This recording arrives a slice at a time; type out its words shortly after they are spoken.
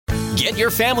Get your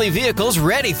family vehicles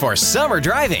ready for summer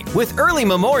driving with early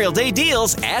Memorial Day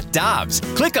deals at Dobbs.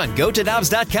 Click on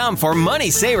GoToDobbs.com for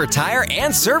money saver tire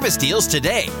and service deals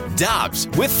today. Dobbs,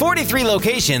 with 43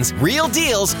 locations, real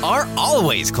deals are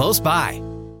always close by.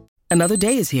 Another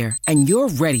day is here, and you're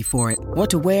ready for it. What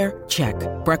to wear? Check.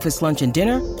 Breakfast, lunch, and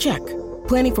dinner? Check.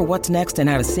 Planning for what's next and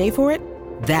how to save for it?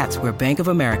 That's where Bank of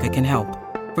America can help.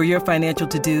 For your financial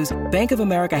to-dos, Bank of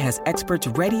America has experts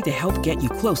ready to help get you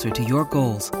closer to your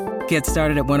goals. Get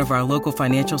started at one of our local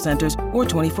financial centers or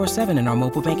 24/7 in our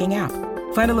mobile banking app.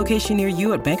 Find a location near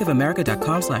you at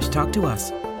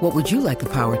bankofamerica.com/talktous. What would you like the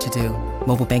power to do?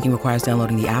 Mobile banking requires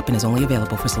downloading the app and is only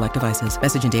available for select devices.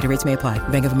 Message and data rates may apply.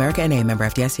 Bank of America N.A., member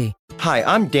FDIC. Hi,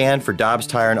 I'm Dan for Dobbs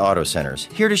Tire and Auto Centers,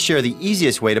 here to share the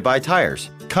easiest way to buy tires.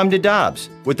 Come to Dobbs.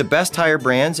 With the best tire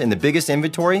brands and the biggest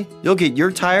inventory, you'll get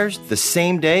your tires the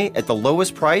same day at the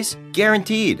lowest price,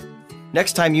 guaranteed.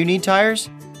 Next time you need tires,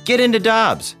 get into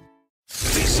Dobbs.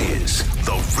 This is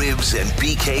the Ribs and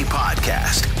BK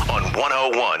podcast on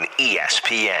 101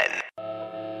 ESPN.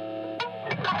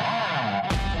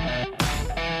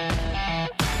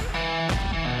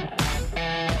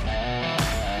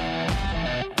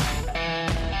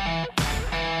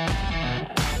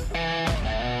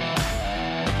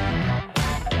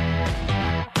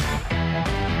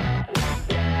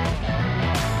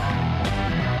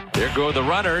 There go the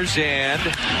runners, and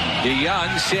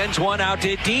DeYoung sends one out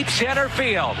to deep center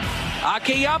field.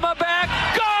 Akiyama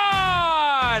back,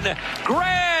 gone!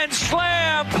 Grand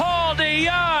slam, Paul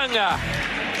DeYoung.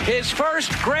 His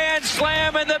first grand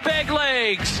slam in the big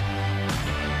leagues.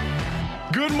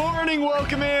 Good morning,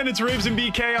 welcome in. It's Ribs and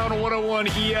BK on 101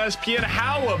 ESPN.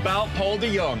 How about Paul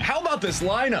DeYoung? How about this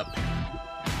lineup?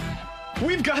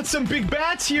 We've got some big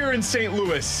bats here in St.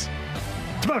 Louis.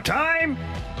 It's about time.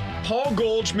 Paul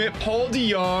Goldschmidt, Paul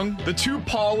DeYoung, the two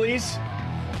Paulies,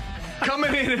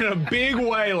 coming in a big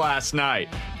way last night.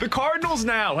 The Cardinals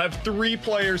now have three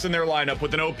players in their lineup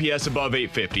with an OPS above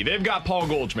 850. They've got Paul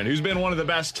Goldschmidt, who's been one of the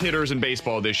best hitters in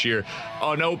baseball this year,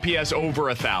 on OPS over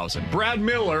 1,000. Brad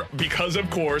Miller, because of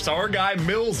course, our guy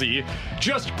Millsy,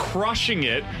 just crushing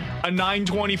it, a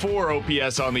 924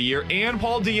 OPS on the year. And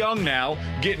Paul DeYoung now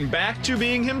getting back to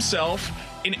being himself,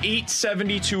 an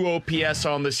 872 OPS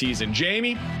on the season.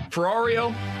 Jamie,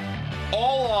 Ferrario,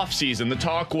 all offseason, the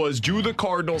talk was, do the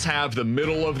Cardinals have the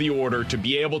middle of the order to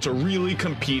be able to really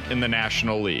compete in the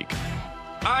National League?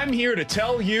 I'm here to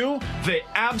tell you they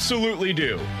absolutely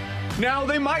do. Now,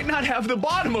 they might not have the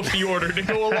bottom of the order to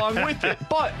go along with it,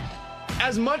 but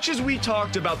as much as we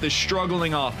talked about this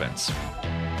struggling offense,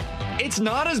 it's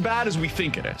not as bad as we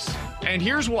think it is. And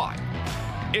here's why.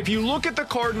 If you look at the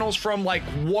Cardinals from like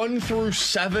 1 through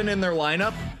 7 in their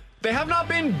lineup, they have not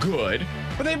been good,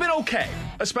 but they've been okay,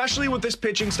 especially with this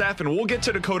pitching staff. And we'll get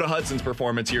to Dakota Hudson's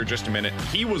performance here in just a minute.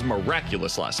 He was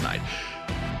miraculous last night.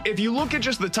 If you look at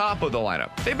just the top of the lineup,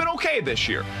 they've been okay this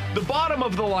year. The bottom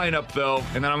of the lineup, though,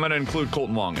 and then I'm going to include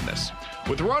Colton Wong in this,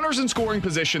 with runners in scoring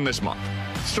position this month,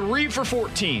 3 for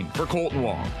 14 for Colton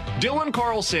Wong. Dylan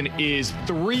Carlson is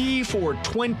 3 for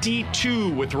 22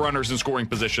 with runners in scoring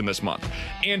position this month.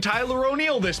 And Tyler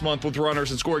O'Neill this month with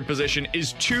runners in scoring position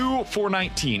is 2 for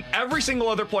 19. Every single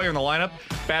other player in the lineup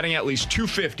batting at least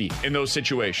 250 in those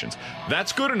situations.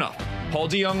 That's good enough. Paul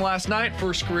DeYoung last night,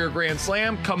 first career grand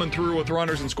slam, coming through with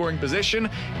runners in scoring position.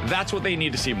 That's what they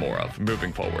need to see more of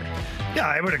moving forward. Yeah,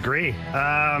 I would agree.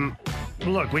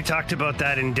 Look, we talked about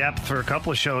that in depth for a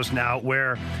couple of shows now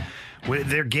where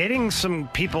they're getting some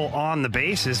people on the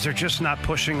bases. They're just not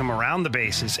pushing them around the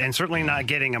bases and certainly not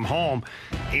getting them home.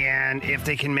 And if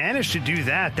they can manage to do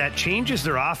that, that changes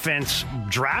their offense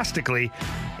drastically.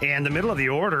 And the middle of the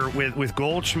order with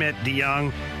Goldschmidt,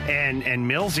 DeYoung, and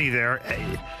Millsy there,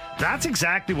 that's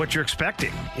exactly what you're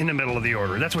expecting in the middle of the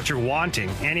order. That's what you're wanting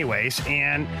anyways.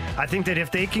 And I think that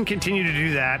if they can continue to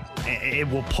do that, it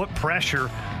will put pressure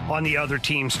on the other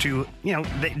teams to,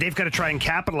 they've got to try and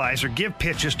capitalize or give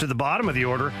pitches to the bottom of the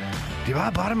order. The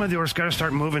bottom of the order's got to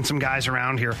start moving some guys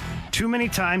around here. Too many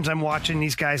times I'm watching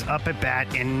these guys up at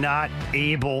bat and not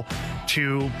able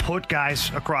to put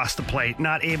guys across the plate,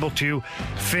 not able to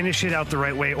finish it out the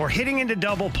right way, or hitting into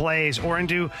double plays or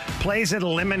into plays that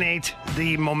eliminate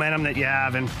the momentum that you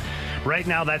have. And right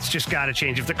now, that's just got to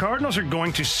change. If the Cardinals are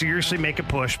going to seriously make a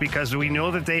push, because we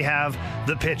know that they have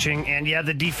the pitching, and yeah,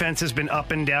 the defense has been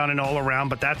up and down and all around,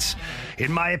 but that's,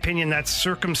 in my opinion, that's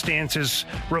circumstances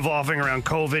revolving around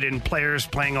COVID and players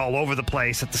playing all over the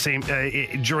place at the same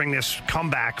during this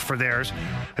comeback for theirs.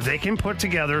 If they can put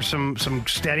together some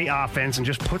steady offense and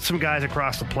just put some guys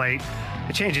across the plate,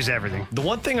 it changes everything. The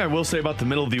one thing I will say about the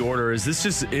middle of the order is this: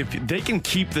 just if they can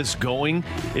keep this going,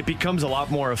 it becomes a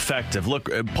lot more effective. Look,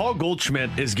 Paul Goldschmidt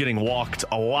Goldschmidt is getting walked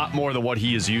a lot more than what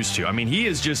he is used to. I mean,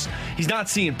 he's not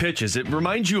seeing pitches. It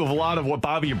reminds you of a lot of what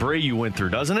Bobby Abreu went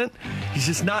through, doesn't it? He's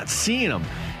just not seeing them.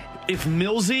 If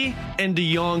Millsy and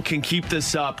DeYoung can keep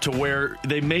this up to where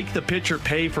they make the pitcher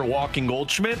pay for walking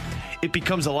Goldschmidt, it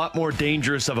becomes a lot more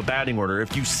dangerous of a batting order.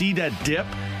 If you see that dip,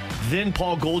 then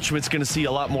Paul Goldschmidt's going to see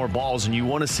a lot more balls, and you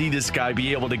want to see this guy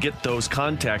be able to get those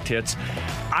contact hits.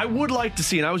 I would like to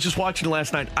see, and I was just watching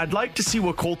last night, I'd like to see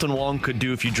what Colton Wong could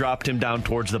do if you dropped him down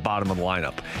towards the bottom of the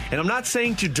lineup. And I'm not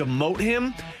saying to demote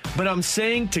him, but I'm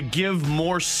saying to give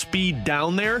more speed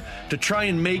down there to try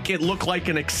and make it look like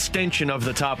an extension of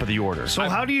the top of the order. So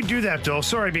how do you do that, though?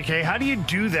 Sorry, BK. How do you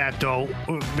do that, though?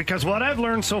 Because what I've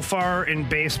learned so far in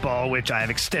baseball, which I have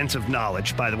extensive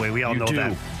knowledge, by the way, we all know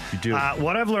that. You do.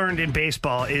 What I've learned in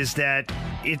baseball is that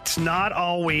it's not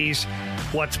always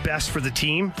what's best for the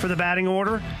team for the batting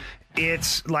order.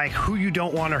 It's like who you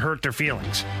don't want to hurt their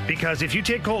feelings. Because if you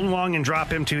take Colton Wong and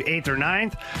drop him to 8th or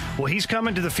 9th, well, he's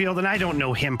coming to the field, and I don't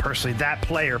know him personally. That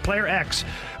player X,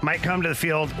 might come to the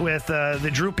field with the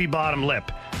droopy bottom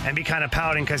lip and be kind of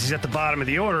pouting because he's at the bottom of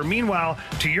the order. Meanwhile,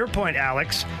 to your point,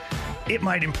 Alex, it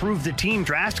might improve the team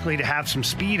drastically to have some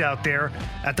speed out there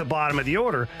at the bottom of the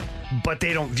order, but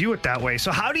they don't view it that way.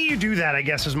 So how do you do that, I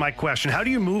guess, is my question. How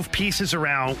do you move pieces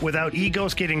around without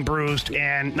egos getting bruised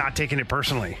and not taking it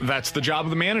personally? That's the job of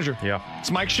the manager. Yeah.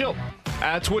 It's Mike Schilt.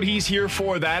 That's what he's here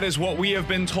for. That is what we have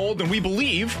been told, and we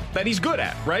believe that he's good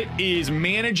at, right? Is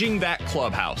managing that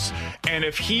clubhouse. And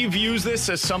if he views this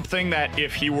as something that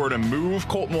if he were to move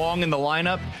Colton Wong in the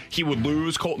lineup, he would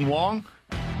lose Colton Wong,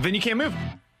 then you can't move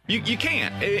him. You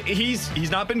can't.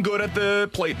 He's not been good at the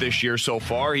plate this year so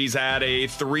far. He's had a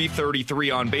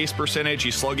 .333 on base percentage.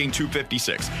 He's slugging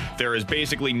 .256. There is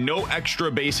basically no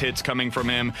extra base hits coming from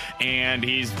him, and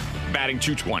he's batting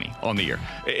 .220 on the year.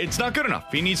 It's not good enough.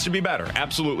 He needs to be better.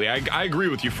 Absolutely. I agree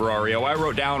with you, Ferrario. I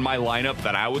wrote down my lineup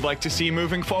that I would like to see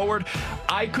moving forward.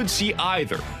 I could see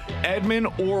either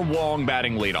Edman or Wong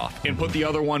batting leadoff and put the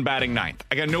other one batting 9th.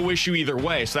 I got no issue either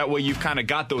way, so that way you've kind of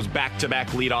got those back-to-back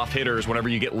leadoff hitters whenever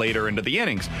you get later into the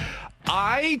innings.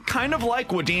 I kind of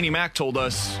like what Danny Mac told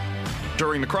us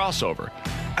during the crossover.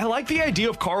 I like the idea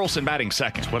of Carlson batting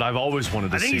second. What I've always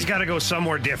wanted to see. I think he's got to go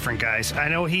somewhere different, guys. I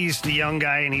know he's the young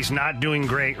guy and he's not doing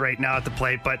great right now at the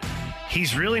plate, but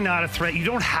he's really not a threat. You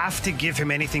don't have to give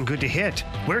him anything good to hit.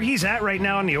 Where he's at right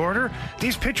now in the order,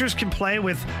 these pitchers can play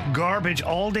with garbage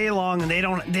all day long, and they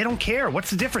don't care. What's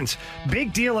the difference?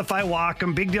 Big deal if I walk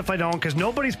him, big deal if I don't, because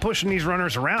nobody's pushing these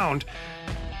runners around.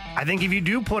 I think if you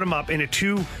do put him up in a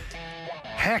 2,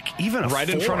 heck, even a right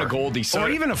 4, in front of Goldie, or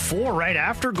even a 4 right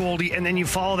after Goldie, and then you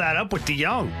follow that up with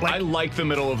DeYoung. I like the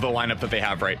middle of the lineup that they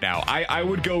have right now. I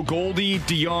would go Goldie,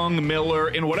 DeYoung,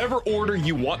 Miller, in whatever order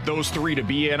you want those 3 to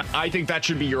be in. I think that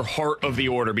should be your heart of the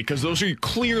order because those are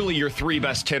clearly your 3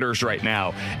 best hitters right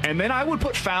now. And then I would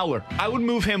put Fowler. I would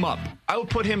move him up. I would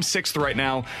put him 6th right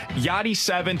now. Yadi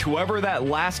 7th. Whoever that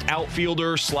last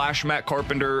outfielder / Matt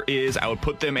Carpenter is, I would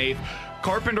put them 8th.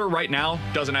 Carpenter right now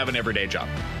doesn't have an everyday job.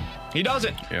 He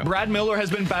doesn't. Yeah. Brad Miller has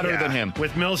been better than him.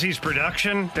 With Millsy's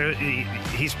production,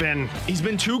 he's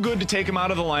been too good to take him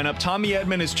out of the lineup. Tommy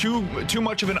Edman is too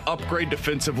much of an upgrade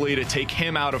defensively to take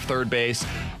him out of third base.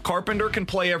 Carpenter can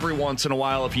play every once in a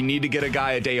while if you need to get a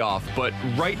guy a day off. But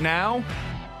right now,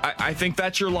 I think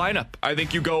that's your lineup. I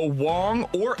think you go Wong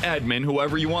or Edman,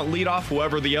 whoever you want leadoff,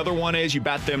 whoever the other one is, you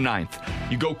bat them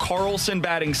 9th. You go Carlson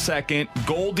batting 2nd,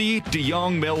 Goldie,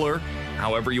 DeYoung, Miller,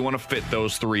 however you want to fit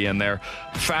those 3 in there,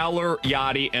 Fowler,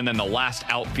 Yadi, and then the last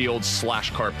outfield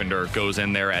 / Carpenter goes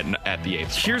in there at the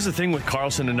 8th spot. Here's the thing with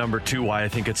Carlson in number 2, why I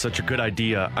think it's such a good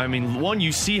idea. I mean, one,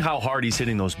 you see how hard he's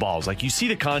hitting those balls. Like, you see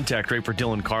the contact rate for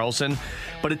Dylan Carlson,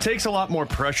 but it takes a lot more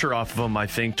pressure off of him, I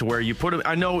think, to where you put him.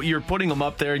 I know you're putting him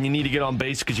up there and you need to get on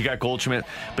base because you got Goldschmidt,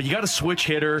 but you got a switch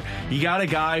hitter. You got a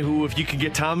guy who, if you could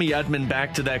get Tommy Edman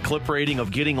back to that clip rating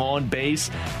of getting on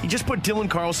base, you just put Dylan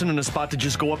Carlson in a spot to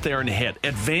just go up there and hit.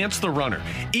 Advance the runner.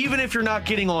 Even if you're not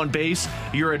getting on base,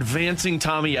 you're advancing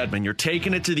Tommy Edman. You're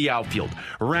taking it to the outfield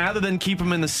rather than keep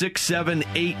him in the 6, 7,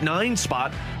 8, 9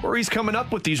 spot where he's coming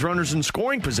up with these runners in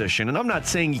scoring position. And I'm not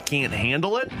saying he can't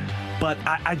handle it, but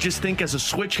I just think as a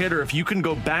switch hitter, if you can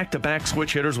go back-to-back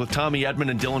switch hitters with Tommy Edman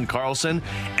and Dylan Carlson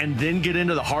and then get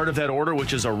into the heart of that order,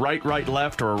 which is a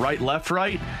right-right-left or a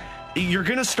right-left-right, you're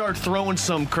going to start throwing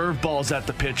some curveballs at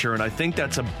the pitcher, and I think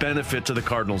that's a benefit to the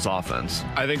Cardinals' offense.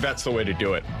 I think that's the way to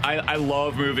do it. I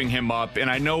love moving him up, and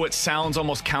I know it sounds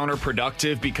almost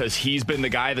counterproductive because he's been the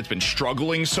guy that's been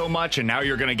struggling so much, and now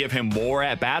you're going to give him more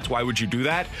at-bats. Why would you do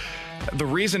that? The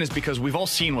reason is because we've all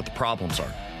seen what the problems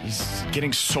are. He's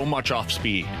getting so much off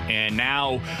speed. And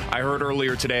now I heard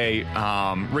earlier today,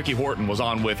 Ricky Horton was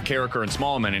on with Carricker and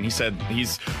Smallman, and he said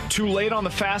he's too late on the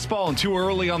fastball and too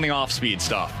early on the off-speed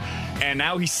stuff. And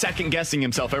now he's second-guessing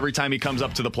himself every time he comes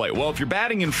up to the plate. Well, if you're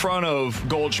batting in front of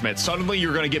Goldschmidt, suddenly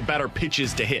you're going to get better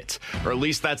pitches to hit. Or at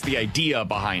least that's the idea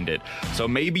behind it. So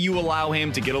maybe you allow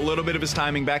him to get a little bit of his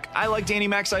timing back. I like Danny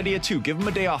Mac's idea, too. Give him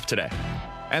a day off today.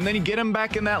 And then you get him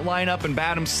back in that lineup and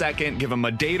bat him second, give him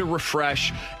a day to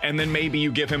refresh, and then maybe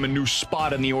you give him a new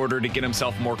spot in the order to get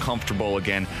himself more comfortable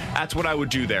again. That's what I would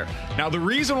do there. Now, the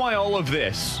reason why all of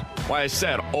this, why I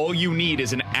said all you need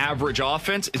is an average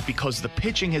offense, is because the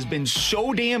pitching has been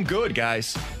so damn good,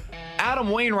 guys. Adam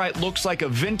Wainwright looks like a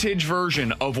vintage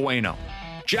version of Waino.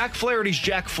 Jack Flaherty's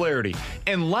Jack Flaherty.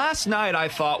 And last night I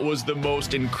thought was the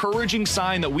most encouraging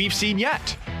sign that we've seen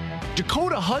yet.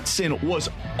 Dakota Hudson was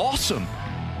awesome.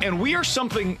 And we are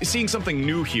seeing something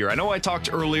new here. I know I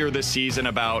talked earlier this season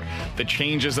about the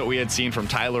changes that we had seen from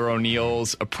Tyler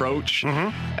O'Neill's approach.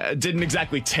 Didn't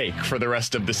exactly take for the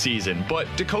rest of the season. But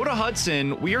Dakota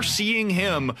Hudson, we are seeing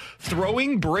him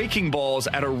throwing breaking balls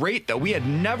at a rate that we had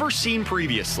never seen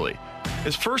previously.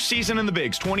 His first season in the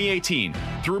bigs, 2018,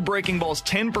 threw breaking balls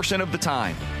 10% of the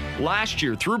time. Last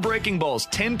year, threw breaking balls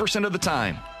 10% of the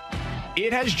time.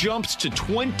 It has jumped to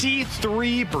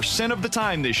 23% of the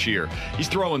time this year. He's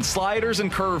throwing sliders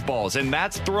and curveballs, and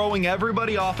that's throwing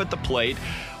everybody off at the plate.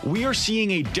 We are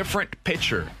seeing a different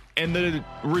pitcher. And the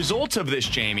result of this,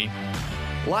 Jamie,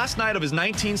 last night of his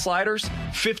 19 sliders,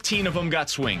 15 of them got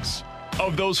swings.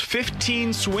 Of those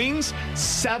 15 swings,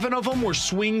 7 of them were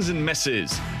swings and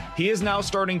misses. He is now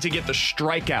starting to get the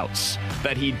strikeouts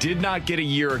that he did not get a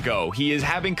year ago. He is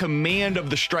having command of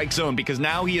the strike zone because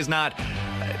now he is not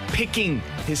picking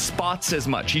his spots as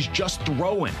much. He's just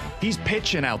throwing. He's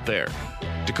pitching out there.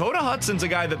 Dakota Hudson's a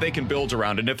guy that they can build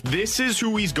around, and if this is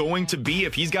who he's going to be,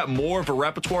 if he's got more of a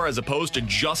repertoire as opposed to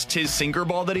just his sinker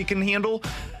ball that he can handle,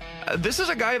 this is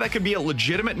a guy that could be a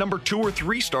legitimate number 2 or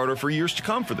 3 starter for years to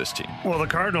come for this team. Well, the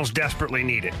Cardinals desperately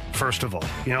need it, first of all.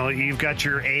 You know, you've got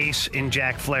your ace in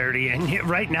Jack Flaherty, and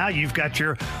right now you've got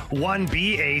your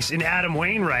 1B ace in Adam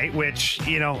Wainwright, which,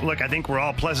 you know, look, I think we're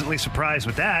all pleasantly surprised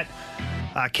with that.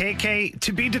 KK,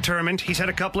 to be determined. He's had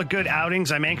a couple of good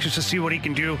outings. I'm anxious to see what he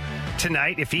can do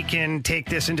tonight. If he can take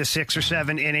this into 6 or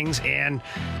 7 innings and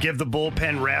give the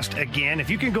bullpen rest again. If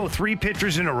you can go 3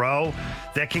 pitchers in a row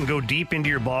that can go deep into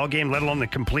your ball game, let alone the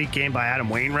complete game by Adam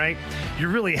Wainwright, you're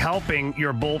really helping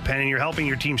your bullpen and you're helping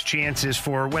your team's chances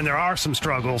for when there are some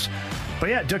struggles. But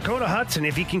yeah, Dakota Hudson,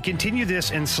 if he can continue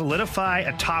this and solidify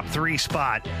a top 3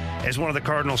 spot as one of the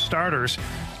Cardinals starters,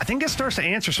 I think it starts to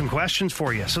answer some questions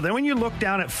for you. So then when you look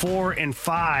down at 4 and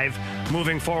 5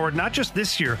 moving forward, not just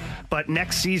this year, but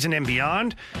next season and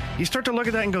beyond, you start to look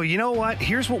at that and go, you know what?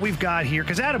 Here's what we've got here.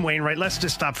 Because Adam Wainwright, let's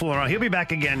just stop fooling around. He'll be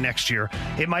back again next year.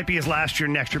 It might be his last year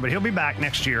next year, but he'll be back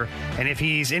next year. And if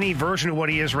he's any version of what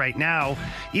he is right now,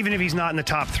 even if he's not in the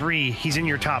top 3, he's in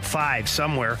your top 5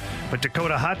 somewhere. But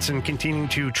Dakota Hudson continuing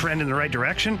to trend in the right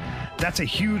direction, that's a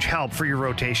huge help for your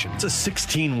rotation. It's a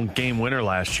 16-game winner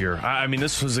last year. I mean,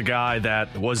 this was a guy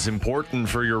that was important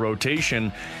for your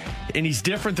rotation, and he's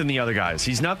different than the other guys.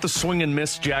 He's not the swing and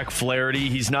miss Jack Flaherty.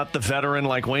 He's not the veteran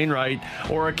like Wainwright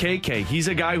or a KK. He's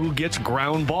a guy who gets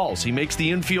ground balls. He makes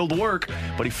the infield work,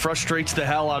 but he frustrates the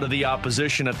hell out of the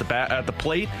opposition at the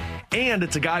plate. And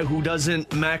it's a guy who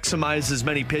doesn't maximize as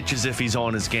many pitches if he's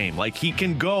on his game. Like, he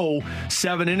can go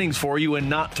 7 innings for you and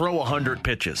not throw 100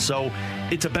 pitches. So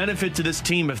it's a benefit to this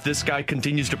team if this guy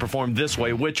continues to perform this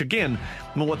way, which, again,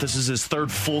 this is his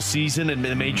 3rd full season in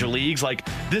the major leagues. Like,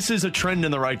 this is a trend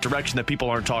in the right direction that people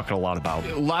aren't talking a lot about.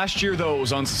 Last year, though, it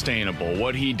was unsustainable.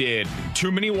 What he did,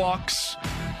 too many walks,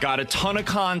 got a ton of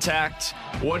contact.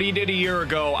 What he did a year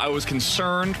ago, I was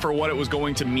concerned for what it was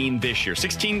going to mean this year.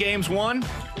 16 games won?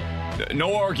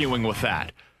 No arguing with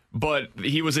that. But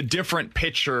he was a different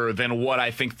pitcher than what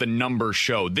I think the numbers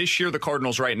show. This year, the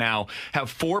Cardinals right now have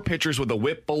 4 pitchers with a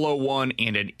whip below 1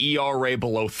 and an ERA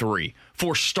below 3.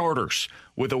 4 starters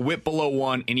with a whip below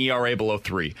 1 and ERA below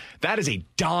 3. That is a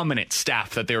dominant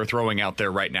staff that they're throwing out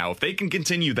there right now. If they can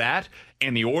continue that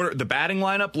and the batting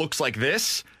lineup looks like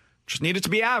this, just need it to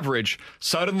be average,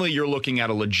 suddenly you're looking at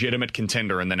a legitimate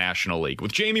contender in the National League.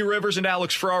 With Jamie Rivers and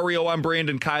Alex Ferrario, I'm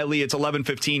Brandon Kiley. It's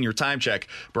 11:15, your time check,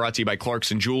 brought to you by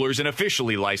Clarkson Jewelers, an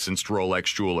officially licensed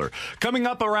Rolex jeweler. Coming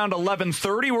up around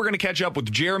 11:30, we're going to catch up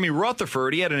with Jeremy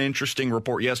Rutherford. He had an interesting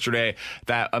report yesterday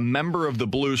that a member of the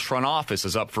Blues front office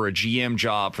is up for a GM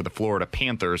job for the Florida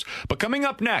Panthers. But coming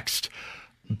up next,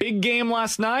 big game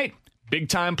last night,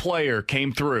 big-time player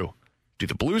came through. Do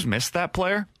the Blues miss that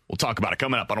player? We'll talk about it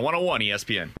coming up on 101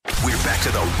 ESPN. We're back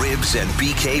to the Ribs and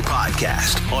BK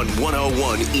podcast on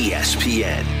 101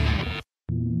 ESPN.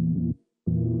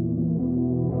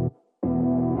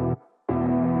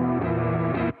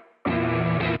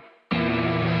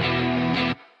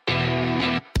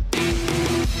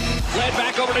 Led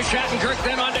back over to Shattenkirk,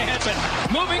 then on to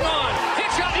Hedman. Moving on.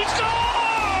 Hit shot. He scored!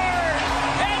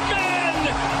 Hedman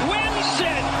wins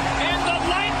it! And the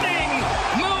Lightning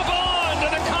move on to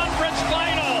the conference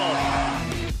final.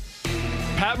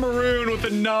 Pat Maroon with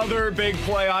another big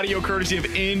play, audio courtesy of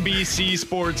NBC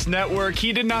Sports Network.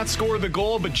 He did not score the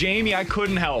goal, but Jamie, I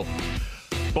couldn't help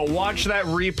but watch that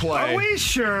replay. Are we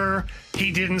sure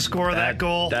he didn't score that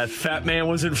goal? That fat man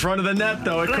was in front of the net,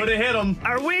 though. It could have hit him.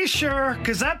 Are we sure?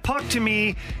 Because that puck, to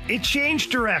me, it changed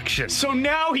direction. So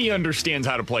now he understands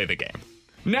how to play the game.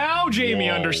 Now Jamie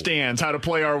understands how to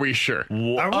play Are We Sure?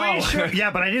 Are we sure?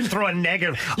 Yeah, but I didn't throw a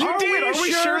negative. You did. Are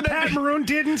we sure that Pat Maroon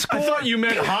didn't score? I thought you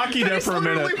meant hockey there for a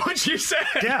minute. That's literally what you said.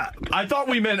 Yeah. I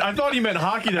thought he meant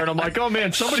hockey there, and I'm like, oh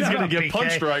man, somebody's Shut gonna up, get BK.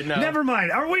 punched right now. Never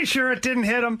mind. Are we sure it didn't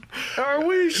hit him? Are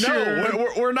we sure? No,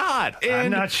 we're not. And I'm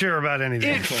not sure about anything.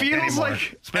 It feels anymore,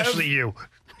 like especially you.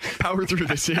 Power through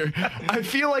this here. I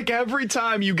feel like every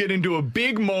time you get into a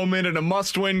big moment in a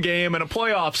must-win game in a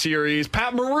playoff series,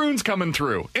 Pat Maroon's coming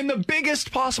through in the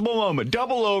biggest possible moment.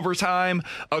 Double overtime,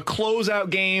 a closeout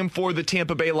game for the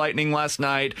Tampa Bay Lightning last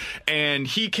night, and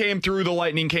he came through, the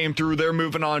Lightning came through. They're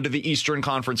moving on to the Eastern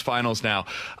Conference Finals now.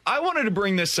 I wanted to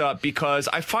bring this up because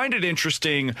I find it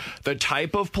interesting the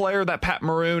type of player that Pat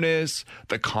Maroon is,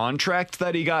 the contract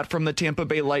that he got from the Tampa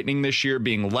Bay Lightning this year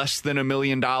being less than $1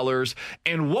 million,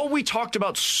 and what we talked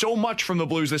about so much from the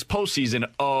Blues this postseason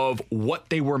of what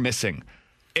they were missing.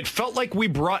 It felt like we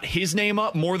brought his name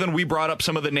up more than we brought up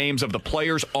some of the names of the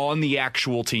players on the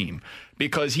actual team,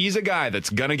 because he's a guy that's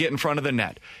going to get in front of the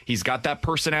net. He's got that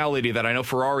personality that I know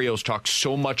Ferrario's talked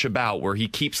so much about, where he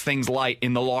keeps things light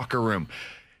in the locker room.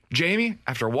 Jamie,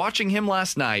 after watching him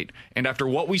last night and after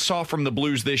what we saw from the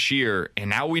Blues this year, and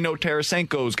now we know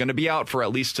Tarasenko is going to be out for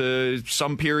at least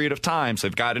some period of time, so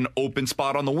they've got an open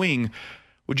spot on the wing.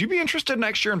 Would you be interested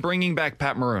next year in bringing back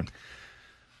Pat Maroon?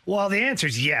 Well, the answer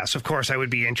is yes. Of course, I would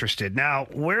be interested. Now,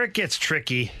 where it gets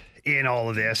tricky in all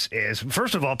of this is,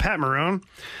 first of all, Pat Maroon,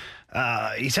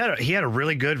 he had a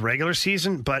really good regular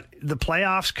season, but the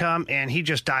playoffs come and he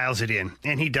just dials it in,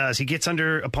 and he does. He gets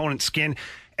under opponent's skin,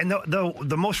 and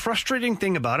the most frustrating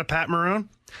thing about it, Pat Maroon,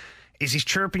 is he's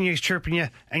chirping you,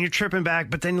 and you're chirping back.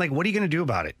 But then, like, what are you going to do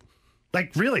about it?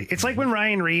 Like, really, it's like when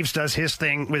Ryan Reeves does his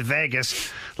thing with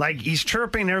Vegas. Like, he's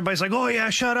chirping, and everybody's like, oh, yeah,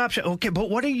 shut up. Okay, but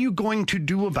what are you going to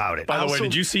do about it? By the way,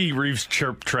 did you see Reeves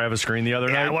chirp Travis Green the other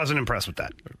night? Yeah, I wasn't impressed with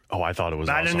that. Oh, I thought it was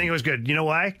awesome. I didn't think it was good. You know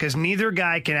why? Because neither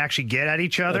guy can actually get at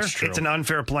each other. That's true. It's an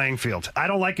unfair playing field. I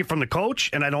don't like it from the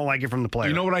coach, and I don't like it from the player.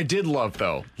 You know what I did love,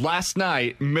 though? Last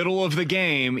night, middle of the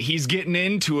game, he's getting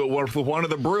into it with one of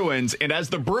the Bruins, and as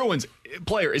the Bruins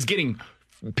player is getting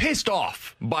pissed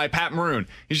off by Pat Maroon,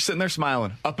 he's just sitting there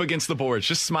smiling up against the boards,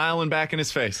 just smiling back in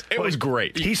his face. It was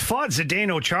great. He's fought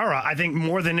Zdeno Chara, I think,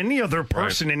 more than any other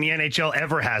person in the NHL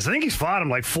ever has. I think he's fought him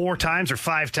like 4 times or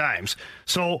 5 times.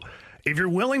 So if you're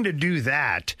willing to do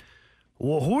that,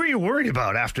 well, who are you worried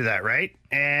about after that, right?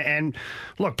 And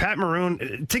look, Pat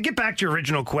Maroon, to get back to your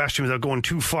original question without going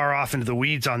too far off into the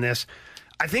weeds on this,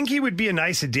 I think he would be a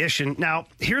nice addition. Now,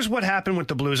 here's what happened with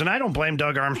the Blues, and I don't blame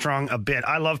Doug Armstrong a bit.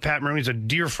 I love Pat Maroon. He's a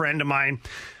dear friend of mine,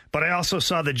 but I also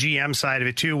saw the GM side of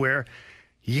it too, where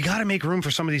you got to make room for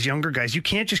some of these younger guys. You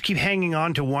can't just keep hanging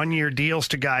on to one-year deals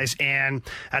to guys and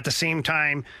at the same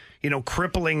time, you know,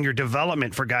 crippling your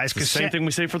development for guys. The same thing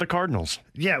we say for the Cardinals.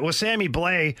 Yeah, well, Sammy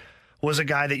Blais was a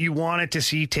guy that you wanted to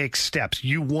see take steps.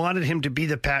 You wanted him to be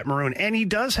the Pat Maroon, and he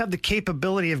does have the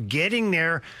capability of getting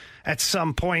there at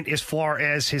some point as far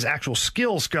as his actual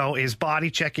skills go, his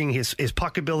body checking, his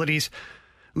puck abilities,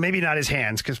 maybe not his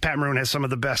hands, because Pat Maroon has some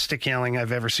of the best stick handling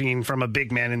I've ever seen from a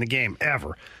big man in the game,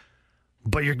 ever.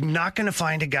 But you're not going to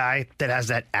find a guy that has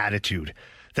that attitude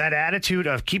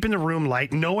of keeping the room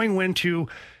light, knowing when to,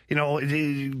 you know,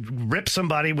 rip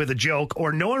somebody with a joke,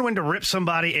 or knowing when to rip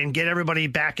somebody and get everybody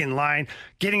back in line,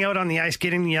 getting out on the ice,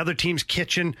 getting the other team's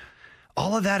kitchen.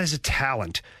 All of that is a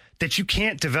talent that you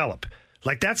can't develop.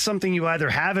 Like, that's something you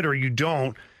either have it or you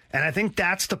don't. And I think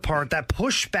that's the part, that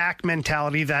pushback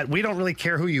mentality, that we don't really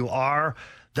care who you are,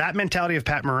 that mentality of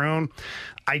Pat Maroon.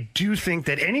 I do think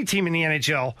that any team in the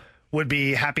NHL would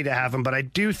be happy to have him, but I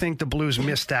do think the Blues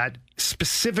missed that,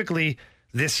 specifically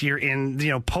this year in,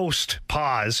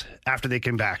 post-pause after they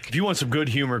came back. If you want some good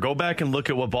humor, go back and look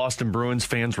at what Boston Bruins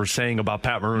fans were saying about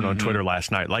Pat Maroon on Twitter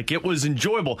last night. Like, it was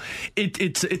enjoyable.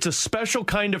 It's a special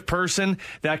kind of person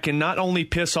that can not only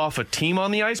piss off a team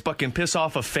on the ice, but can piss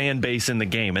off a fan base in the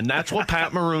game. And that's what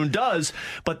Pat Maroon does,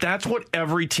 but that's what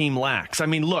every team lacks. I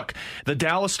mean, look, the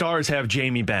Dallas Stars have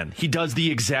Jamie Benn. He does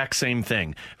the exact same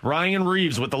thing. Ryan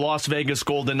Reeves with the Las Vegas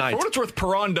Golden Knights. For what it's worth,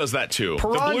 Perron does that too. The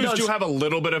Blues do have a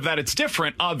little bit of that. It's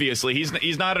different. Obviously,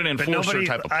 he's not an enforcer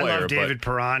type of player. I love David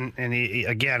Perron, and he,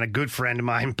 again, a good friend of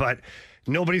mine, but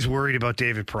nobody's worried about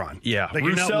David Perron. Yeah, like,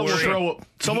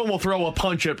 someone will throw a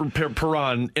punch at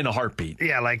Perron in a heartbeat.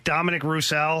 Yeah, like Dominic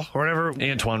Roussel or whatever.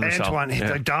 Antoine Roussel.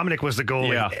 Yeah. Dominic was the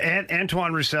goalie. Yeah.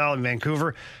 Antoine Roussel in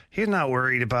Vancouver. He's not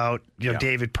worried about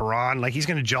David Perron. Like, he's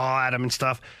going to jaw at him and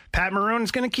stuff. Pat Maroon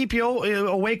is going to keep you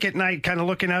awake at night, kind of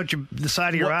looking out the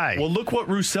side of your eye. Well, look what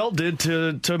Roussel did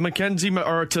to Mackenzie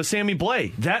or to Sammy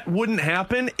Blais. That wouldn't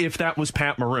happen if that was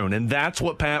Pat Maroon, and that's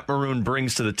what Pat Maroon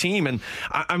brings to the team. And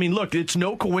I mean, look, it's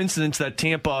no coincidence that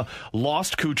Tampa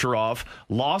lost Kucherov,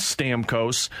 lost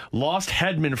Stamkos, lost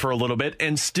Hedman for a little bit,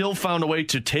 and still found a way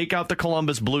to take out the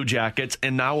Columbus Blue Jackets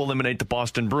and now eliminate the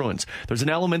Boston Bruins. There's an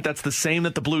element that's the same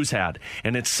that the Blues had,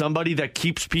 and it's somebody that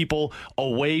keeps people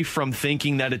away from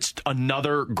thinking that it's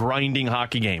another grinding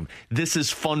hockey game. This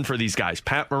is fun for these guys.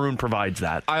 Pat Maroon provides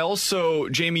that. I also,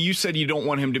 Jamie, you said you don't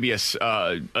want him to be a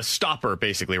stopper,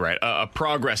 basically, right? A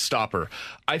progress stopper.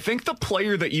 I think the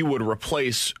player that you would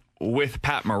replace with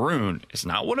Pat Maroon is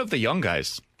not one of the young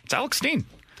guys. It's Alex Steen.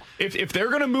 If they're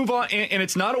going to move on, and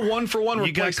it's not a one-for-one replacement.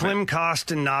 You got Klim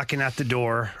Kostin knocking at the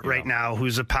door right now,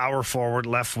 who's a power forward,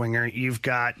 left winger. You've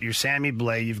got your Sammy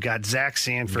Blais. You've got Zach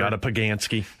Sanford. You got a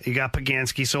Pagansky. You got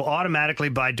Pagansky. So automatically,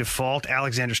 by default,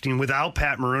 Alexander Steen, without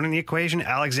Pat Maroon in the equation,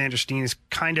 Alexander Steen is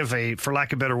kind of a, for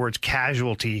lack of better words,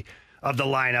 casualty of the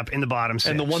lineup in the bottom six.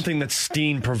 And the one thing that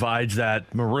Steen provides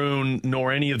that Maroon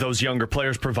nor any of those younger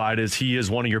players provide is he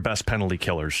is one of your best penalty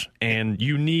killers. And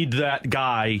you need that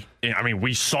guy. I mean,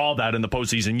 we saw that in the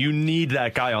postseason. You need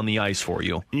that guy on the ice for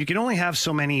you. You can only have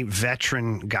so many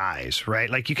veteran guys, right?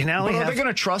 Like, you can only But are they going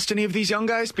to trust any of these young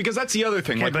guys? Because that's the other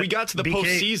thing. Okay, like, we got to the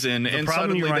postseason, and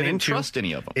suddenly they didn't trust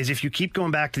any of them. Is if you keep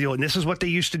going back to the old, and this is what they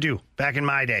used to do back in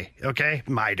my day, okay?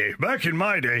 Back in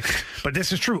my day. But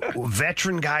this is true.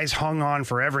 Veteran guys hung on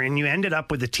forever, and you ended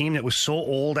up with a team that was so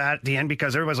old at the end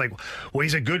because everybody's like, well,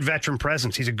 he's a good veteran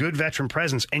presence. He's a good veteran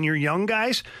presence. And your young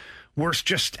guys were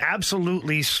just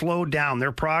absolutely slowed down.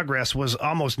 Their progress was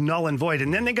almost null and void.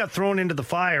 And then they got thrown into the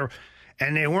fire,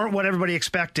 and they weren't what everybody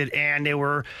expected, and they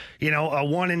were, a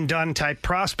one-and-done type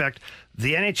prospect.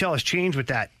 The NHL has changed with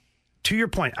that. To your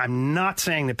point, I'm not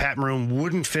saying that Pat Maroon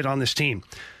wouldn't fit on this team.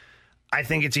 I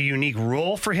think it's a unique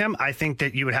role for him. I think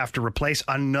that you would have to replace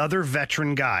another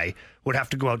veteran guy, would have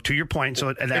to go out, to your point. So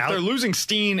if they're losing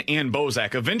Steen and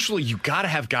Bozak, eventually you got to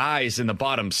have guys in the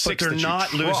bottom six. But they're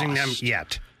not losing them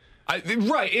yet.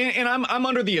 Right, and I'm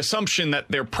under the assumption that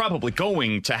they're probably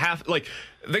going to have,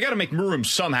 they got to make room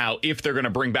somehow if they're going to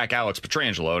bring back Alex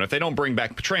Pietrangelo. And if they don't bring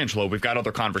back Pietrangelo, we've got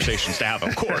other conversations to have,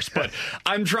 of course. But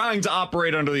I'm trying to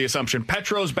operate under the assumption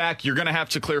Petro's back. You're going to have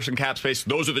to clear some cap space.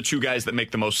 Those are the two guys that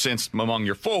make the most sense among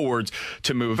your forwards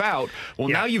to move out. Well,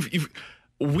 now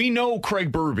we know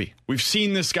Craig Berube. We've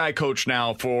seen this guy coach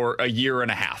now for a year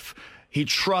and a half. He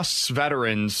trusts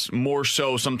veterans more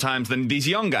so sometimes than these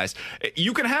young guys.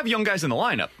 You can have young guys in the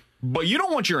lineup, but you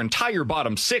don't want your entire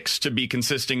bottom six to be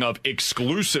consisting of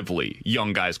exclusively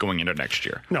young guys going into next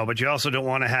year. No, but you also don't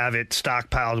want to have it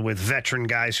stockpiled with veteran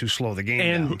guys who slow the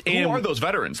game down. Who are those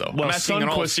veterans, though? Well, I'm asking in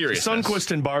all seriousness. Sundqvist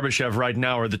and Barbashev right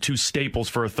now are the two staples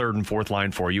for a third and fourth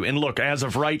line for you. And look, as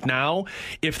of right now,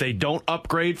 if they don't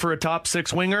upgrade for a top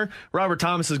six winger, Robert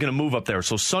Thomas is going to move up there.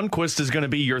 So Sundqvist is going to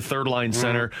be your third line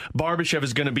center. Barbashev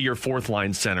is going to be your fourth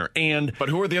line center. But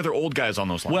who are the other old guys on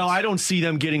those lines? Well, I don't see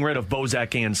them getting rid of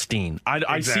Bozak and Steen.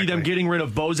 I see them getting rid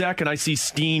of Bozak, and I see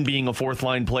Steen being a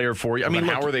fourth-line player for you.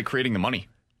 How are they creating the money?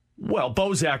 Well,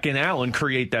 Bozak and Allen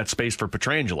create that space for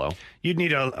Pietrangelo. You'd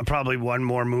need probably one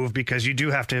more move because you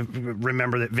do have to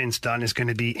remember that Vince Dunn is going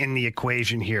to be in the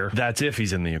equation here. That's if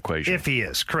he's in the equation. If he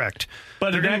is, correct.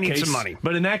 But they're going to need some money.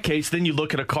 But in that case, then you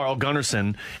look at a Carl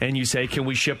Gunnarsson and you say, can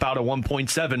we ship out a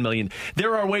 $1.7 million?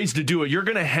 There are ways to do it. You're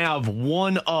going to have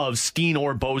one of Steen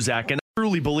or Bozak, and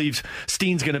truly believes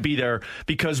Steen's going to be there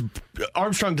because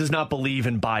Armstrong does not believe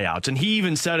in buyouts. And he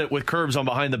even said it with Curbs on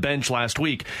Behind the Bench last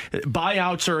week.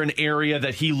 Buyouts are an area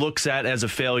that he looks at as a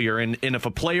failure. And if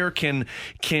a player can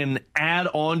add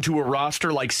on to a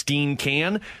roster like Steen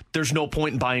can, there's no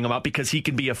point in buying him out because he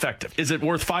can be effective. Is it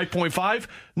worth 5.5?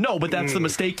 No, but that's the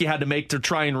mistake you had to make to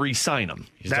try and re-sign him.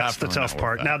 That's the tough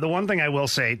part. Now, the one thing I will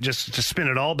say, just to spin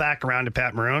it all back around to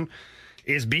Pat Maroon,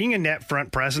 is being a net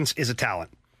front presence is a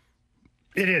talent.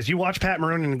 It is. You watch Pat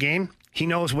Maroon in the game, he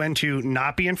knows when to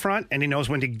not be in front, and he knows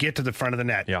when to get to the front of the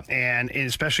net. Yeah. And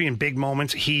especially in big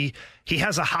moments, he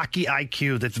has a hockey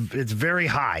IQ it's very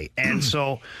high. And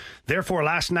so, therefore,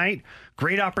 last night,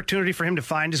 great opportunity for him to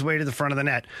find his way to the front of the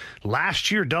net.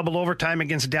 Last year, double overtime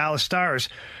against Dallas Stars.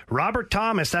 Robert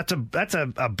Thomas, that's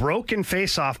a broken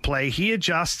face-off play. He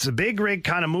adjusts. The Big Rig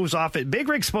kind of moves off it. Big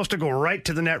Rig's supposed to go right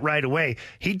to the net right away.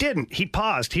 He didn't. He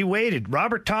paused. He waited.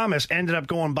 Robert Thomas ended up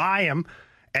going by him,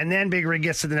 and then Big Rig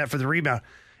gets to the net for the rebound.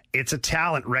 It's a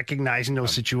talent recognizing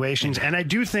those situations. And I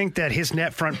do think that his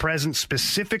net front presence,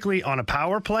 specifically on a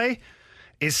power play,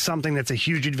 is something that's a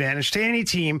huge advantage to any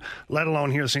team, let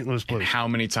alone here the St. Louis Blues. And how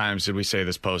many times did we say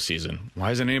this postseason?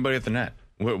 Why isn't anybody at the net?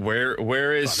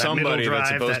 Where is somebody that's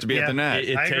supposed to be at the net?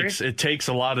 It takes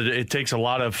a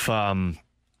lot of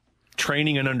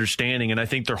training and understanding, and I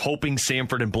think they're hoping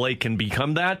Samford and Blake can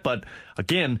become that. But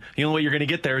again, the only way you're going to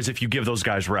get there is if you give those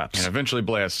guys reps. And eventually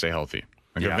Blake has to stay healthy.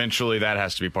 Eventually, that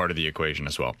has to be part of the equation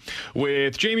as well.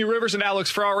 With Jamie Rivers and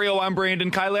Alex Ferrario, I'm Brandon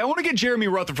Kiley. I want to get Jeremy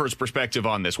Rutherford's perspective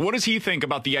on this. What does he think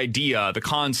about the idea, the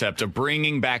concept of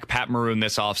bringing back Pat Maroon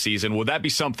this offseason? Would that be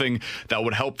something that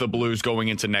would help the Blues going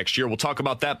into next year? We'll talk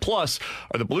about that. Plus,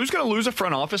 are the Blues going to lose a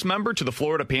front office member to the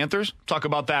Florida Panthers? Talk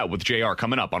about that with JR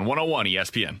coming up on 101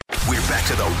 ESPN. We're back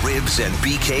to the Ribs and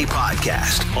BK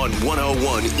podcast on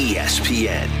 101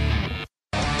 ESPN.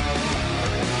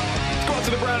 To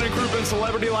the Brown and Crouppen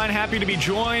Celebrity Line. Happy to be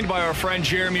joined by our friend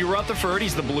Jeremy Rutherford.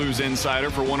 He's the Blues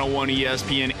insider for 101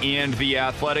 ESPN and The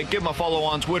Athletic. Give him a follow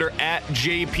on Twitter at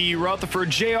JP Rutherford.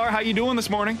 JR, how you doing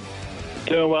this morning?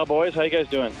 Doing well, boys. How you guys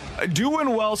doing? Doing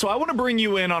well. So I want to bring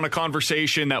you in on a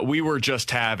conversation that we were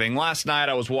just having. Last night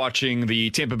I was watching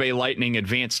the Tampa Bay Lightning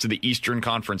advance to the Eastern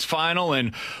Conference Final,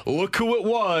 and look who it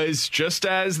was. Just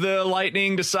as the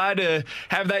Lightning decided to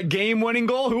have that game-winning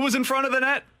goal, who was in front of the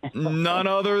net? None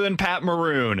other than Pat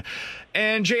Maroon.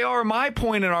 And JR, my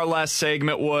point in our last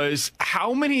segment was,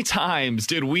 how many times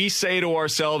did we say to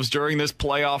ourselves during this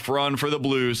playoff run for the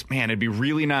Blues, man, it'd be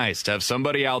really nice to have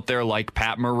somebody out there like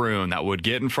Pat Maroon that would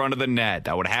get in front of the net,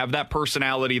 that would have that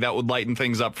personality, that would lighten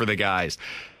things up for the guys.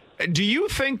 Do you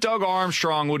think Doug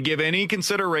Armstrong would give any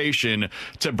consideration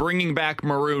to bringing back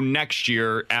Maroon next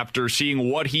year after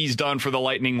seeing what he's done for the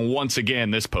Lightning once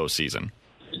again this postseason?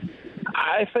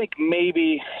 I think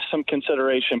maybe some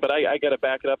consideration, but I got to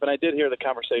back it up. And I did hear the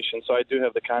conversation, so I do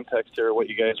have the context here of what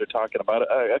you guys are talking about.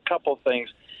 A couple things.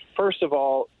 First of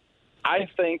all, I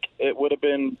think it would have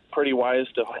been pretty wise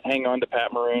to hang on to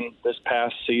Pat Maroon this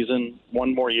past season.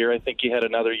 One more year. I think he had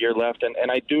another year left.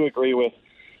 And I do agree with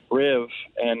Riv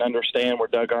and understand where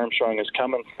Doug Armstrong is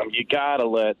coming from. You got to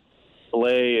let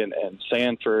Blais and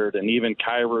Sanford and even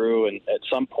Kyrou and at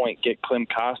some point get Klim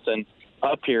Kostin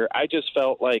up here. I just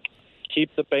felt like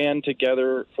keep the band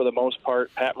together for the most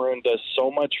part. Pat Maroon does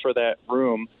so much for that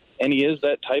room, and he is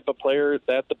that type of player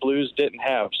that the Blues didn't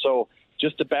have. So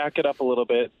just to back it up a little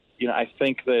bit, I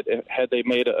think that had they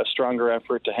made a stronger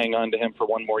effort to hang on to him for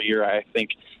one more year, I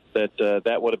think that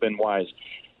that would have been wise.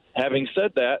 Having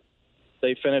said that,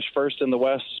 they finished first in the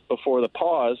West before the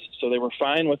pause, so they were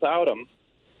fine without him.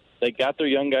 They got their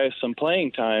young guys some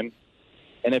playing time.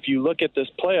 And if you look at this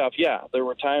playoff, there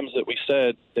were times that we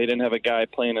said they didn't have a guy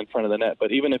playing in front of the net.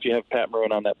 But even if you have Pat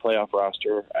Maroon on that playoff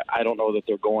roster, I don't know that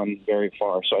they're going very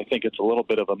far. So I think it's a little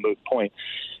bit of a moot point.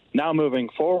 Now moving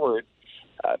forward,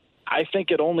 I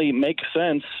think it only makes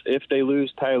sense if they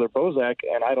lose Tyler Bozak,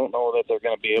 and I don't know that they're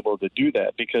going to be able to do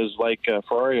that because, like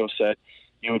Ferrario said,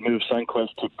 you would move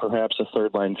Sundqvist to perhaps a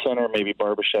third-line center, maybe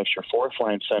Barbashev's your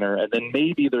fourth-line center, and then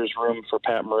maybe there's room for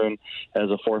Pat Maroon as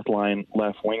a fourth-line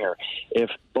left winger. If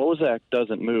Bozak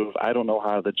doesn't move, I don't know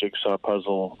how the jigsaw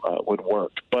puzzle would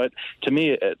work. But to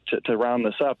me, to round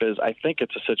this up, is I think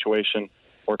it's a situation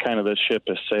where kind of the ship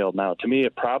has sailed now. To me,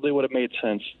 it probably would have made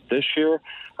sense this year,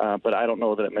 but I don't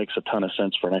know that it makes a ton of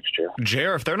sense for next year.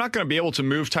 JR, if they're not going to be able to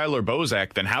move Tyler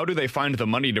Bozak, then how do they find the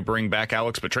money to bring back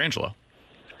Alex Pietrangelo?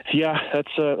 Yeah, that's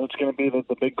going to be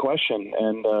the big question.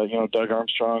 And, Doug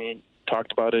Armstrong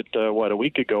talked about it, a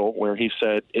week ago, where he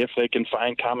said if they can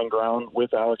find common ground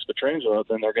with Alex Pietrangelo,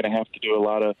 then they're going to have to do a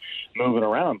lot of moving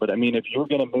around. But, I mean, if you're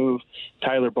going to move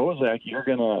Tyler Bozak, you're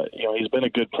going to, he's been a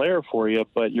good player for you,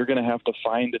 but you're going to have to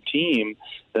find a team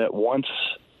that wants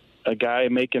a guy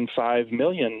making $5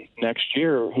 million next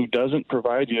year who doesn't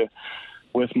provide you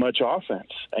with much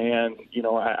offense. And,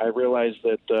 I realize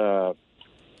that,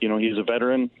 he's a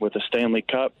veteran with a Stanley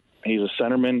Cup. He's a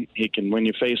centerman. He can win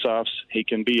you faceoffs. He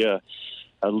can be a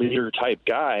leader-type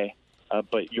guy,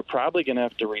 but you're probably going to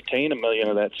have to retain $1 million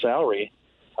of that salary,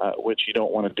 which you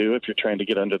don't want to do if you're trying to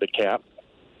get under the cap,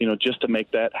 just to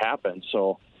make that happen.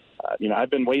 So, I've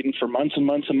been waiting for months and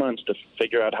months and months to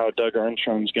figure out how Doug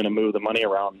Armstrong's going to move the money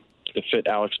around to fit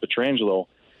Alex Pietrangelo,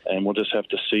 and we'll just have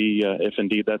to see if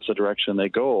indeed that's the direction they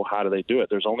go. How do they do it?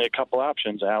 There's only a couple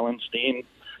options: Allen, Steen,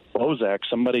 Bozak.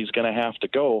 Somebody's going to have to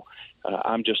go.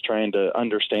 I'm just trying to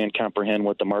comprehend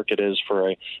what the market is for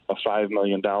a $5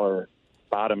 million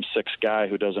bottom six guy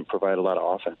who doesn't provide a lot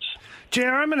of offense. JR,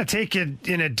 I'm going to take you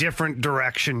in a different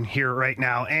direction here right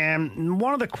now. And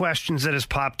one of the questions that has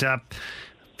popped up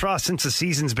since the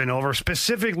season's been over,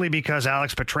 specifically because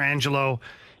Alex Pietrangelo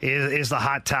is the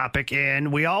hot topic,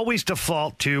 and we always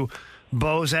default to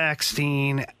Bozak,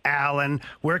 Steen, Allen.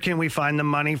 Where can we find the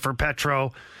money for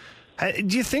Petro?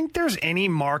 Do you think there's any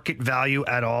market value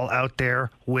at all out there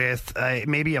with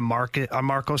maybe a Marco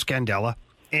Scandella?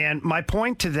 And my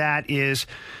point to that is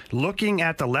looking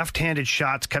at the left-handed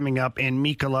shots coming up in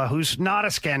Mikkola, who's not a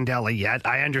Scandella yet.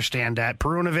 I understand that.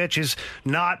 Perunovic is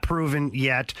not proven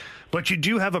yet, but you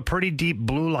do have a pretty deep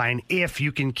blue line if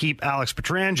you can keep Alex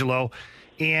Pietrangelo.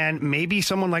 And maybe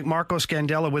someone like Marco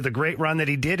Scandella, with a great run that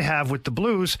he did have with the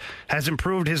Blues, has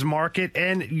improved his market.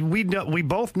 And we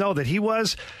both know that he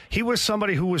was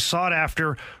somebody who was sought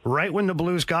after right when the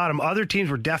Blues got him. Other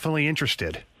teams were definitely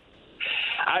interested.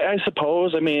 I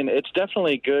suppose. I mean, it's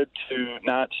definitely good to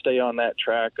not stay on that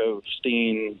track of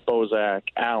Steen, Bozak,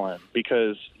 Allen,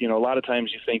 because, a lot of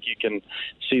times you think you can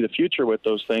see the future with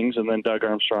those things, and then Doug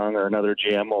Armstrong or another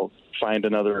GM will find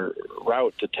another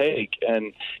route to take.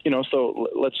 And, so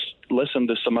let's listen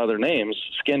to some other names.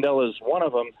 Scandella is one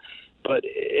of them. But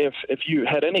if you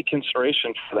had any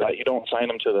consideration for that, you don't sign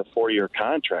him to the 4-year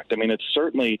contract. I mean, it's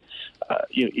certainly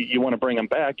you want to bring him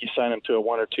back, you sign him to a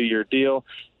 1 or 2 year deal.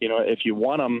 If you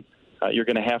want him, you're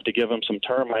going to have to give him some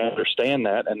term. I understand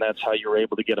that, and that's how you're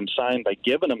able to get him signed, by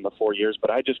giving him the 4 years.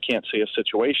 But I just can't see a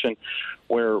situation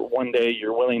where one day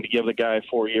you're willing to give the guy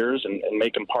 4 years and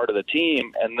make him part of the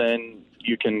team, and then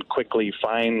you can quickly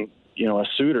find a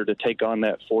suitor to take on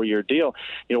that 4-year deal.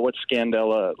 What's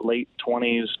Scandella, late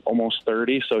 20s, almost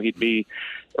 30, so he'd be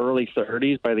early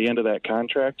 30s by the end of that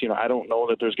contract. I don't know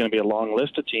that there's going to be a long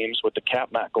list of teams with the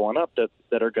cap not going up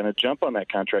that are going to jump on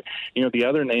that contract. The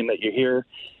other name that you hear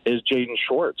is Jaden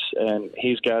Schwartz, and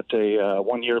he's got a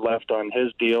 1 year left on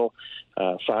his deal,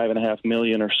 $5.5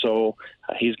 million or so.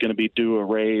 He's going to be due a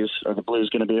raise, or the Blues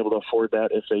going to be able to afford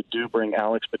that if they do bring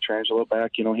Alex Pietrangelo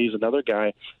back. He's another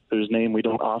guy whose name we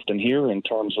don't often hear in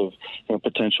terms of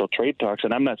potential trade talks.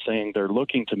 And I'm not saying they're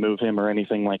looking to move him or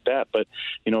anything like that, but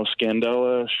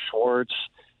Scandella, Schwartz,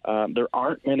 there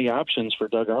aren't many options for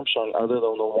Doug Armstrong other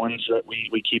than the ones that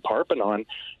we keep harping on,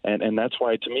 and that's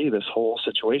why, to me, this whole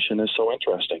situation is so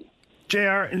interesting.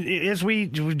 JR, as we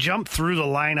jump through the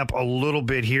lineup a little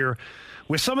bit here,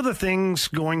 with some of the things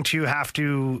going to have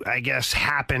to, I guess,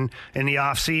 happen in the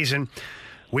offseason,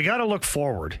 we got to look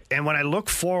forward. And when I look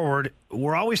forward,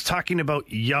 we're always talking about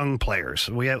young players.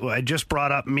 I just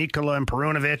brought up Mikkola and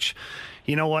Perunovic.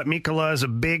 You know what? Mikkola is a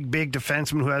big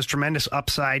defenseman who has tremendous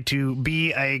upside to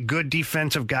be a good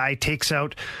defensive guy, takes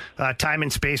out time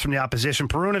and space from the opposition.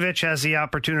 Perunovic has the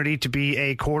opportunity to be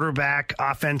a quarterback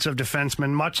offensive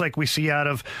defenseman, much like we see out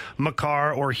of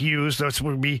Makar or Hughes. Those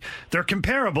would be their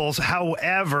comparables.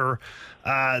 However,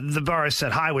 the bar is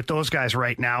set high with those guys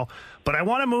right now. But I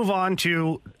want to move on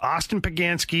to Austin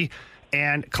Poganski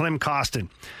and Klim Kostin.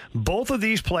 Both of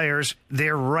these players,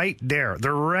 they're right there.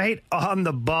 They're right on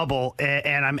the bubble,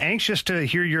 and I'm anxious to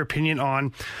hear your opinion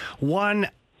on, one,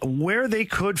 where they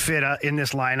could fit in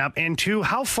this lineup, and two,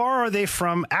 how far are they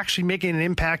from actually making an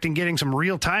impact and getting some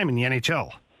real time in the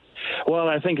NHL? Well,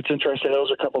 I think it's interesting.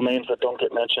 Those are a couple names that don't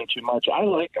get mentioned too much. I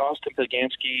like Austin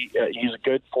Poganski. He's a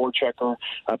good forechecker,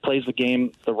 plays the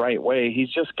game the right way. He's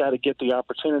just got to get the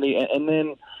opportunity and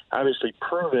then obviously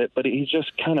prove it, but he's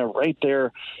just kind of right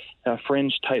there, a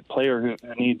fringe-type player who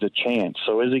needs a chance.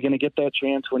 So is he going to get that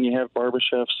chance when you have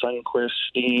Barbashev, Sundqvist,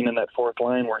 Steen in that fourth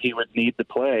line where he would need to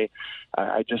play?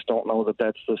 I just don't know that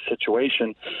that's the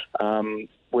situation.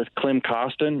 with Klim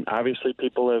Kostin, obviously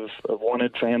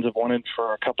fans have wanted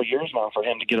for a couple of years now for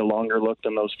him to get a longer look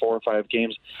than those 4 or 5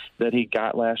 games that he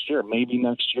got last year. Maybe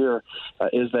next year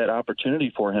is that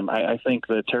opportunity for him. I think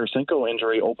the Tarasenko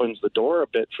injury opens the door a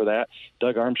bit for that.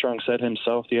 Doug Armstrong said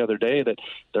himself the other day that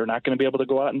they're not going to be able to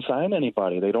go out and sign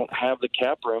anybody. They don't have the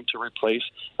cap room to replace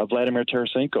Vladimir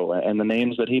Tarasenko, and the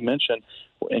names that he mentioned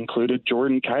included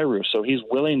Jordan Kyrou. So he's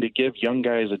willing to give young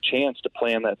guys a chance to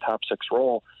play in that top 6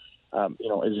 role.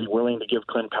 Is he willing to give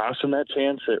Klim Kostin that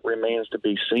chance? It remains to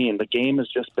be seen. The game has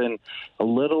just been a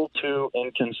little too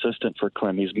inconsistent for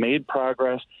Klim. He's made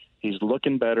progress. He's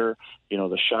looking better.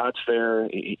 The shot's there.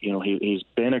 He's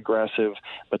been aggressive,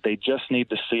 but they just need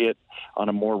to see it on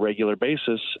a more regular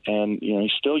basis. And,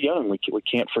 he's still young. We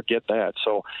can't forget that.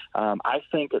 So I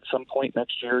think at some point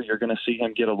next year, you're going to see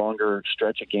him get a longer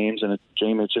stretch of games. And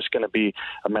it's just going to be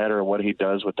a matter of what he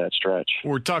does with that stretch.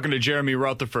 We're talking to Jeremy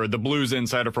Rutherford, the Blues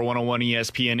insider for 101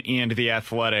 ESPN and The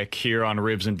Athletic here on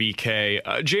Ribs and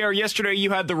BK. JR, yesterday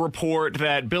you had the report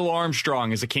that Bill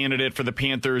Armstrong is a candidate for the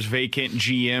Panthers' vacant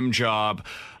GM job.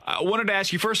 I wanted to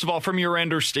ask you, first of all, from your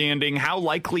understanding, how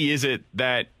likely is it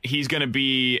that he's going to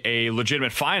be a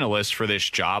legitimate finalist for this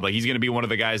job? Like, he's going to be one of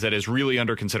the guys that is really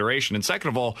under consideration. And second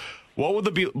of all, what would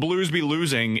the Blues be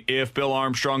losing if Bill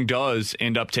Armstrong does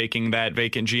end up taking that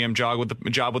vacant GM job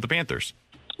with the Panthers?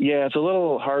 Yeah, it's a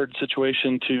little hard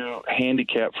situation to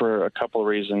handicap for a couple of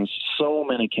reasons. So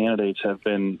many candidates have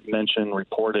been mentioned,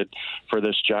 reported for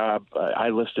this job. I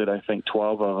listed, I think,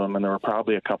 12 of them, and there were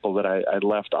probably a couple that I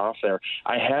left off there.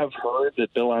 I have heard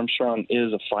that Bill Armstrong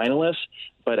is a finalist,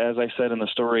 but as I said in the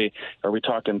story, are we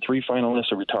talking 3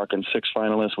 finalists? Are we talking 6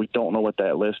 finalists? We don't know what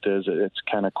that list is. It's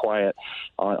kind of quiet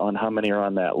on how many are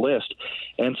on that list.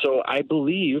 And so I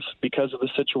believe because of the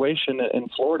situation in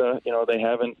Florida, they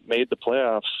haven't made the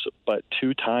playoffs but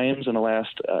 2 times in the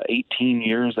last 18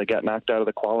 years. They got knocked out of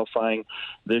the qualifying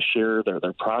this year.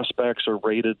 Their prospects are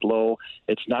rated low.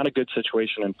 It's not a good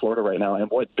situation in Florida right now. And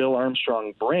what Bill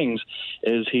Armstrong brings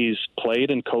is he's played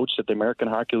and coached at the American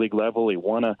Hockey League level. He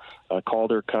won a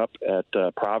Calder Cup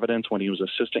at Providence when he was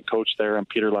assistant coach there on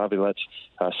Peter Laviolette's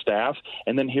staff.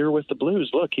 And then here with the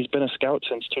Blues, look, he's been a scout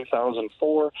since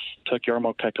 2004, took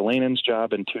Jarmo Kekalainen's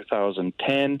job in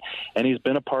 2010, and he's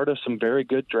been a part of some very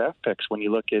good draft picks when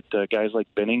you look at guys like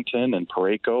Bennington and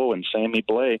Parayko and Sammy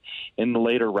Blais in the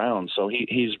later rounds. So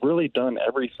he's really done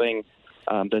everything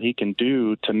that he can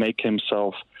do to make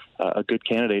himself a good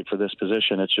candidate for this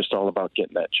position. It's just all about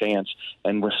getting that chance.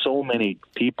 And with so many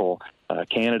people,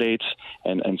 candidates,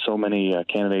 and so many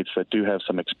candidates that do have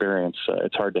some experience,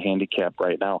 it's hard to handicap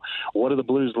right now. What do the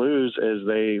Blues lose is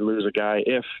they lose a guy,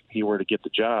 if he were to get the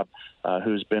job,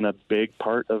 who's been a big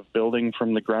part of building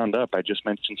from the ground up. I just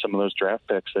mentioned some of those draft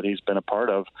picks that he's been a part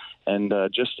of, and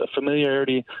just a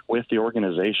familiarity with the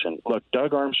organization. Look,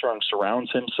 Doug Armstrong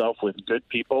surrounds himself with good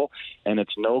people, and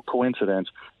it's no coincidence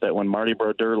that when Marty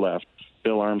Brodeur left,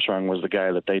 Bill Armstrong was the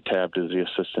guy that they tabbed as the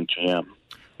assistant GM.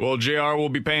 Well, JR, will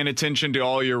be paying attention to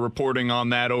all your reporting on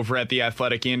that over at The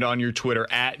Athletic and on your Twitter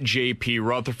at JP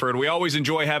Rutherford. We always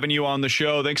enjoy having you on the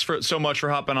show. Thanks so much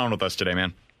for hopping on with us today,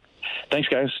 man. Thanks,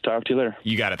 guys. Talk to you later.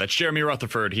 You got it. That's Jeremy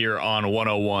Rutherford here on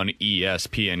 101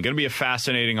 ESPN. Going to be a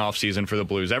fascinating offseason for the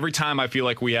Blues. Every time I feel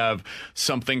like we have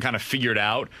something kind of figured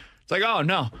out, it's like, oh,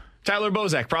 no. Tyler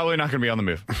Bozak, probably not going to be on the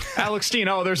move. Alex Steen,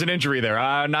 there's an injury there.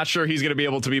 I'm not sure he's going to be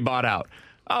able to be bought out.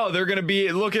 They're going to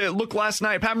be, look last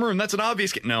night. Pat Maroon, that's an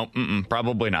obvious. No,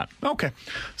 probably not. Okay.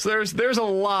 So there's a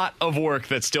lot of work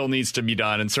that still needs to be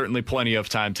done, and certainly plenty of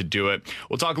time to do it.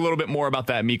 We'll talk a little bit more about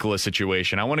that Mikkola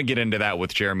situation. I want to get into that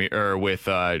with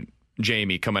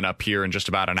Jamie coming up here in just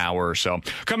about an hour or so.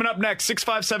 Coming up next,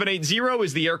 65780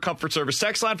 is the Air Comfort Service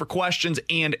text line for questions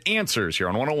and answers here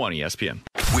on 101 ESPN.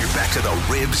 We're back to the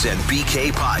Ribs and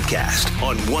BK podcast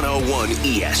on 101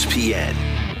 ESPN.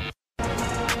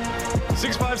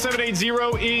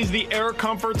 65780 is the Air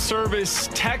Comfort Service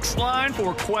text line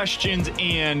for questions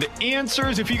and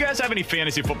answers. If you guys have any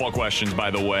fantasy football questions, by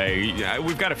the way,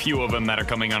 we've got a few of them that are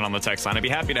coming on the text line. I'd be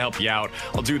happy to help you out.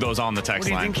 I'll do those on the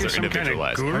text line because they're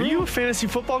individualized. Are you a fantasy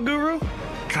football guru?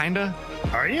 Kinda.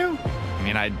 Are you? I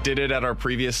mean, I did it at our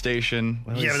previous station.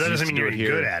 Yeah, but that doesn't mean you're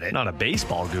good at it. Not a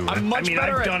baseball guru. I'm much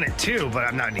better I've done it too, but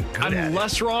I'm not any good at it. I'm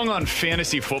less wrong on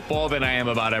fantasy football than I am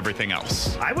about everything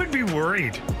else. I would be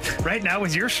worried. Right now,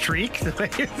 with your streak, the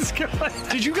way it's going.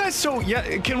 Did you guys,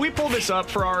 can we pull this up,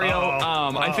 Ferrario?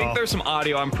 I think there's some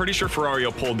audio. I'm pretty sure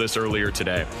Ferrario pulled this earlier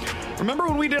today. Remember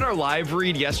when we did our live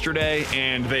read yesterday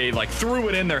and they threw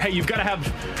it in there? Hey, you got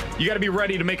to be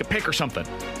ready to make a pick or something.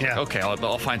 Yeah. Okay,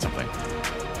 I'll find something.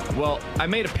 Well, I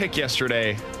made a pick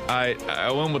yesterday. I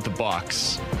went with the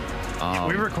Bucs.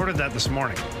 We recorded that this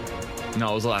morning.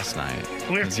 No, it was last night.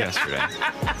 It was yesterday.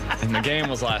 And the game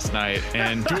was last night.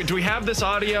 And do we have this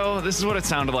audio? This is what it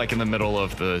sounded like in the middle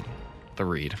of the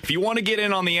read. If you want to get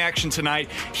in on the action tonight,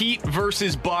 Heat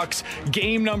versus Bucks,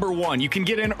 game number 1. You can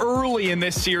get in early in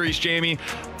this series, Jamie.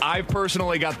 I've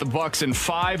personally got the Bucks in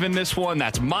 5 in this one.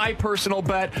 That's my personal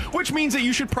bet, which means that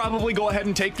you should probably go ahead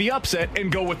and take the upset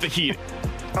and go with the Heat.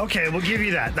 Okay, we'll give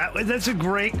you that. That's a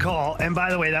great call. And by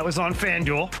the way, that was on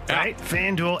FanDuel, right? Yeah.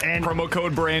 FanDuel and promo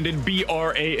code Brandon,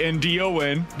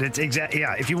 BRANDON. That's exactly,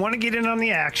 yeah. If you want to get in on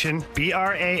the action,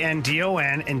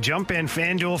 BRANDON, and jump in.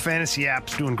 FanDuel Fantasy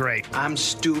app's doing great. I'm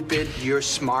stupid. You're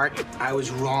smart. I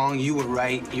was wrong. You were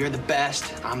right. You're the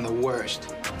best. I'm the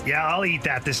worst. Yeah, I'll eat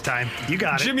that this time. You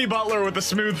got it. Jimmy Butler with a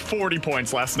smooth 40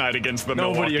 points last night against the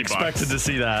Nobody Milwaukee expected Bucks. to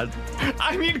see that.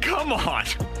 I mean, come on.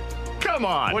 Come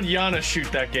on. What did Giannis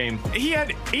shoot that game? He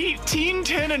had 18,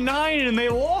 10, and 9, and they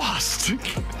lost.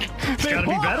 He's got to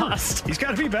be better. He's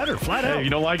got to be better, flat out. Hey,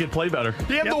 you don't like it, play better.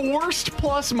 He had the worst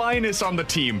plus-minus on the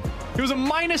team. He was a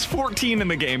minus 14 in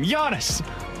the game. Giannis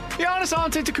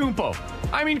Antetokounmpo.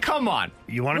 I mean, come on.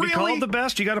 You want to be called the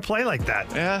best, you got to play like that.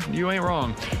 Yeah, you ain't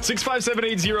wrong.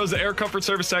 65780 is the Air Comfort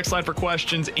Service text line for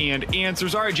questions and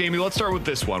answers. All right, Jamie, let's start with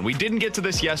this one. We didn't get to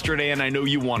this yesterday, and I know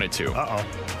you wanted to.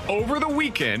 Uh-oh. Over the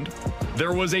weekend,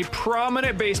 there was a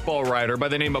prominent baseball writer by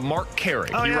the name of Mark Carey.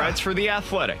 He writes for The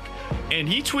Athletic, and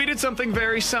he tweeted something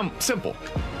very simple.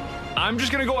 I'm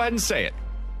just going to go ahead and say it.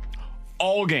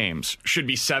 All games should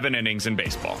be 7 innings in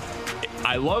baseball.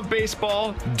 I love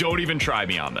baseball. Don't even try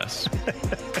me on this.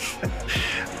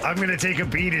 I'm going to take a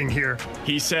beating here.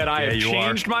 He said, I have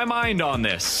changed my mind on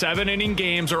this. 7-inning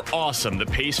games are awesome. The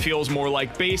pace feels more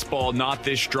like baseball, not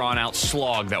this drawn-out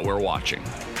slog that we're watching.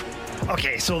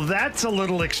 Okay, so that's a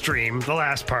little extreme, the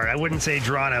last part. I wouldn't say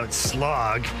drawn-out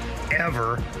slog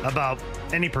ever about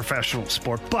any professional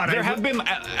sport. But there have been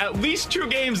at least 2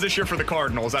 games this year for the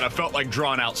Cardinals that have felt like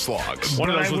drawn-out slogs. One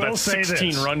of those was that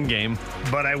 16-run game.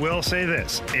 But I will say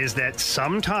this, is that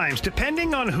sometimes,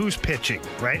 depending on who's pitching,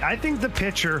 right, I think the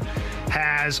pitcher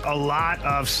has a lot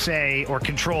of say or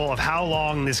control of how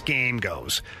long this game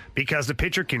goes. Because the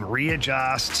pitcher can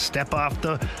readjust, step off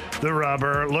the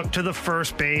rubber, look to the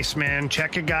first baseman,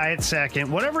 check a guy at second,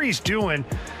 whatever he's doing.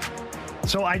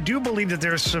 So I do believe that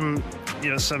there's some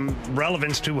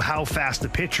relevance to how fast the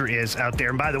pitcher is out there.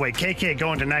 And by the way, KK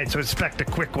going tonight, so expect a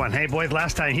quick one. Hey, boys,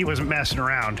 last time he wasn't messing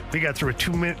around. We got through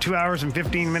a 2 hours and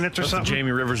 15 minutes or something.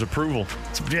 Jamie Rivers approval.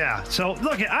 Yeah. So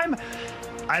look,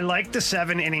 I like the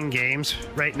 7-inning games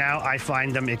right now. I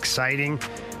find them exciting.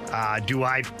 Do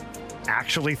I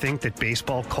actually think that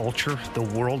baseball culture, the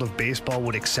world of baseball,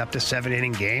 would accept a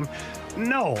 7-inning game?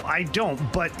 No, I don't.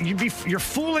 But you're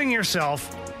fooling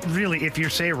yourself, really, if you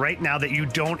say right now that you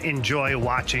don't enjoy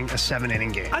watching a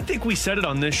 7-inning game. I think we said it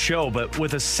on this show, but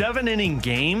with a 7-inning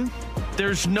game,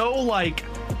 there's no like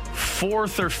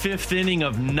 4th or 5th inning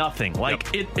of nothing. Like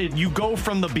you go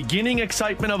from the beginning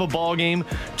excitement of a ball game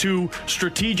to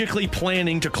strategically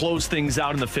planning to close things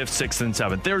out in the 5th, 6th, and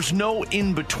 7th. There's no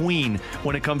in between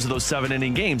when it comes to those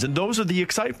 7-inning games, and those are the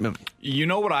excitement. You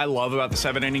know what I love about the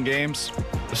 7-inning games?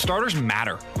 The starters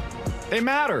matter. They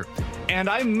matter. And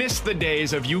I miss the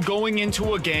days of you going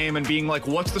into a game and being like,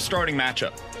 what's the starting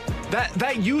matchup?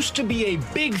 That used to be a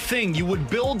big thing. You would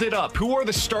build it up. Who are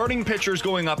the starting pitchers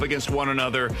going up against one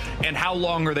another, and how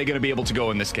long are they going to be able to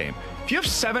go in this game? If you have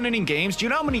 7-inning games, do you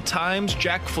know how many times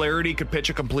Jack Flaherty could pitch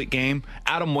a complete game?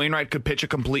 Adam Wainwright could pitch a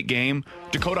complete game?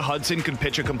 Dakota Hudson could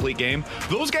pitch a complete game?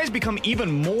 Those guys become even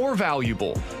more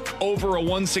valuable over a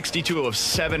 162 of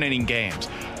 7-inning games.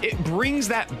 It brings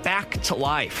that back to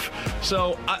life.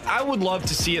 So I would love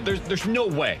to see it. There's no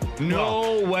way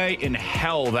in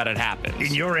hell that it happens.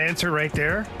 In your answer right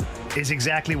there is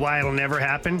exactly why it'll never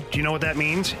happen. Do you know what that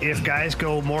means? If guys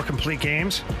go more complete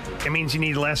games, it means you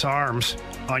need less arms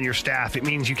on your staff. It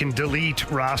means you can delete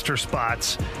roster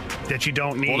spots that you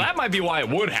don't need. Well, that might be why it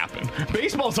would happen.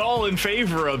 Baseball's all in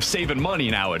favor of saving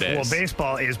money nowadays. Well,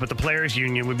 baseball is, but the players'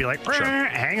 union would be like,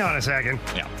 hang on a second.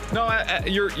 Yeah. No,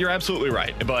 you're absolutely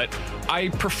right. But I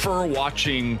prefer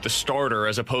watching the starter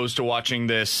as opposed to watching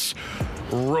this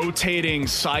rotating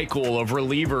cycle of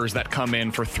relievers that come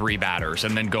in for 3 batters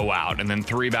and then go out, and then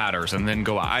 3 batters and then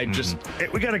go out.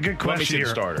 We got a good question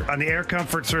here on the Air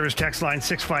Comfort Service text line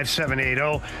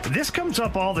 65780. This comes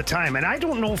up all the time, and I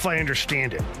don't know if I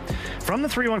understand it. From the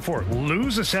 314,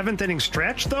 lose a 7th inning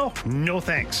stretch, though? No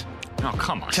thanks. Oh,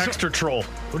 come on. Text or troll?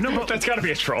 No, but that's got to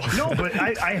be a troll. No, but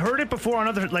I heard it before on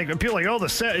other, like, people are like,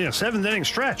 the seventh inning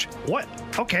stretch. What?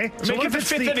 Okay. So what if it's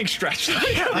fifth inning stretch?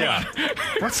 Yeah.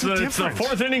 What's the difference? It's the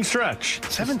fourth inning stretch.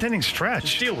 Seventh inning stretch.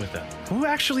 Just deal with that. Who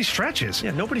actually stretches?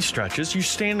 Yeah, nobody stretches. You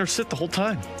stand or sit the whole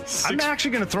time. I'm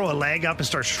actually going to throw a leg up and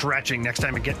start stretching next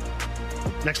time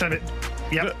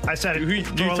Yep, I said it. Do you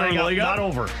throw a leg up? Not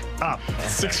over. Up.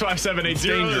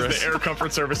 65780 is the Air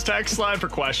Comfort Service text line for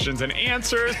questions and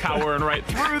answers. Powering right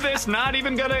through this, not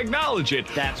even going to acknowledge it.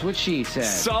 That's what she said.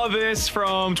 Saw this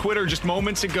from Twitter just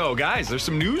moments ago. Guys, there's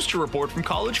some news to report from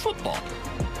college football.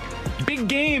 Big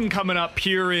game coming up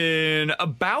here in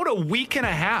about a week and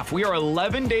a half. We are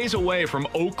 11 days away from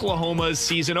Oklahoma's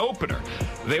season opener.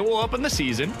 They will open the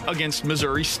season against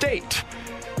Missouri State.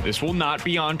 This will not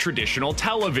be on traditional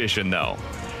television, though.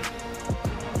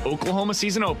 Oklahoma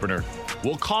season opener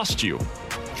will cost you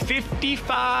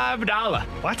 $55.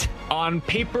 What? On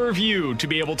pay-per-view to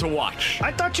be able to watch.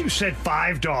 I thought you said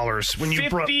 $5 when you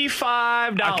 $55.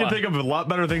 I can think of a lot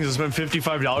better things to spend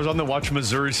 $55 on than watch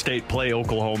Missouri State play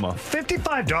Oklahoma.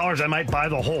 $55, I might buy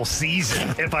the whole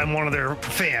season if I'm one of their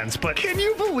fans. But can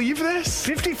you believe this?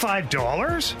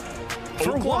 $55?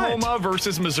 For Oklahoma what?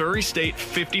 versus Missouri State,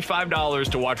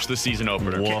 $55 to watch the season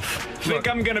opener. Woof. I think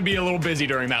I'm going to be a little busy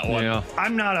during that one. Yeah.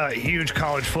 I'm not a huge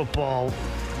college football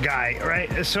guy,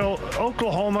 right? So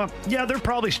Oklahoma, yeah, they're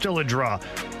probably still a draw.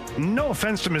 No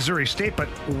offense to Missouri State, but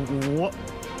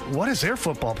what is their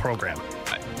football program?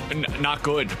 Not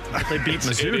good. They beat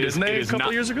Mizzou, didn't they, a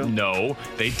couple years ago? No,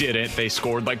 they didn't. They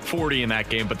scored like 40 in that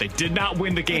game, but they did not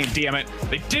win the game, damn it.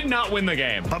 They did not win the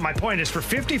game. But my point is, for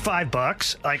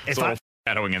 $55, like, if I...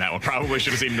 Shadowing in that one. Probably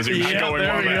should have seen Mizzou not going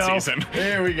well that season.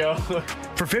 There we go.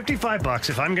 For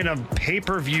 $55, if I'm going to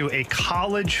pay-per-view a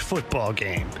college football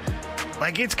game,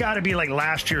 like, it's got to be like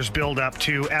last year's build-up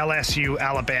to LSU,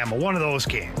 Alabama, one of those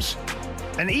games.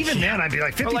 And even then, I'd be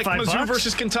like, $55. Or like Mizzou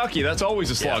versus Kentucky. That's always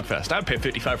a slogfest. I'd pay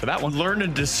 $55 for that one. Learn to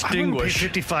distinguish. I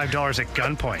wouldn't pay $55 at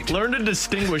gunpoint. Learn to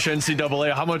distinguish,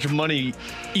 NCAA, how much money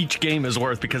each game is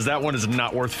worth, because that one is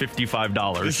not worth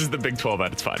 $55. This is the Big 12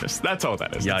 at its finest. That's all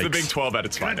that is. Yikes. It's the Big 12 at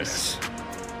its finest.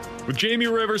 With Jamie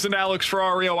Rivers and Alex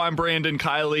Ferrario, I'm Brandon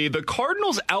Kiley. The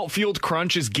Cardinals' outfield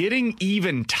crunch is getting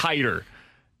even tighter.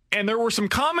 And there were some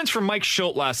comments from Mike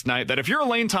Schilt last night that if you're a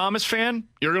Lane Thomas fan,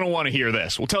 you're going to want to hear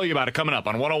this. We'll tell you about it coming up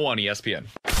on 101 ESPN.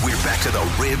 We're back to the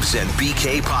Ribs and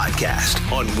BK podcast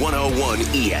on 101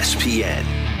 ESPN.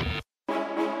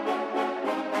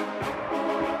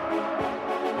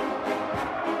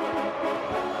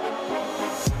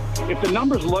 If the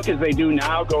numbers look as they do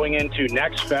now going into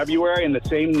next February and the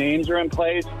same names are in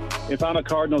place, if I'm a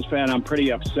Cardinals fan, I'm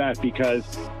pretty upset because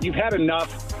you've had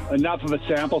enough of a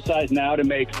sample size now to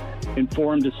make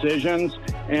informed decisions.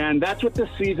 And that's what this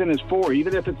season is for.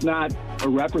 Even if it's not a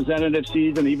representative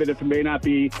season, even if it may not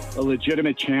be a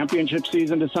legitimate championship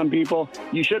season to some people,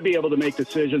 you should be able to make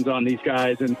decisions on these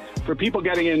guys. And for people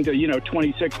getting into,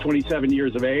 26, 27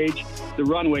 years of age, the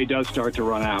runway does start to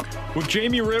run out. With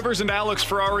Jamie Rivers and Alex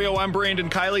Ferrario, I'm Brandon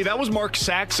Kiley. That was Mark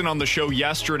Saxon on the show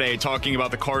yesterday talking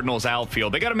about the Cardinals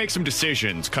outfield. They got to make some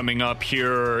decisions coming up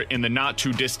here in the not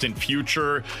too distant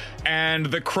future. And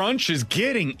the crunch is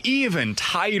getting even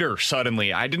tighter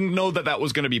suddenly. I didn't know that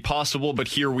was going to be possible, but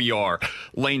here we are.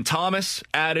 Lane Thomas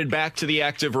added back to the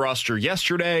active roster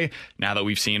yesterday. Now that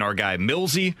we've seen our guy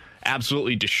Millsy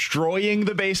absolutely destroying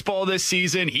the baseball this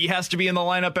season, he has to be in the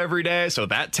lineup every day, so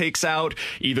that takes out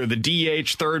either the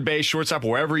DH, third base, shortstop,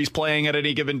 wherever he's playing at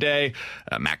any given day.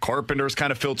 Matt Carpenter's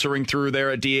kind of filtering through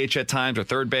there at DH at times, or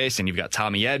third base, and you've got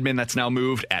Tommy Edman that's now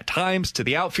moved at times to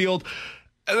the outfield.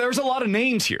 There's a lot of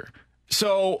names here.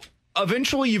 So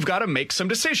eventually you've got to make some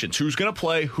decisions. Who's going to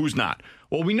play, who's not?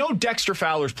 Well, we know Dexter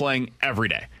Fowler's playing every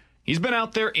day. He's been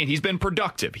out there and he's been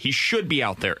productive. He should be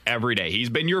out there every day. He's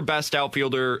been your best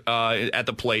outfielder at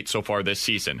the plate so far this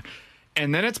season.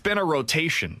 And then it's been a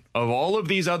rotation of all of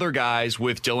these other guys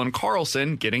with Dylan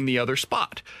Carlson getting the other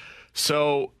spot.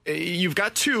 So you've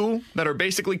got two that are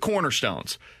basically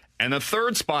cornerstones. And the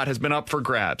third spot has been up for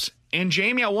grabs. And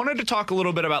Jamie, I wanted to talk a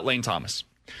little bit about Lane Thomas,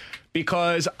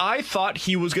 because I thought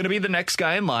he was going to be the next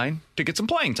guy in line to get some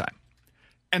playing time.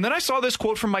 And then I saw this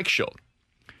quote from Mike Schilt.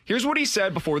 Here's what he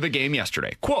said before the game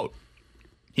yesterday. Quote,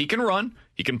 "He can run,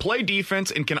 he can play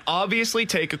defense, and can obviously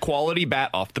take a quality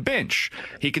bat off the bench.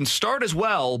 He can start as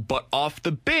well, but off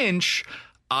the bench,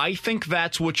 I think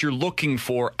that's what you're looking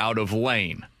for out of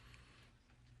Lane."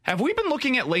 Have we been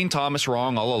looking at Lane Thomas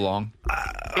wrong all along?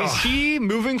 Is he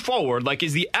moving forward? Like,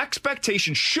 should the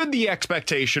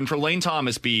expectation for Lane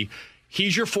Thomas be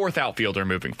he's your fourth outfielder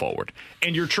moving forward.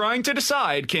 And you're trying to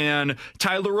decide, can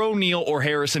Tyler O'Neill or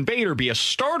Harrison Bader be a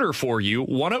starter for you,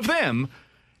 one of them?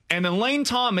 And then Lane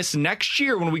Thomas next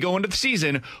year when we go into the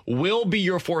season will be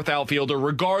your fourth outfielder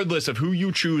regardless of who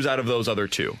you choose out of those other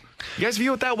two. You guys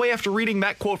view it that way after reading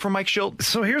that quote from Mike Shildt?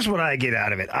 So here's what I get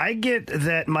out of it. I get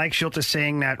that Mike Shildt is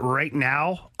saying that right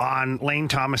now on Lane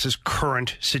Thomas's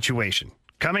current situation.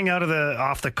 Coming out of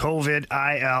off the COVID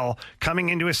IL, coming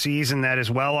into a season that is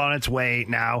well on its way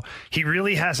now. He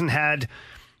really hasn't had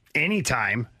any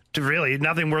time to really,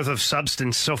 nothing worth of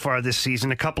substance so far this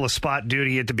season, a couple of spot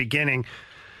duty at the beginning.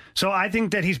 So I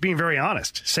think that he's being very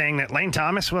honest, saying that Lane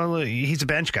Thomas, well, he's a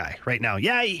bench guy right now.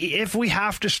 Yeah, if we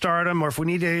have to start him or if we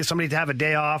need somebody to have a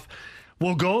day off,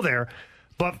 we'll go there.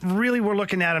 But really, we're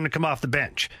looking at him to come off the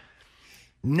bench.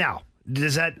 Now,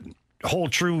 does that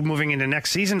hold true moving into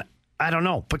next season? I don't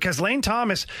know. Because Lane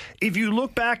Thomas, if you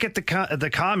look back at the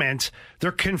comments,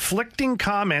 they're conflicting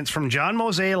comments from John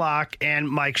Mozeliak and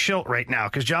Mike Shildt right now.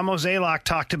 Because John Mozeliak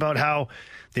talked about how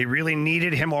they really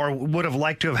needed him or would have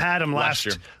liked to have had him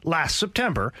last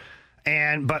September.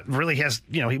 But really has,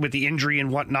 with the injury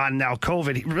and whatnot, and now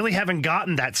COVID, he really haven't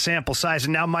gotten that sample size.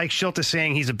 And now Mike Shildt is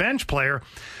saying he's a bench player.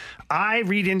 I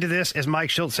read into this as Mike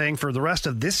Shildt saying for the rest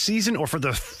of this season or for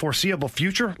the foreseeable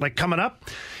future, like coming up,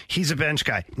 he's a bench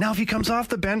guy. Now, if he comes off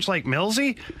the bench like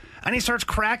Millsy and he starts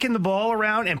cracking the ball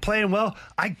around and playing well,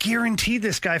 I guarantee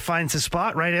this guy finds a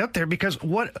spot right out there because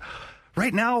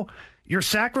right now, you're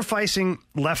sacrificing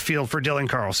left field for Dylan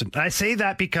Carlson. And I say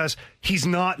that because he's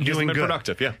not doing good.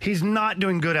 Productive, yeah. He's not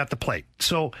doing good at the plate.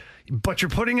 But you're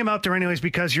putting him out there anyways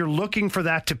because you're looking for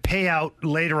that to pay out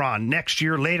later on, next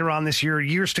year, later on this year,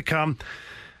 years to come.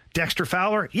 Dexter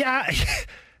Fowler, yeah,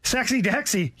 Sexy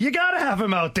Dexy, you got to have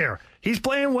him out there. He's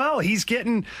playing well. He's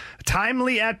getting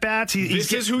timely at-bats.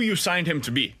 This is who you signed him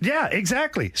to be. Yeah,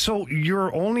 exactly. So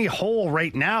your only hole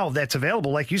right now that's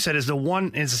available, like you said, is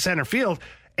the center field.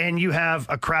 And you have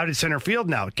a crowded center field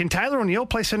now. Can Tyler O'Neill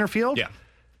play center field? Yeah.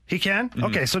 He can? Mm-hmm.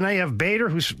 Okay, so now you have Bader,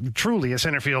 who's truly a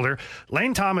center fielder,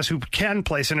 Lane Thomas, who can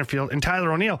play center field, and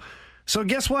Tyler O'Neill. So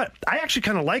guess what? I actually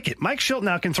kind of like it. Mike Shildt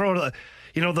now can throw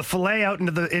the fillet out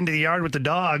into the yard with the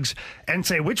dogs and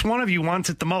say, which one of you wants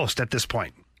it the most at this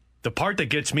point? The part that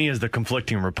gets me is the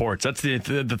conflicting reports. That's the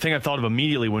thing I thought of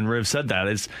immediately when Riv said that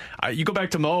is you go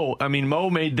back to Mo. I mean, Mo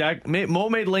made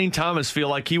Lane Thomas feel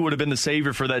like he would have been the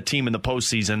savior for that team in the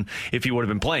postseason if he would have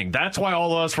been playing. That's why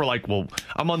all of us were like, well,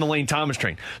 I'm on the Lane Thomas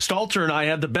train. Stalter and I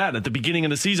had the bet at the beginning of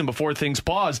the season before things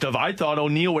paused I thought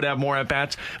O'Neill would have more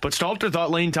at-bats, but Stalter thought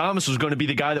Lane Thomas was going to be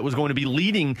the guy that was going to be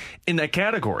leading in that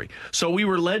category. So we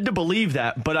were led to believe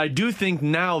that, but I do think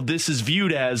now this is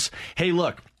viewed as, hey,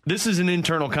 look, this is an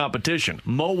internal competition.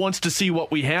 Mo wants to see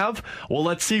what we have. Well,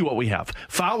 let's see what we have.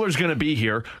 Fowler's going to be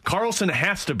here. Carlson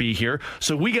has to be here.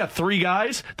 So we got three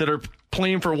guys that are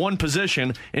playing for one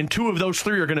position, and two of those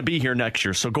three are going to be here next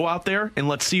year. So go out there and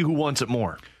let's see who wants it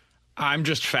more. I'm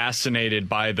just fascinated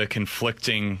by the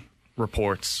conflicting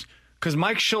reports. Because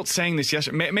Mike Shildt saying this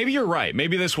yesterday, maybe you're right.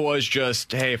 Maybe this was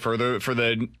just, hey, for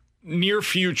the near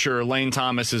future, Lane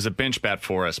Thomas is a bench bat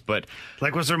for us, but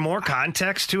was there more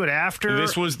context to it after?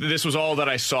 This was all that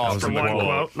I saw from the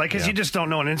quote. Because you just don't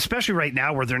know, and especially right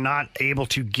now where they're not able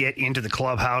to get into the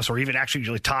clubhouse or even actually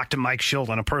really talk to Mike Shildt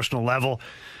on a personal level.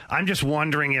 I'm just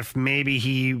wondering if maybe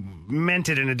he meant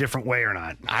it in a different way or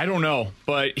not. I don't know,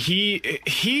 but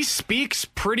he speaks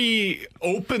pretty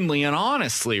openly and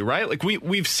honestly, right? Like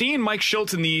we've seen Mike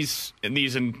Shildt in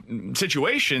these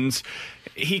situations.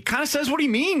 He kind of says what he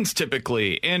means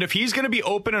typically. And if he's going to be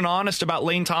open and honest about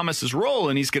Lane Thomas's role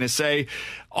and he's going to say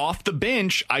off the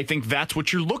bench, I think that's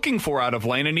what you're looking for out of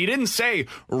Lane. And he didn't say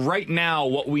right now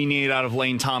what we need out of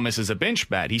Lane Thomas is a bench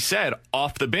bat. He said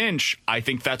off the bench, I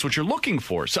think that's what you're looking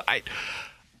for. So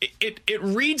it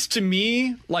reads to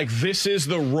me like this is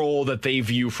the role that they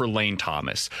view for Lane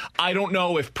Thomas. I don't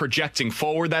know if projecting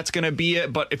forward that's going to be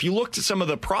it, but if you looked at some of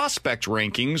the prospect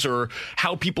rankings or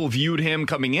how people viewed him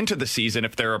coming into the season,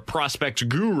 if they're a prospect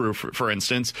guru, for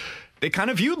instance, they kind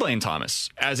of viewed Lane Thomas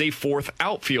as a fourth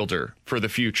outfielder for the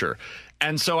future.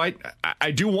 And so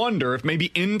I do wonder if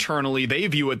maybe internally they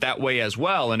view it that way as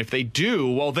well. And if they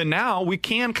do, well, then now we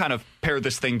can kind of pare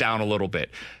this thing down a little bit.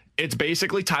 It's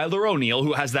basically Tyler O'Neill,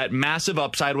 who has that massive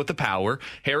upside with the power,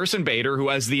 Harrison Bader, who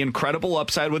has the incredible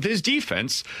upside with his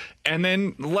defense, and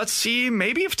then let's see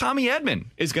maybe if Tommy Edman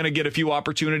is going to get a few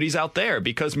opportunities out there,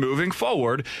 because moving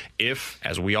forward, if,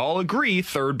 as we all agree,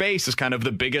 third base is kind of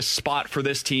the biggest spot for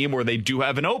this team where they do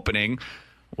have an opening,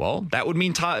 Well, that would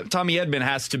mean Tommy Edman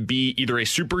has to be either a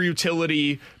super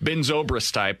utility Ben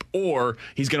Zobrist type, or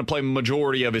he's going to play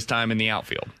majority of his time in the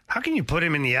outfield. How can you put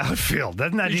him in the outfield?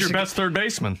 Doesn't that he's your best third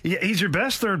baseman? Yeah, he's your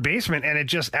best third baseman, and it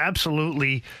just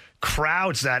absolutely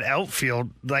crowds that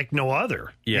outfield like no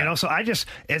other. Yeah. So I just,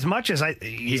 as much as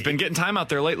he's been getting time out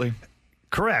there lately.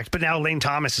 Correct, but now Lane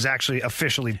Thomas is actually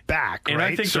officially back, and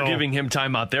right? I think they're giving him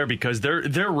time out there because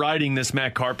they're riding this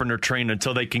Matt Carpenter train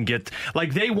until they can get,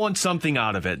 like, they want something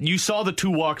out of it. You saw the 2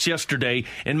 walks yesterday.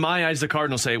 In my eyes, the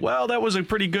Cardinals say, well, that was a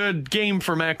pretty good game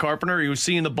for Matt Carpenter. He was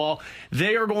seeing the ball.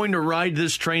 They are going to ride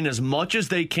this train as much as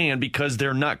they can because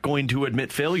they're not going to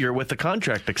admit failure with the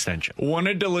contract extension.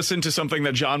 Wanted to listen to something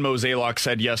that John Mozeliak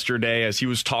said yesterday as he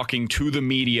was talking to the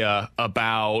media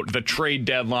about the trade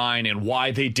deadline and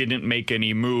why they didn't make any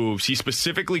moves. He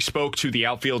specifically spoke to the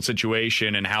outfield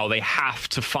situation and how they have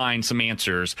to find some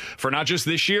answers for not just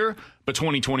this year, but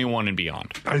 2021 and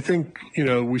beyond. I think,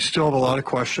 we still have a lot of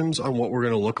questions on what we're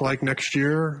going to look like next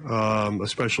year,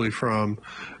 especially from,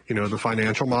 the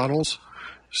financial models.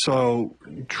 So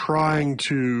trying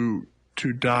to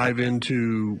dive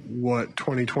into what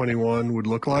 2021 would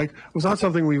look like was not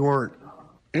something we weren't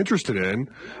interested in.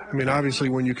 I mean, obviously,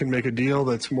 when you can make a deal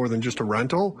that's more than just a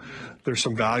rental, there's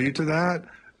some value to that.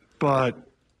 But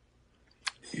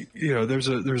there's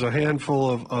a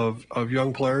handful of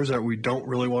young players that we don't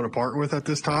really want to part with at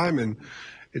this time, and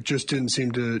it just didn't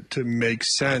seem to make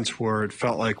sense where it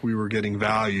felt like we were getting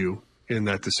value in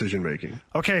that decision making.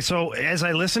 Okay, so as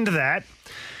I listen to that,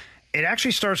 it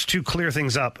actually starts to clear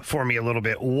things up for me a little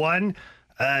bit. One,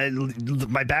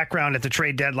 my background at the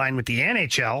trade deadline with the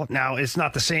NHL, now it's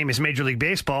not the same as Major League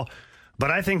Baseball,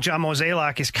 but I think John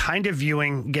Mozeliak is kind of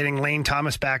viewing getting Lane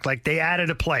Thomas back like they added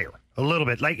a player a little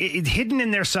bit. Like hidden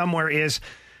in there somewhere is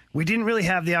we didn't really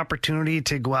have the opportunity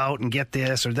to go out and get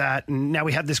this or that, and now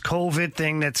we have this COVID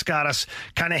thing that's got us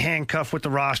kind of handcuffed with the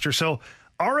roster. So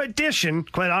our addition,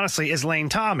 quite honestly, is Lane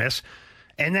Thomas.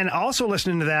 And then also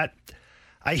listening to that,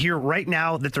 I hear right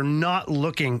now that they're not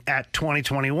looking at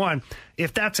 2021.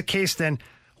 If that's the case, then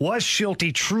was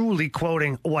Schulte truly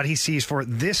quoting what he sees for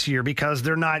this year because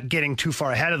they're not getting too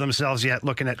far ahead of themselves yet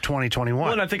looking at 2021?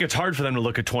 Well, and I think it's hard for them to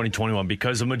look at 2021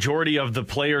 because a majority of the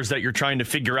players that you're trying to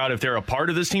figure out if they're a part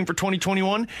of this team for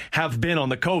 2021 have been on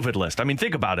the COVID list. I mean,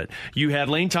 think about it. You had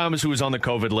Lane Thomas, who was on the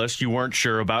COVID list you weren't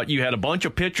sure about. You had a bunch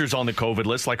of pitchers on the COVID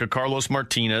list, like a Carlos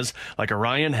Martinez, like a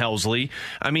Ryan Helsley.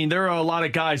 I mean, there are a lot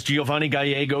of guys, Giovanni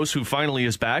Gallegos, who finally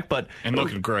is back. And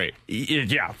looking great.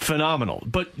 Yeah, phenomenal.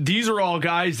 But these are all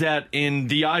guys that in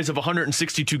the eyes of a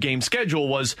 162-game schedule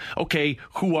was, okay,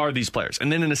 who are these players?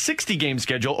 And then in a 60-game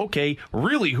schedule, okay,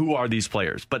 really, who are these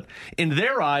players? But in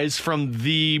their eyes, from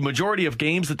the majority of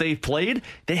games that they've played,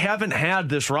 they haven't had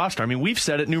this roster. I mean, we've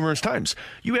said it numerous times.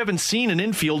 You haven't seen an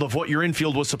infield of what your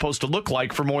infield was supposed to look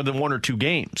like for more than 1 or 2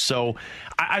 games. So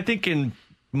I think in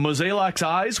Mozeliak's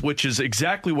eyes, which is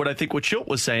exactly what I think what Schulte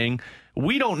was saying,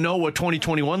 we don't know what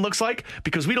 2021 looks like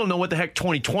because we don't know what the heck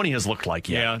 2020 has looked like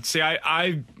yet. Yeah, see,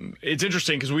 it's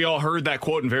interesting because we all heard that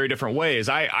quote in very different ways.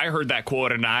 I heard that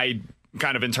quote and I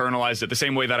kind of internalized it the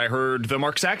same way that I heard the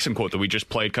Mark Saxon quote that we just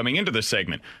played coming into this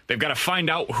segment. They've got to find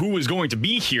out who is going to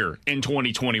be here in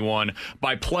 2021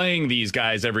 by playing these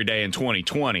guys every day in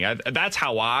 2020. That's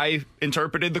how I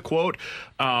interpreted the quote.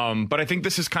 But I think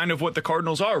this is kind of what the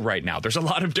Cardinals are right now. There's a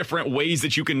lot of different ways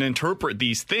that you can interpret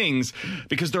these things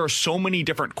because there are so many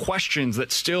different questions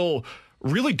that still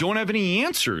really don't have any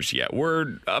answers yet.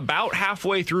 We're about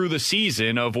halfway through the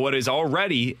season of what is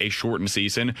already a shortened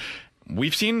season.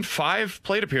 We've seen 5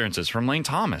 plate appearances from Lane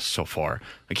Thomas so far.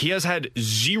 Like, he has had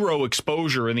 0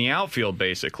 exposure in the outfield,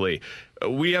 basically.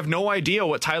 We have no idea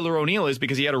what Tyler O'Neill is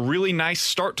because he had a really nice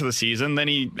start to the season. Then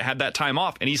he had that time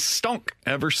off, and he's stunk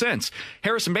ever since.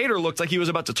 Harrison Bader looked like he was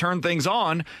about to turn things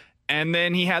on, and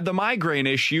then he had the migraine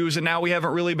issues, and now we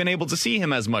haven't really been able to see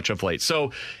him as much of late.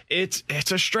 So it's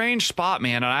a strange spot,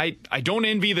 man. And I don't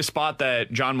envy the spot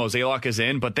that John Mozeliak is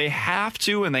in, but they have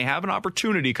to, and they have an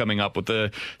opportunity coming up with I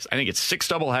think it's 6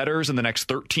 doubleheaders in the next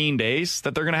 13 days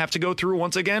that they're going to have to go through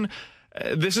once again.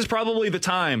 This is probably the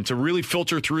time to really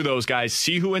filter through those guys,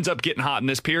 see who ends up getting hot in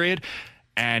this period,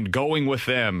 and going with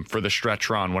them for the stretch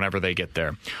run whenever they get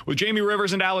there. With Jamie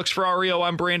Rivers and Alex Ferrario,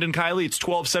 I'm Brandon Kiley. It's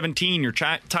 12:17. Your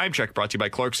time check brought to you by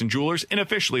Clarkson Jewelers, an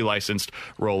officially licensed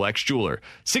Rolex jeweler.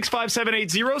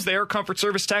 65780 is their comfort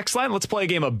service text line. Let's play a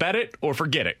game of Bet It or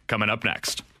Forget It coming up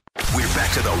next. We're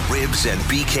back to the Ribs and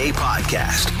BK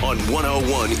podcast on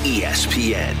 101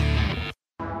 ESPN.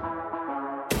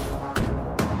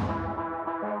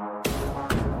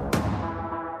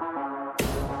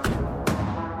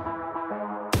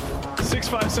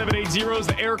 65780 is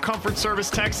the Air Comfort Service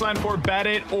text line for Bet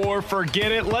It or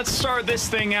Forget It. Let's start this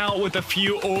thing out with a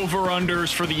few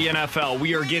over-unders for the NFL.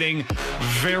 We are getting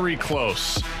very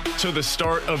close to the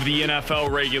start of the NFL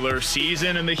regular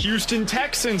season, and the Houston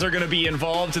Texans are going to be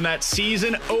involved in that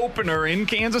season opener in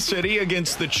Kansas City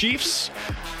against the Chiefs.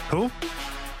 Who?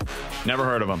 Never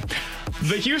heard of them.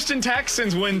 The Houston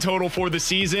Texans win total for the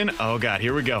season, oh God,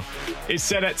 here we go, is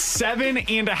set at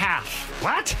 7.5.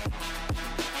 What?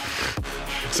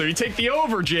 So you take the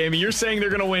over, Jamie. You're saying they're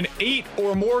going to win 8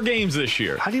 or more games this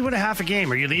year. How do you win a half a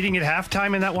game? Are you leading at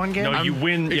halftime in that one game? No, you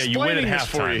win. Yeah, you win at halftime.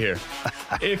 For you here.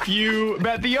 If you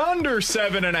bet the under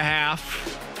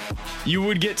 7.5, you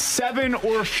would get 7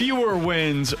 or fewer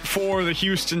wins for the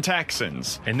Houston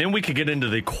Texans. And then we could get into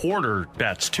the quarter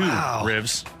bets too,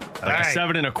 Rivs. Like a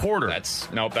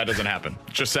 7.25. Nope, that doesn't happen.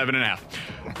 Just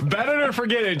 7.5. Bet it or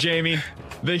forget it, Jamie.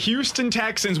 The Houston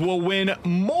Texans will win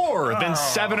more than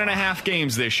 7.5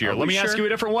 games this year. Let me ask you a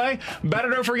different way. Bet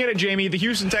it or forget it, Jamie. The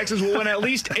Houston Texans will win at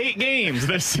least 8 games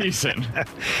this season.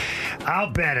 I'll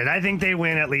bet it. I think they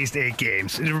win at least 8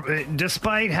 games.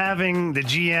 Despite having the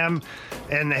GM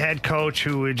and the head coach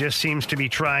who just seems to be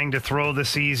trying to throw the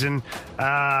season,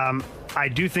 I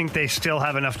do think they still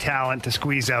have enough talent to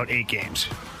squeeze out 8 games.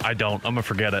 I don't. I'm going to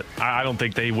forget it. I don't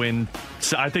think they win.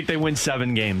 I think they win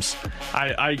 7 games.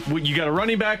 You got a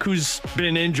running back who's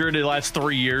been injured the last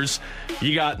 3 years.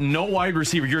 You got no wide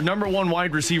receiver. Your number 1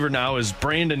 wide receiver now is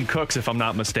Brandon Cooks, if I'm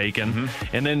not mistaken.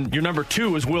 Mm-hmm. And then your number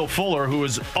 2 is Will Fuller, who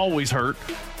is always hurt.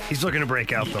 He's looking to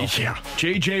break out, though. Yeah.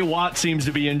 J.J. Watt seems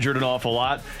to be injured an awful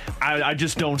lot. I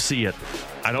just don't see it.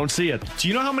 I don't see it. Do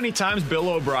you know how many times Bill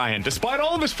O'Brien, despite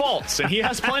all of his faults, and he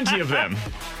has plenty of them,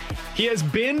 he has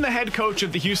been the head coach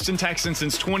of the Houston Texans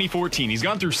since 2014. He's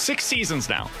gone through 6 seasons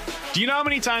now. Do you know how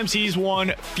many times he's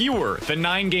won fewer than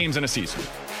 9 games in a season?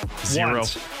 0.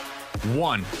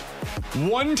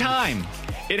 One time.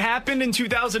 It happened in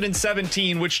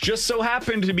 2017, which just so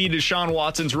happened to be Deshaun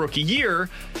Watson's rookie year.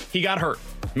 He got hurt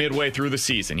midway through the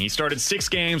season. He started 6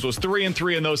 games, was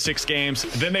 3-3 in those 6 games.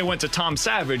 Then they went to Tom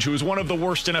Savage, who was one of the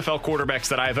worst NFL quarterbacks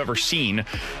that I have ever seen.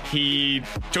 He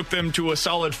took them to a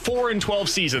solid 4-12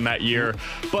 season that year.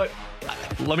 But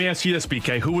let me ask you this,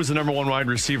 BK. Who was the number 1 wide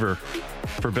receiver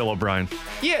for Bill O'Brien?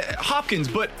 Yeah, Hopkins,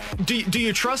 but do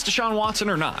you trust Deshaun Watson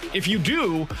or not? If you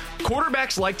do,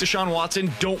 quarterbacks like Deshaun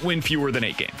Watson don't win fewer than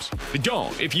 8 games. They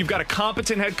don't. If you've got a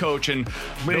competent head coach, and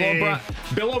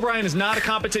Bill O'Brien is not a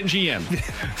competent GM.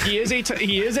 He is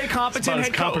a competent head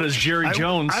coach. As competent as Jerry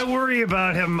Jones. I worry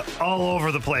about him all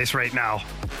over the place right now.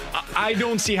 I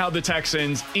don't see how the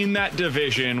Texans in that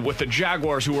division with the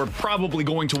Jaguars, who are probably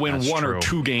going to win 1 or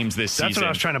 2 games this season. That's what I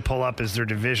was trying to pull up is their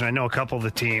division. I know a couple of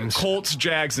the teams. Colts,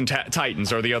 Jags, and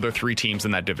Titans are the other 3 teams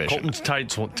in that division.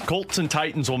 Colts and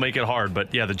Titans will make it hard,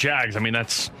 but yeah, the Jags, I mean,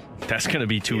 that's going to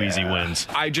be 2 easy wins.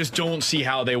 I just don't see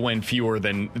how they win fewer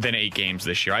than 8 games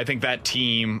this year. I think that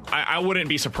team, I wouldn't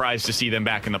be surprised to see them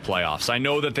back in the playoffs. I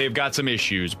know that they've got some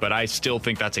issues, but I still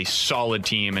think that's a solid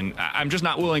team, and I'm just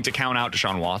not willing to count out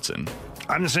Deshaun Watson.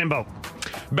 I'm the same boat.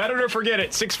 Bet it or forget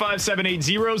it.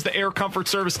 65780 is the Air Comfort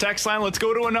Service text line. Let's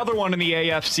go to another one in the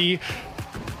AFC.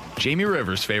 Jamie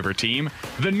Rivers' favorite team,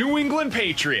 the New England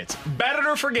Patriots. Bet it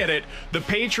or forget it, the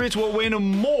Patriots will win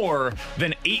more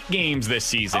than 8 games this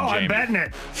season, Jamie. I'm betting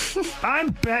it. I'm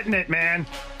betting it, man.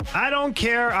 I don't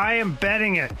care. I am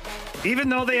betting it. Even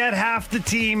though they had half the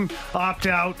team opt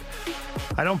out,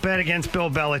 I don't bet against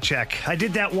Bill Belichick. I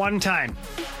did that one time.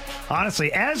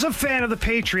 Honestly, as a fan of the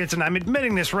Patriots, and I'm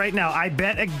admitting this right now, I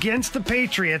bet against the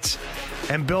Patriots,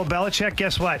 and Bill Belichick,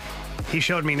 guess what? He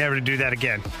showed me never to do that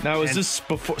again. Now, is this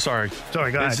before... Sorry, go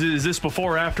ahead. Is this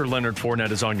before or after Leonard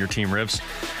Fournette is on your team, Rivs?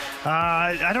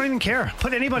 I don't even care.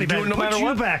 Put anybody back. Put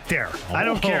you back there. I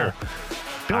don't care.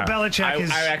 Bill Belichick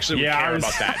is... I actually would care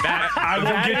about that. I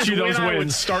will get you those wins. I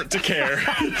would start to care.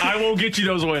 I will get you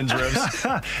those wins,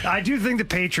 Rivs. I do think the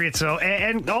Patriots, though,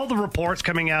 and all the reports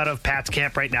coming out of Pat's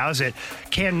camp right now is that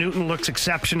Cam Newton looks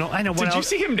exceptional. I know what Did you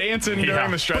see him dancing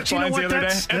during the stretch lines the other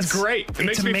day? That's great. It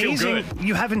makes me feel good.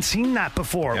 You haven't seen that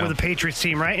before with a Patriots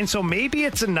team, right? And so maybe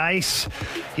it's a nice,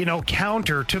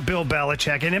 counter to Bill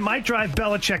Belichick, and it might drive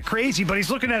Belichick crazy, but he's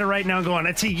looking at it right now and going,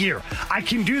 "It's a year. I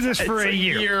can do this for a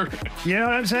year." You know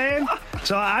what I'm saying?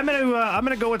 So I'm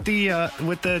gonna go with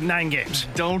the 9 games.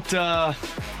 Don't.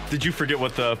 Did you forget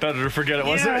what the bet it or forget it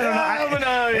was? I don't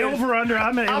know. Over under.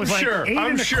 It was like 8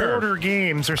 1/4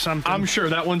 games or something. I'm sure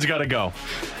that one's got to go.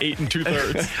 8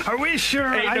 2/3. Are we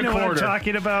sure? 8 I know 1/4. what I'm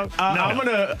talking about.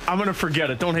 No. I'm gonna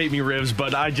forget it. Don't hate me, Rivs,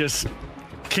 but I just.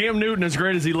 Cam Newton, as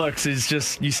great as he looks, is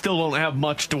just, you still don't have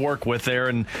much to work with there,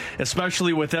 and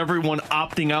especially with everyone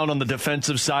opting out on the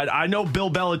defensive side. I know Bill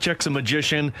Belichick's a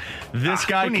magician. This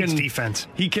guy can defense.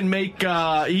 He can make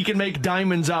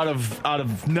diamonds out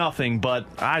of nothing, but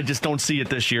I just don't see it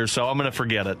this year, so I'm going to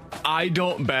forget it. I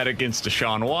don't bet against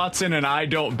Deshaun Watson, and I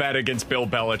don't bet against Bill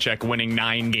Belichick winning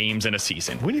 9 games in a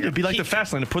season. We need to be like the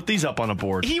fast lane to put these up on a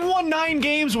board. He won 9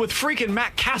 games with freaking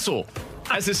Matt Castle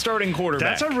as his starting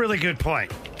quarterback. That's a really good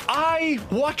point. I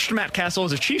watched Matt Castle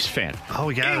as a Chiefs fan. Oh,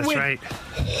 yeah, that's right.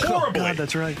 Horribly. Oh, God,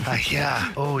 that's right.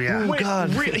 Yeah. Oh, yeah. Oh,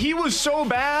 God. He was so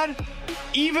bad.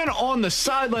 Even on the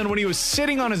sideline, when he was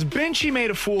sitting on his bench, he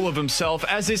made a fool of himself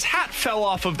as his hat fell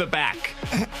off of the back.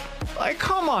 Like,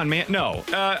 come on, man. No,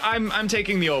 I'm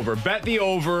taking the over. Bet the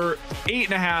over.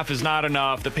 8.5 is not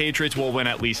enough. The Patriots will win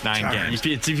at least 9 games.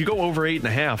 If you go over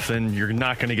 8.5, then you're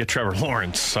not going to get Trevor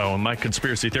Lawrence. So my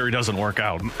conspiracy theory doesn't work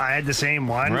out. I had the same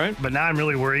one, right? But now I'm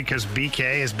really worried because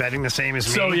BK is betting the same as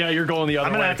me. So, yeah, you're going the other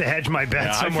way. I'm going to have to hedge my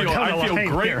bet somewhere down the line. I feel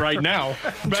great here. right now.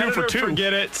 2 for 2.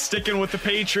 Forget it. Sticking with the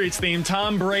Patriots theme.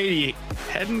 Tom Brady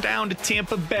heading down to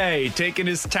Tampa Bay, taking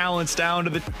his talents down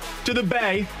to the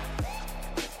Bay.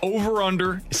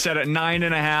 Over/under set at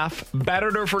 9.5. Bet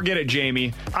it or forget it,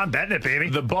 Jamie. I'm betting it, baby.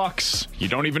 The Bucks. You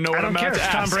don't even know what I'm about about to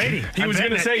ask. ask. Tom Brady. He was going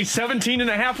to say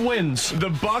 17.5 wins. The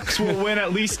Bucks will win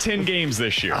at least 10 games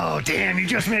this year. Oh, damn. You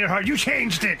just made it hard. You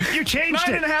changed it.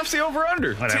 9.5's the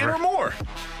over/under. 10 or more.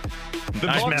 The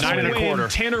Bucks will win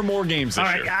 10 or more games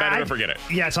this year. Bet it or forget it.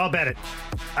 Yes, I'll bet it.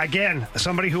 Again,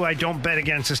 somebody who I don't bet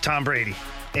against is Tom Brady.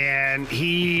 And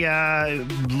he,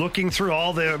 looking through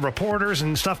all the reporters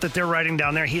and stuff that they're writing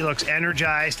down there, he looks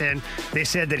energized, and they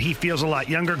said that he feels a lot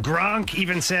younger. Gronk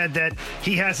even said that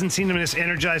he hasn't seen him this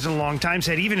energized in a long time,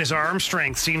 said even his arm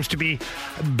strength seems to be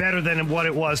better than what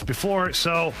it was before.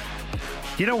 So,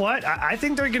 you know what? I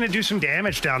think they're going to do some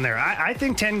damage down there. I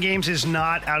think 10 games is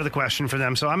not out of the question for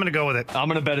them, so I'm going to go with it. I'm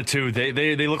going to bet it, too.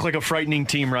 They look like a frightening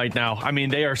team right now. I mean,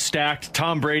 they are stacked.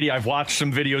 Tom Brady, I've watched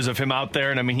some videos of him out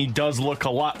there, and, I mean, he does look a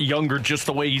lot younger just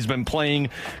the way he's been playing.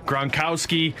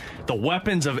 Gronkowski, the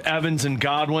weapons of Evans and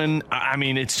Godwin, I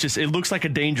mean, it looks like a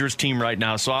dangerous team right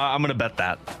now, so I'm going to bet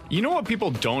that. You know what people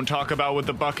don't talk about with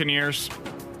the Buccaneers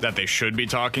that they should be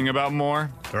talking about more?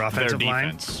 Their offensive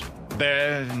line?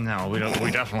 No, we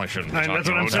definitely shouldn't. That's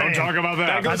what I'm saying. Don't talk about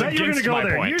that. I thought you were going to go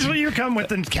there. Point. Usually you come with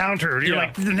the counter. You're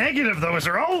like, the negative, though, is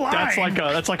their O-line.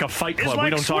 That's like a fight club. Like we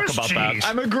don't talk about that.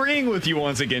 I'm agreeing with you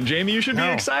once again, Jamie. You should be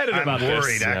excited about this. I'm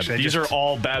worried, actually. These are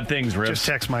all bad things, Rip. Just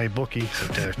text my bookie to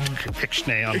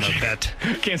Ixnay on the bet.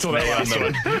 Cancel that last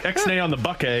one. Ixnay on the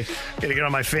bucket. Got to get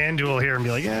on my FanDuel here and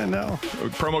be like, yeah, no.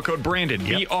 Promo code Brandon,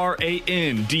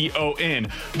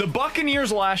 BRANDON. The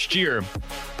Buccaneers last year,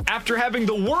 after having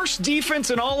the worst defense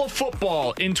in all of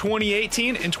football in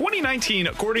 2018 and 2019,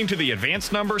 according to the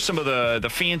advanced numbers, some of the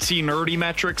fancy nerdy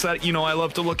metrics that I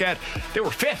love to look at, they were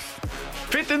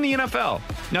fifth in the NFL.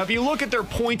 Now, if you look at their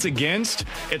points against,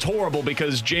 it's horrible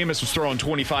because Jameis was throwing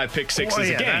 25 pick sixes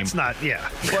a game. That's not,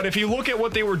 But if you look at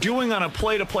what they were doing on a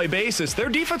play-to-play basis, their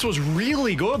defense was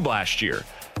really good last year.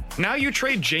 Now you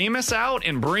trade Jameis out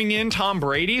and bring in Tom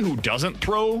Brady, who doesn't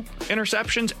throw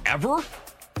interceptions ever.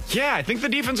 Yeah, I think the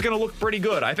defense is going to look pretty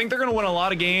good. I think they're going to win a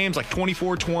lot of games, like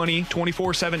 24-20,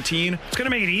 24-17. It's going to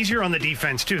make it easier on the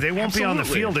defense, too. They won't be on the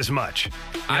field as much.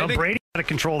 Brady got to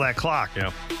control that clock.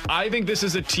 Yeah. I think this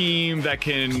is a team that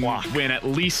can win at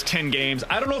least 10 games.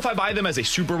 I don't know if I buy them as a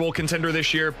Super Bowl contender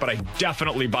this year, but I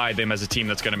definitely buy them as a team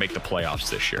that's going to make the playoffs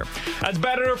this year. That's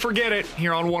Bet It or Forget It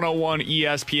here on 101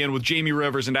 ESPN with Jamie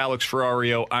Rivers and Alex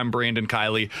Ferrario. I'm Brandon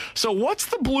Kiley. So what's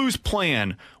the Blues'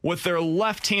 plan with their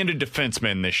left-handed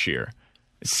defenseman this year?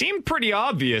 It seemed pretty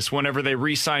obvious whenever they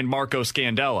re-signed Marco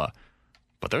Scandella.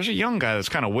 But there's a young guy that's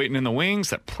kind of waiting in the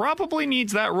wings that probably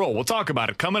needs that role. We'll talk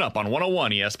about it coming up on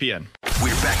 101 ESPN.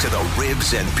 We're back to the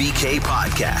Ribs and BK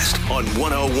podcast on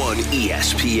 101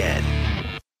 ESPN.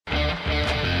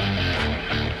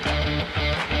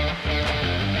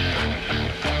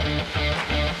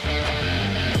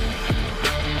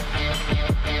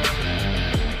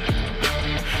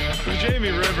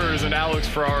 Jamie Rivers and Alex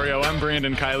Ferrario. I'm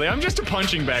Brandon Kiley. I'm just a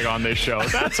punching bag on this show.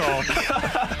 That's all.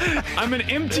 I'm an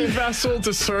empty vessel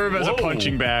to serve as a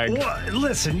punching bag.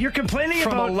 Listen, you're complaining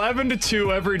from about 11 to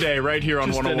 2 every day right here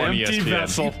on 101 ESPN.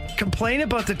 Vessel. complain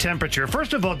about the temperature.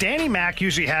 First of all, Danny Mac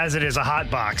usually has it as a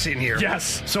hot box in here.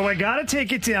 Yes. So I got to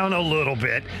take it down a little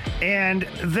bit. And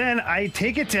then I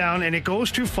take it down and it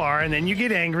goes too far. And then you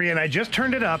get angry. And I just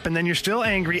turned it up. And then you're still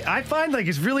angry. I find like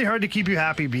it's really hard to keep you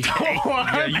happy, BK.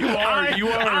 Yeah, you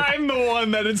are. I'm the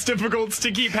one that it's difficult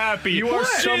to keep happy. You are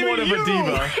somewhat of a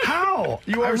diva. How?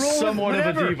 You are somewhat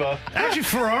of a diva. Actually,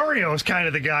 Ferrario is kind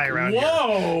of the guy around here.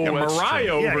 Whoa. And Mariah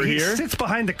over he here. He sits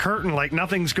behind the curtain like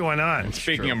nothing's going on.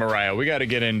 Speaking of Mariah, we got to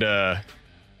get into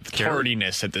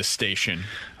tardiness at this station.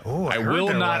 Oh, I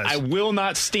will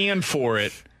not stand for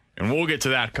it. And we'll get to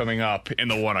that coming up in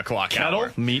the 1 o'clock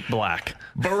hour. Meat black.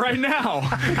 But right now...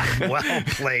 well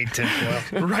played,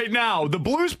 Tinkwell. Right now, the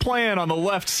Blues' plan on the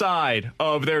left side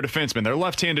of their defenseman, their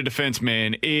left-handed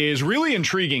defenseman, is really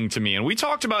intriguing to me. And we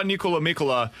talked about Nikola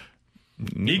Mikkola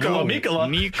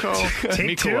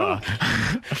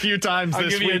a few times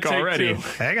this week already.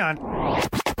 Hang on.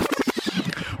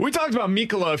 We talked about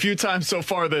Mikkola a few times so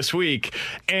far this week.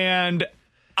 And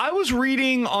I was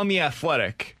reading on The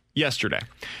Athletic yesterday.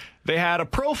 They had a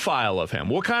profile of him.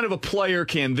 What kind of a player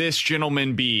can this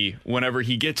gentleman be whenever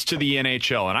he gets to the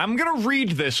NHL? And I'm going to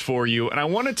read this for you, and I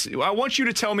want you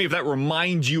to tell me if that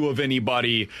reminds you of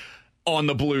anybody on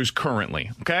the Blues currently.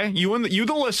 Okay? You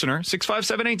the listener,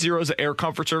 65780 is the Air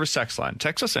Comfort Service text line.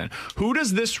 Text us in. Who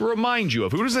does this remind you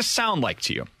of? Who does this sound like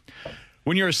to you?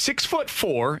 When you're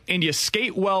 6'4" and you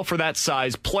skate well for that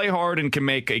size, play hard, and can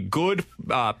make a good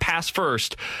pass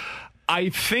first, I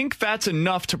think that's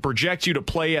enough to project you to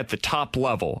play at the top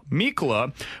level.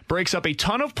 Mikkola breaks up a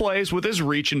ton of plays with his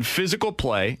reach and physical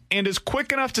play and is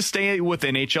quick enough to stay with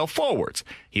NHL forwards.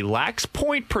 He lacks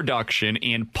point production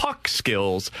and puck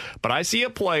skills, but I see a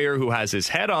player who has his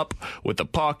head up with the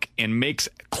puck and makes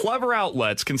clever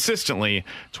outlets consistently.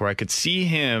 It's where I could see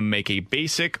him make a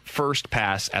basic first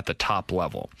pass at the top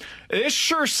level. This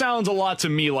sure sounds a lot to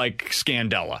me like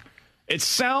Scandella. It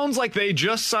sounds like they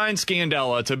just signed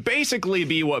Scandella to basically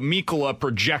be what Mikkola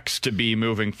projects to be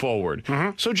moving forward.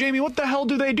 Mm-hmm. So, Jamie, what the hell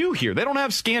do they do here? They don't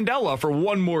have Scandella for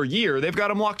one more year. They've got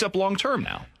him locked up long term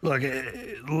now. Look,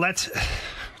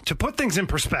 to put things in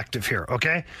perspective here,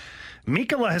 okay?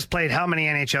 Mikkola has played how many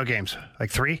NHL games?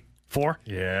 Like 3, 4?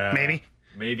 Yeah.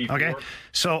 Maybe 4. Okay.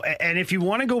 So, and if you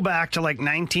want to go back to like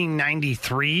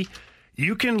 1993,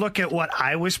 you can look at what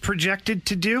I was projected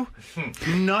to do.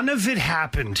 None of it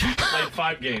happened. Played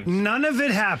 5 games. None of it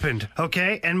happened,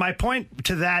 okay? And my point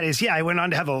to that is, yeah, I went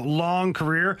on to have a long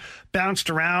career, bounced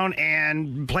around,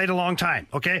 and played a long time,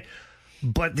 okay?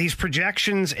 But these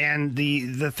projections and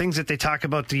the things that they talk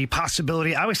about, the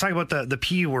possibility, I always talk about the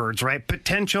P words, right?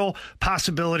 Potential,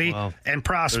 possibility, and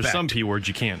prospect. There's some P words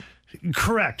you can't.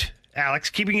 Correct,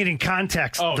 Alex. Keeping it in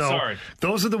context, though. Sorry.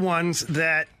 Those are the ones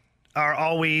that are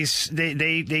always,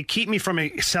 they keep me from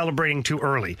celebrating too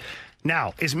early.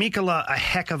 Now, is Mikkola a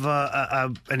heck of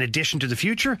an addition to the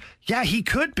future? Yeah, he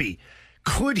could be.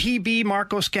 Could he be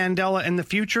Marco Scandella in the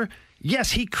future?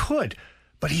 Yes, he could.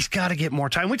 But he's got to get more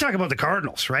time. We talk about the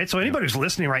Cardinals, right? So anybody who's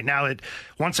listening right now that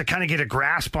wants to kind of get a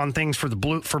grasp on things for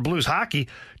Blues hockey,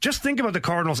 just think about the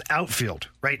Cardinals outfield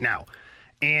right now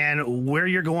and where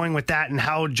you're going with that and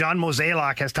how John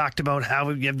Mozeliak has talked about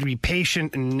how you have to be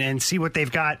patient and see what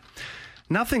they've got.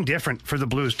 Nothing different for the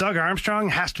Blues. Doug Armstrong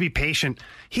has to be patient.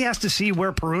 He has to see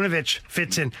where Perunovich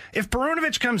fits in. If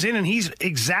Perunovich comes in and he's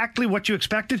exactly what you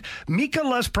expected,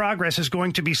 Mikkola's progress is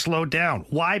going to be slowed down.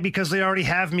 Why? Because they already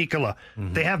have Mikkola.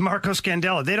 Mm-hmm. They have Marco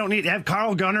Scandella. They don't need to have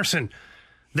Carl Gunnarsson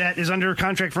that is under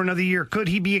contract for another year. Could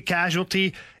he be a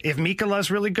casualty if Mikkola's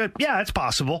really good? Yeah, it's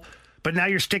possible. But now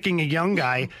you're sticking a young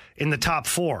guy in the top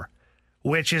 4,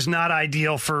 which is not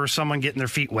ideal for someone getting their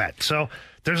feet wet. So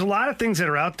there's a lot of things that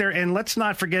are out there. And let's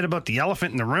not forget about the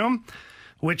elephant in the room,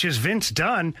 which is Vince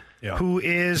Dunn, who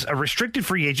is a restricted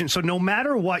free agent. So no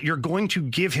matter what, you're going to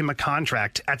give him a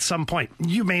contract at some point.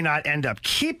 You may not end up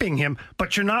keeping him,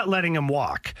 but you're not letting him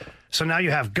walk. So now you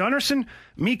have Gunnarsson,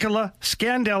 Mikkola,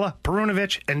 Scandella,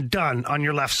 Perunovich, and Dunn on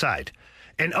your left side.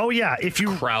 And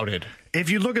crowded. If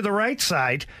you look at the right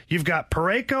side, you've got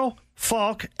Parayko,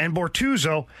 Falk, and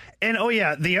Bortuzzo. And,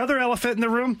 the other elephant in the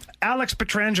room, Alex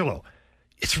Pietrangelo.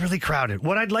 It's really crowded.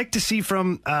 What I'd like to see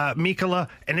from Mikkola,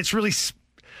 and it's really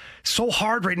so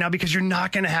hard right now because you're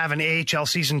not going to have an AHL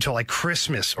season until like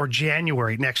Christmas or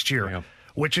January next year,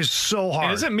 which is so hard.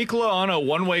 And isn't Mikkola on a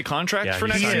one-way contract for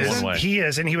next season? He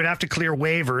is, and he would have to clear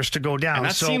waivers to go down. And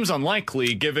that seems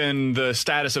unlikely given the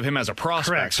status of him as a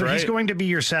prospect, correct. So he's going to be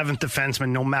your 7th defenseman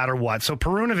no matter what. So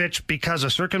Perunovich, because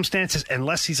of circumstances,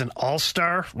 unless he's an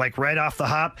all-star, like right off the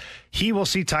hop, he will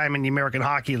see time in the American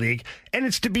Hockey League. And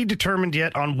it's to be determined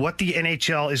yet on what the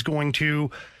NHL is going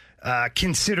to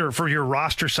consider for your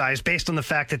roster size based on the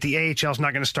fact that the AHL is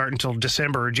not going to start until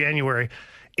December or January.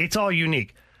 It's all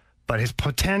unique. But his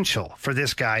potential for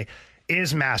this guy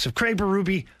is massive. Craig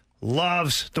Berube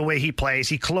loves the way he plays.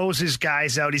 He closes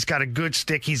guys out. He's got a good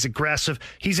stick. He's aggressive.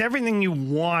 He's everything you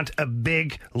want a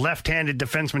big left-handed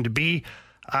defenseman to be.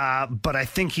 But I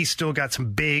think he's still got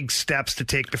some big steps to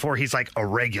take before he's like a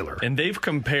regular. And they've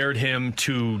compared him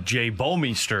to Jay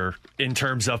Bouwmeester in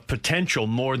terms of potential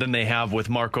more than they have with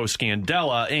Marco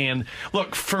Scandella. And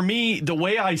look, for me, the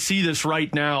way I see this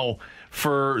right now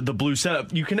for the Blue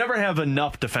setup, you can never have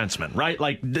enough defensemen, right?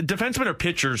 Like, the defensemen are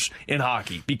pitchers in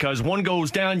hockey because one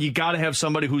goes down, you got to have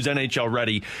somebody who's NHL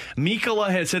ready. Mikkola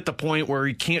has hit the point where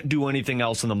he can't do anything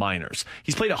else in the minors.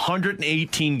 He's played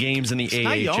 118 games in the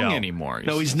AHL. He's not young anymore.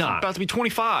 No, he's not. About to be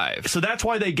 25. So that's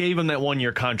why they gave him that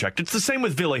one-year contract. It's the same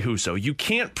with Ville Husso. You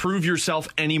can't prove yourself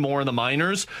anymore in the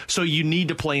minors, so you need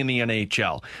to play in the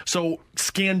NHL. So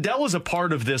Scandella's a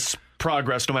part of this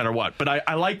progress no matter what. But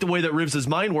I like the way that Rivs'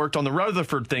 mind worked on the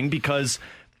Rutherford thing because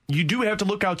you do have to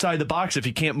look outside the box if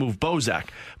you can't move Bozak.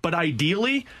 But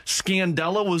ideally,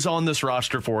 Scandella was on this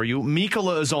roster for you.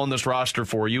 Mikkola is on this roster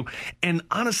for you. And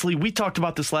honestly, we talked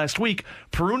about this last week.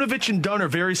 Perunovic and Dunn are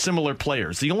very similar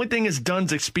players. The only thing is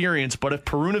Dunn's experience, but if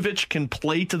Perunovic can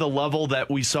play to the level that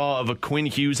we saw of a Quinn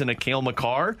Hughes and a Cale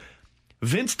Makar,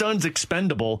 Vince Dunn's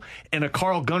expendable, and a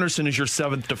Carl Gunnarsson is your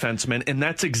seventh defenseman, and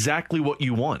that's exactly what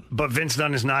you want. But Vince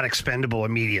Dunn is not expendable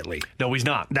immediately. No, he's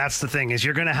not. That's the thing, is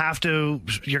you're going to have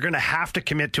to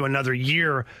commit to another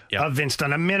year of Vince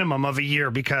Dunn, a minimum of a year,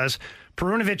 because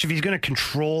Perunovic, if he's going to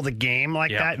control the game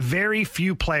like that, very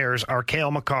few players are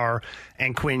Cale Makar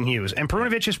and Quinn Hughes. And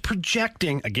Perunovic is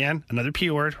projecting, again, another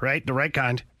P word, right? The right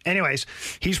kind. Anyways,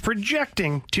 he's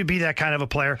projecting to be that kind of a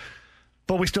player,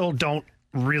 but we still don't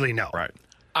really know. Right.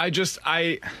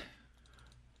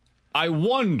 I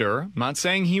wonder, I'm not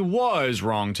saying he was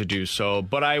wrong to do so,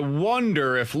 but I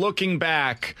wonder if looking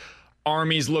back,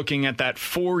 Army's looking at that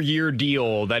 4-year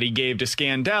deal that he gave to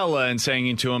Scandella and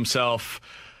saying to himself,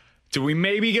 did we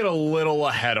maybe get a little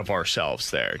ahead of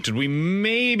ourselves there? Did we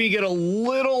maybe get a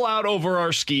little out over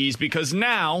our skis? Because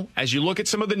now, as you look at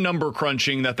some of the number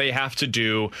crunching that they have to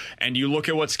do, and you look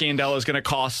at what Scandella is going to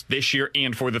cost this year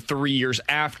and for the 3 years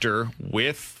after,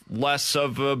 with less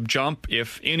of a jump,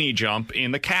 if any jump,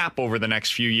 in the cap over the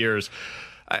next few years,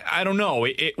 I don't know.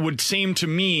 It would seem to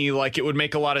me like it would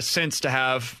make a lot of sense to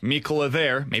have Mikkola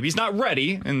there. Maybe he's not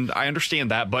ready, and I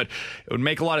understand that, but it would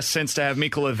make a lot of sense to have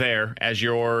Mikkola there as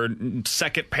your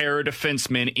second pair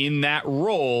defenseman in that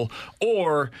role,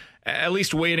 or at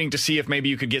least waiting to see if maybe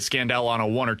you could get Scandella on a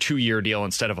 1 or 2 year deal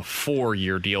instead of a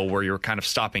 4-year deal where you're kind of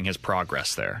stopping his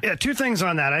progress there. Yeah, two things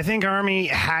on that. I think Army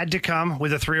had to come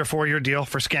with a 3 or 4 year deal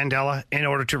for Scandella in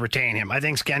order to retain him. I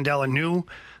think Scandella knew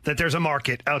that there's a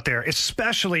market out there,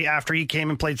 especially after he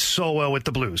came and played so well with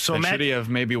the Blues. So should he have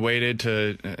maybe waited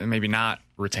to maybe not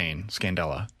retain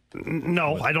Scandella?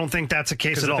 No, I don't think that's the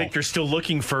case at all. I think you're still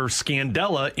looking for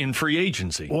Scandella in free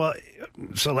agency. Well,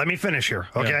 so let me finish here,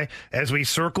 okay? Yeah. As we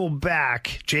circle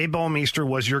back, Jay Bouwmeester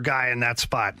was your guy in that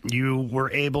spot. You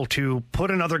were able to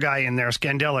put another guy in there,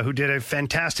 Scandella, who did a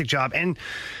fantastic job, and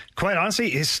quite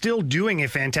honestly, is still doing a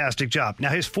fantastic job. Now,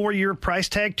 his 4-year price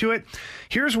tag to it,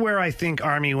 here's where I think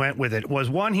Army went with it, was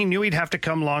one, he knew he'd have to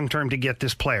come long-term to get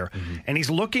this player. Mm-hmm. And he's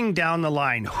looking down the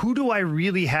line. Who do I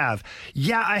really have?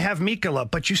 Yeah, I have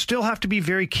Mikkola, but you still have to be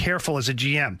very careful as a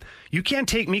GM. You can't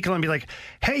take Mikkola and be like,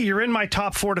 hey, you're in my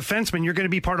top 4 defensemen. You're going to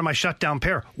be part of my shutdown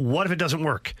pair. What if it doesn't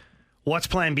work? What's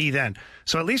plan B then?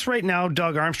 So at least right now,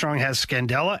 Doug Armstrong has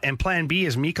Scandella, and plan B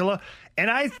is Mikkola. And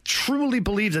I truly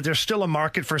believe that there's still a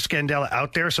market for Scandella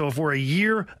out there. So if we're a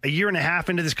year and a half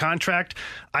into this contract,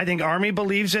 I think Army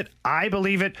believes it. I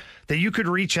believe it, that you could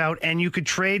reach out and you could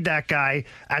trade that guy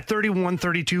at 31,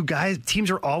 32. Guys,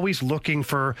 teams are always looking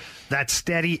for that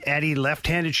steady Eddie,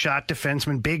 left-handed shot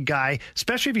defenseman, big guy,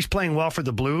 especially if he's playing well for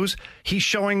the Blues. He's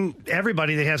showing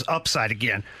everybody that he has upside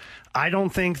again. I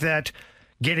don't think that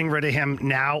getting rid of him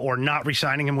now or not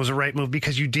re-signing him was the right move,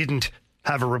 because you didn't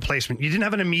have a replacement. You didn't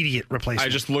have an immediate replacement. I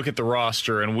just look at the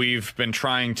roster, and we've been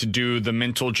trying to do the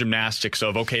mental gymnastics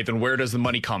of, okay, then where does the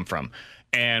money come from?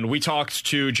 And we talked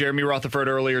to Jeremy Rutherford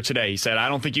earlier today. He said, I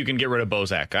don't think you can get rid of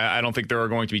Bozak. I don't think there are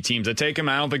going to be teams that take him.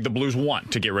 I don't think the Blues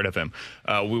want to get rid of him.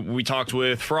 We talked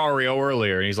with Ferrario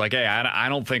earlier, and he's like, hey, I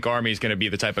don't think Army's going to be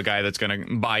the type of guy that's going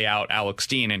to buy out Alex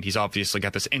Steen, and he's obviously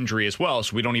got this injury as well,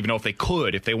 so we don't even know if they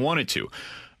could, if they wanted to.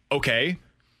 Okay,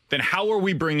 then how are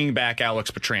we bringing back Alex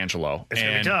Pietrangelo? It's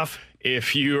going to be tough.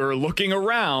 If you're looking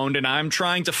around and I'm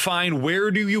trying to find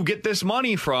where do you get this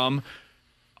money from,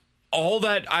 all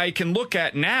that I can look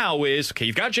at now is, okay,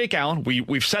 you've got Jake Allen.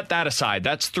 We've set that aside.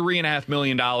 That's $3.5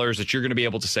 million that you're going to be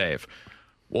able to save.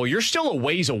 Well, you're still a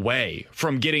ways away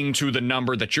from getting to the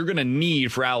number that you're going to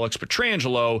need for Alex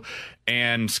Pietrangelo,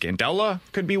 and Scandella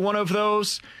could be one of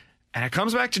those. And it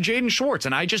comes back to Jaden Schwartz,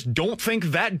 and I just don't think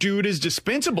that dude is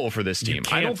dispensable for this team.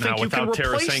 I don't think you can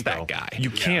replace that guy. You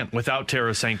can't without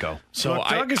Tarasenko. So Look,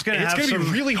 Doug is it's going to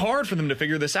be really hard for them to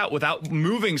figure this out without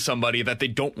moving somebody that they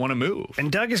don't want to move.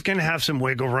 And Doug is going to have some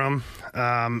wiggle room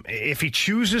if he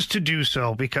chooses to do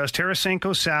so, because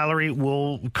Tarasenko's salary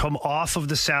will come off of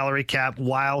the salary cap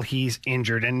while he's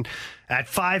injured. And at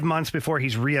 5 months before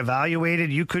he's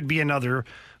reevaluated, you could be another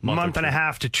month and a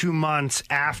half to 2 months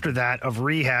after that of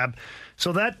rehab.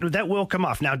 So that will come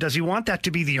off. Now, does he want that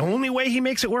to be the only way he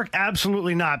makes it work?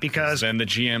 Absolutely not, because then the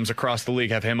GMs across the league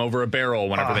have him over a barrel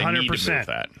whenever they need to move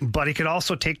that. But he could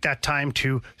also take that time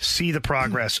to see the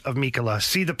progress of Mikkola,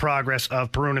 see the progress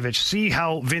of Perunovic, see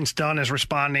how Vince Dunn is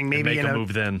responding, maybe in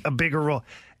a bigger role.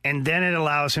 And then it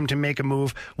allows him to make a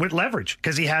move with leverage,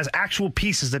 because he has actual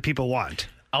pieces that people want.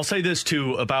 I'll say this,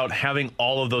 too, about having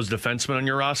all of those defensemen on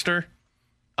your roster.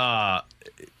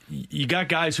 You got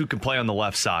guys who can play on the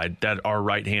left side that are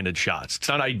right-handed shots. It's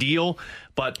not ideal,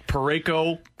 but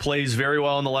Parayko plays very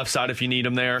well on the left side if you need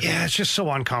him there. Yeah, it's just so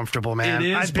uncomfortable, man.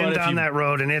 It is, I've been down that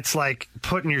road, and it's like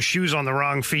putting your shoes on the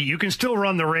wrong feet. You can still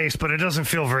run the race, but it doesn't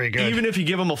feel very good. Even if you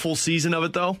give him a full season of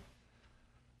it, though?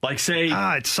 Like, say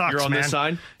it sucks, you're on man. this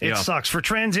side? It sucks. For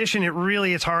transition,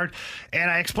 it's hard. And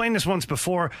I explained this once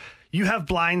before. You have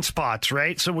blind spots,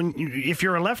 right? So if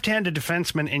you're a left-handed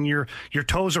defenseman and your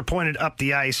toes are pointed up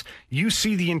the ice, you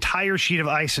see the entire sheet of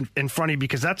ice in front of you,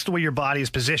 because that's the way your body is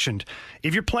positioned.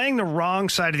 If you're playing the wrong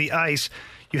side of the ice,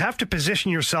 you have to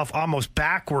position yourself almost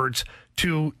backwards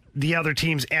to the other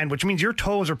team's end, which means your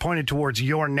toes are pointed towards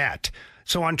your net.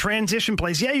 So on transition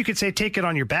plays, you could say take it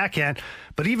on your backhand,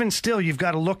 but even still, you've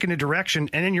got to look in a direction,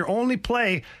 and then your only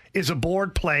play is a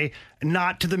board play,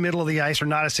 not to the middle of the ice or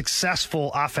not a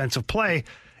successful offensive play.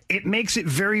 It makes it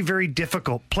very, very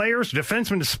difficult. Players,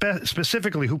 defensemen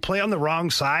specifically, who play on the wrong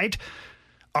side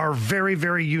are very,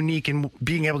 very unique in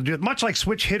being able to do it, much like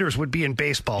switch hitters would be in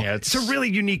baseball. Yeah, it's a really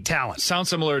unique talent. Sounds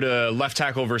similar to left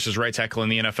tackle versus right tackle in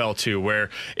the NFL, too, where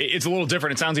it's a little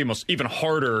different. It sounds even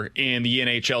harder in the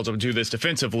NHL to do this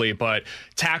defensively, but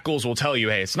tackles will tell you,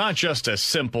 hey, it's not just as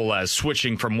simple as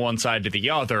switching from one side to the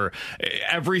other.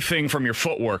 Everything from your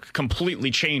footwork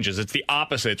completely changes. It's the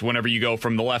opposite whenever you go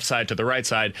from the left side to the right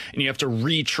side, and you have to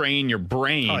retrain your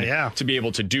brain to be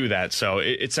able to do that. So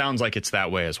it sounds like it's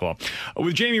that way as well.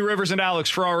 With Jamie Rivers and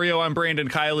Alex Ferrario, I'm Brandon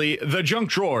Kiley. The Junk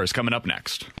Drawer is coming up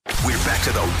next. We're back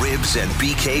to the Ribs and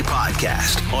BK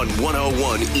podcast on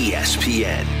 101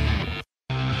 ESPN.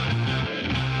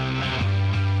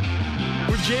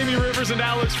 With Jamie Rivers and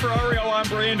Alex Ferrario, I'm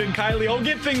Brandon Kiley. I'll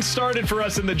get things started for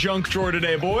us in the Junk Drawer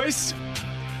today, boys.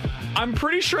 I'm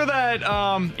pretty sure that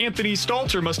Anthony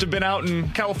Stalter must have been out in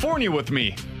California with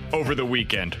me over the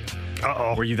weekend.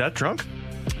 Uh-oh. Were you that drunk?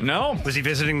 No. Was he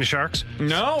visiting the Sharks?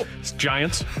 No. It's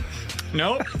Giants?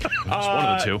 Nope. It's one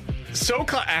of the two.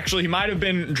 Actually, he might have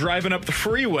been driving up the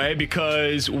freeway,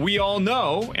 because we all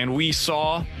know, and we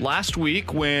saw last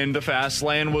week when the Fast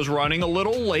Lane was running a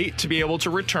little late to be able to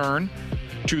return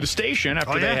to the station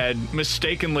after they had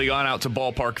mistakenly gone out to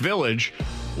Ballpark Village.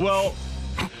 Well,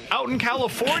 out in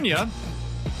California,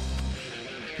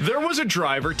 there was a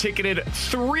driver ticketed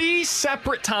 3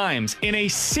 separate times in a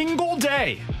single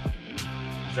day.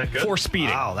 Is that good? For speeding.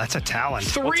 Wow, that's a talent.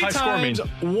 3 times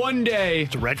one day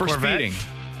for Corvette? speeding.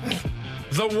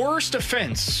 The worst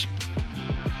offense.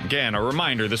 Again, a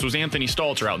reminder, this was Anthony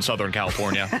Stalter out in Southern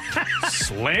California.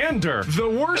 Slander. The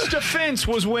worst offense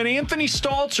was when Anthony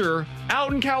Stalter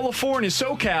out in California,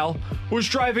 SoCal, was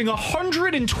driving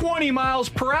 120 miles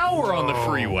per hour on the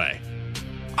freeway.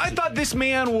 I thought this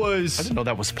man was... I didn't know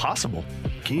that was possible.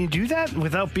 Can you do that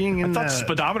without being in I thought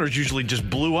speedometers usually just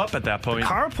blew up at that point.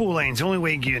 Carpool lane's the only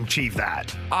way you can achieve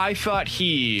that. I thought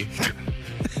he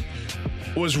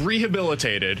was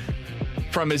rehabilitated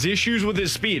from his issues with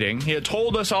his speeding. He had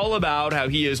told us all about how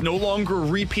he is no longer a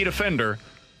repeat offender.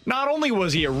 Not only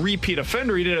was he a repeat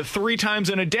offender, he did it 3 times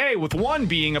in a day, with one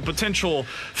being a potential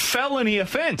felony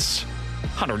offense.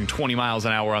 120 miles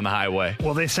an hour on the highway.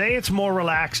 Well, they say it's more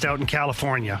relaxed out in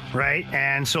California, right?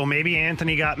 And so maybe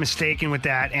Anthony got mistaken with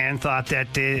that and thought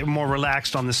that they're more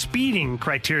relaxed on the speeding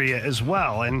criteria as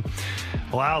well. And,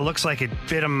 wow, it looks like it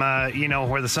bit him,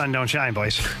 where the sun don't shine,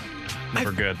 boys.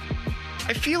 Never good.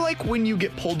 I feel like when you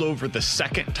get pulled over the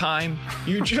second time,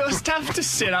 you just have to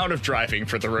sit out of driving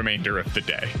for the remainder of the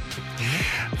day.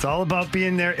 It's all about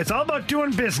being there. It's all about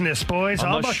doing business, boys.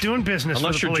 All about doing business.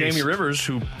 Unless for the you're police. Jamie Rivers,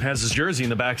 who has his jersey in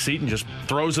the back seat and just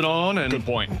throws it on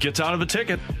and gets out of a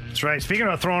ticket. That's right. Speaking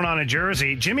of throwing on a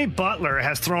jersey, Jimmy Butler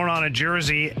has thrown on a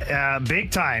jersey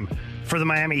big time for the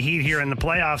Miami Heat here in the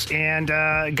playoffs. And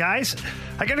guys,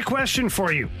 I got a question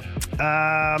for you.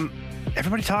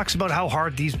 Everybody talks about how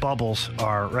hard these bubbles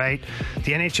are, right?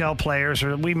 The NHL players,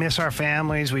 we miss our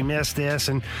families, we miss this,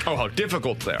 and how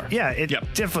difficult they are. Yeah, it's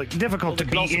difficult to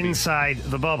be inside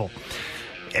the bubble.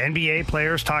 NBA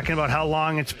players talking about how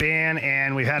long it's been,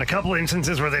 and we've had a couple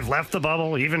instances where they've left the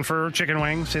bubble, even for chicken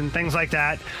wings and things like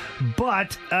that.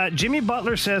 But Jimmy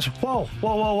Butler says, whoa.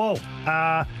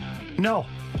 No.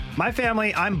 My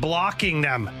family, I'm blocking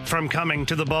them from coming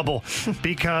to the bubble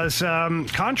because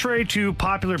contrary to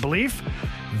popular belief,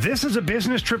 this is a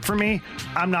business trip for me.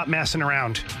 I'm not messing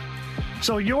around.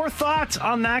 So your thoughts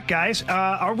on that, guys?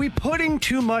 Are we putting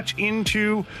too much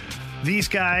into these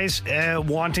guys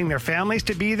wanting their families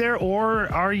to be there,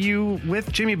 or are you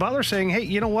with Jimmy Butler saying, hey,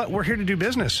 you know what, we're here to do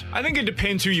business? I think it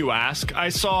depends who you ask. I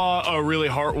saw a really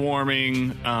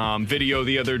heartwarming video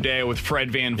the other day with Fred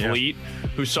VanVleet,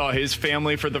 who saw his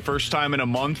family for the first time in a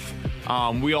month.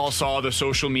 We all saw the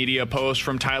social media post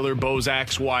from Tyler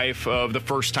Bozak's wife of the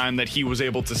first time that he was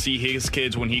able to see his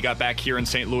kids when he got back here in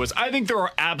St. Louis. I think there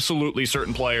are absolutely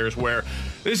certain players where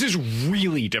this is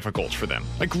really difficult for them.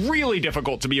 Like, really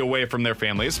difficult to be away from their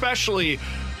family, especially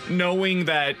knowing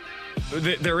that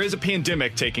there is a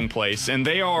pandemic taking place, and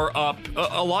they are up,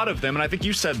 a lot of them, and I think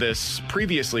you said this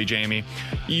previously, Jamie,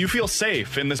 you feel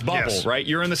safe in this bubble, right?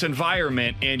 You're in this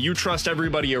environment, and you trust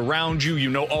everybody around you. You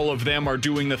know all of them are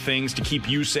doing the things to keep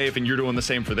you safe, and you're doing the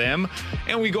same for them.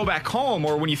 And we go back home,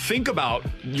 or when you think about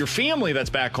your family that's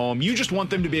back home, you just want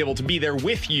them to be able to be there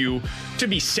with you to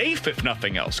be safe, if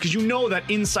nothing else, because you know that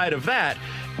inside of that,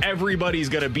 everybody's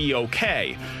going to be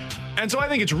okay. And so I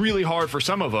think it's really hard for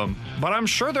some of them, but I'm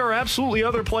sure there are absolutely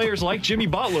other players like Jimmy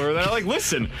Butler that are like,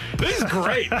 listen, this is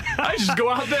great. I just go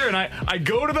out there and I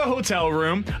go to the hotel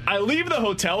room, I leave the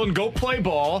hotel and go play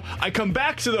ball, I come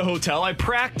back to the hotel, I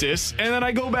practice, and then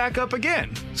I go back up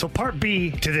again. So part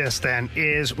B to this then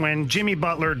is when Jimmy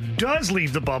Butler does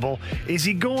leave the bubble, is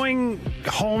he going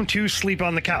home to sleep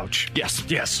on the couch? Yes. Oh,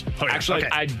 yeah. Actually,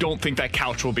 I don't think that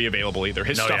couch will be available either.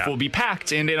 His stuff will be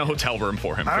packed and in a hotel room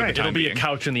for him. It'll be a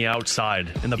couch in the outside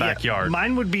in the backyard.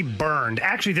 Mine would be burned.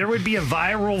 Actually, there would be a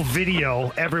viral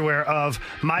video everywhere of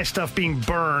my stuff being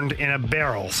burned in a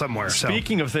barrel somewhere.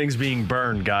 Speaking of things being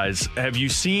burned, guys, have you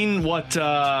seen what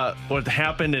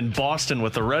happened in Boston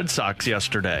with the Red Sox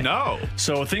yesterday? No.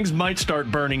 So things might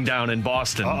start burning down in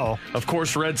Boston. Uh-oh. Of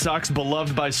course, Red Sox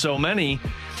beloved by so many.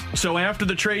 So after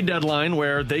the trade deadline,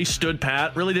 where they stood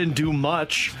pat, really didn't do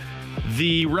much,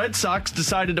 the Red Sox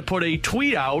decided to put a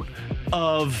tweet out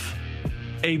of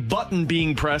a button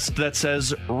being pressed that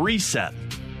says reset.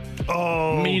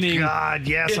 Oh, meaning God,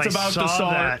 yes, it's about to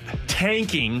start that.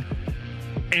 tanking.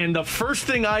 And the first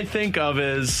thing I think of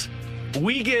is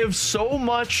we give so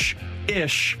much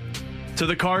ish to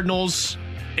the Cardinals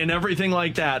and everything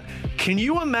like that. Can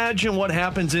you imagine what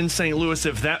happens in St. Louis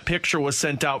if that picture was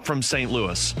sent out from St.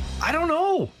 Louis? I don't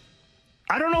know.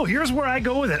 Here's where I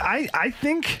go with it. I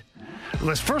think...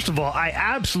 First of all, I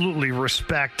absolutely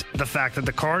respect the fact that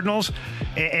the Cardinals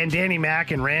and Danny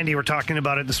Mac and Randy were talking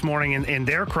about it this morning in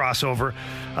their crossover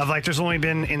of there's only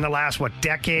been in the last,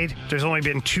 decade, there's only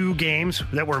been 2 games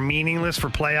that were meaningless for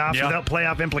playoffs without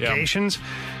playoff implications.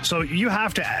 Yeah. So you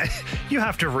have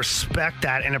to respect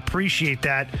that and appreciate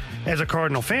that as a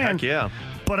Cardinal fan. Heck yeah.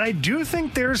 But I do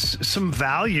think there's some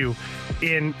value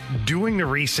in doing the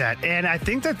reset. And I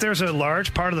think that there's a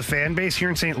large part of the fan base here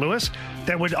in St. Louis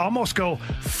that would almost go,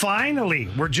 finally,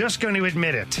 we're just going to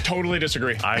admit it. Totally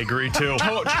disagree. I agree, too.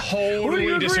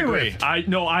 Totally disagree. I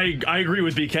agree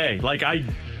with BK.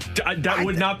 That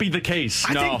would not be the case.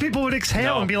 I think people would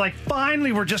exhale and be like,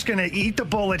 finally, we're just going to eat the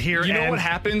bullet here. You know what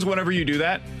happens whenever you do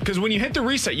that? Because when you hit the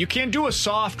reset, you can't do a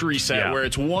soft reset where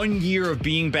it's 1 year of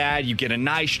being bad, you get a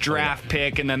nice draft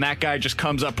pick, and then that guy just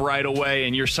comes up right away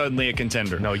and you're suddenly a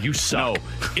contender. No, you suck. No,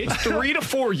 it's 3 to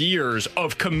 4 years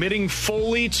of committing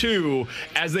fully to,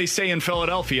 as they say in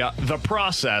Philadelphia, the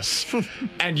process,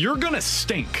 and you're going to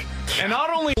stink. And not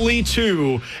only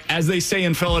to, as they say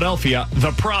in Philadelphia,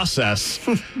 the process,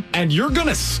 and you're going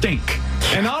to stink.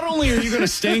 And not only are you going to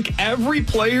stink, every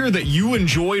player that you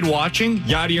enjoyed watching,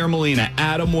 Yadier Molina,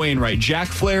 Adam Wainwright, Jack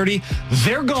Flaherty,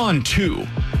 they're gone too.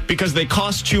 because they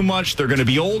cost too much. They're going to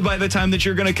be old by the time that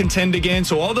you're going to contend again.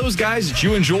 So all those guys that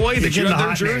you enjoy, that you have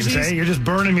their jerseys. Names, eh? You're just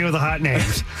burning me with the hot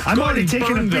names. I'm already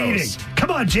taking a beating.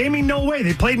 Come on, Jamie, no way.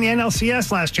 They played in the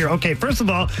NLCS last year. Okay, first of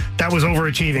all, that was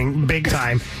overachieving big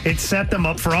time. It set them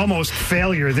up for almost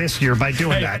failure this year by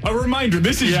doing that. A reminder,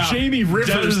 this is Jamie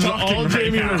Rivers talking all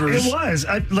Jamie Rivers. It was.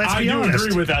 Let's be honest. I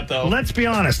agree with that, though. Let's be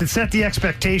honest. It set the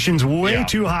expectations way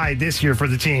too high this year for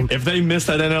the team. If they miss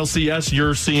that NLCS,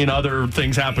 you're seeing other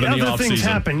things happen in the offseason. Other things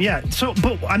happen, yeah. So,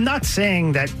 but I'm not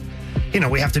saying that,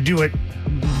 we have to do it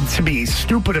to be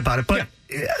stupid about it, but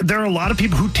there are a lot of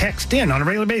people who text in on a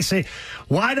regular basis, say,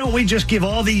 why don't we just give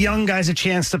all the young guys a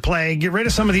chance to play, get rid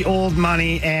of some of the old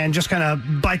money, and just kind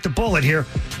of bite the bullet here?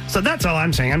 So that's all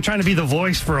I'm saying. I'm trying to be the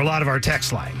voice for a lot of our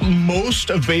text line. Most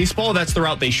of baseball, that's the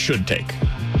route they should take.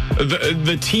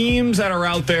 The teams that are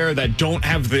out there that don't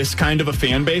have this kind of a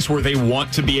fan base where they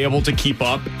want to be able to keep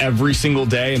up every single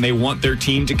day and they want their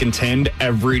team to contend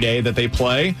every day that they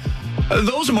play,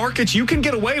 those markets, you can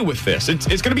get away with this. It's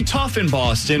going to be tough in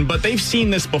Boston, but they've seen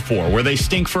this before where they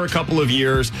stink for a couple of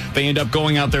years. They end up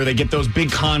going out there. They get those big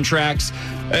contracts.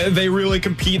 They really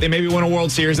compete. They maybe win a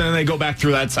World Series, and then they go back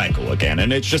through that cycle again.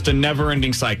 And it's just a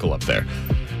never-ending cycle up there.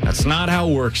 That's not how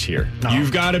it works here. No.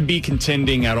 You've got to be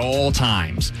contending at all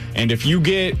times. And if you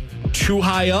get too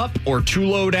high up or too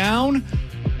low down,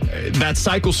 that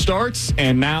cycle starts,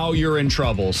 and now you're in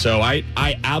trouble. So I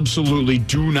absolutely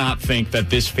do not think that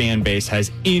this fan base has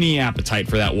any appetite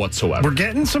for that whatsoever. We're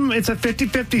getting it's a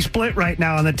 50-50 split right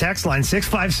now on the text line,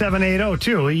 65780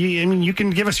 too. You can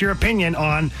give us your opinion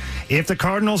on if the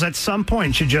Cardinals at some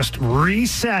point should just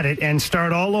reset it and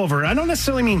start all over. I don't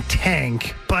necessarily mean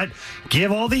tank, but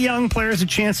give all the young players a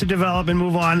chance to develop and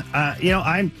move on.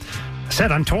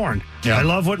 I'm torn. Yeah. I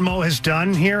love what Mo has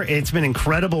done here. It's been an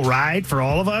incredible ride for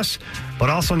all of us. But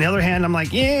also, on the other hand, I'm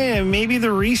like, maybe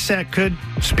the reset could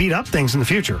speed up things in the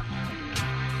future.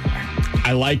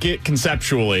 I like it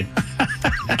conceptually.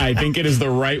 I think it is the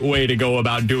right way to go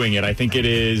about doing it. I think it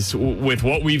is, with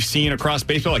what we've seen across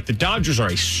baseball, like the Dodgers are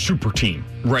a super team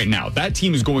right now. That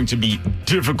team is going to be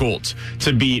difficult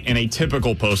to beat in a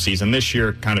typical postseason. This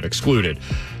year, kind of excluded.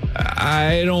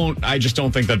 I just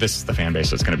don't think that this is the fan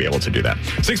base that's going to be able to do that.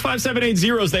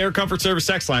 65780 is the Air Comfort Service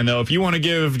text line, though. If you want to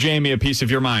give Jamie a piece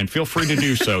of your mind, feel free to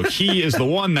do so. He is the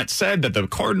one that said that the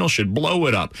Cardinals should blow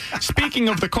it up. Speaking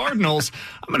of the Cardinals,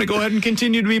 I'm going to go ahead and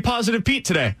continue to be Positive Pete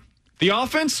today. The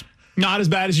offense, not as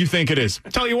bad as you think it is.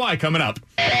 I'll tell you why coming up.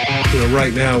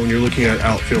 Right now, when you're looking at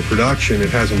outfield production, it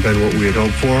hasn't been what we had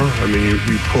hoped for. I mean,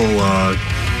 you pull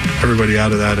everybody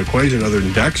out of that equation other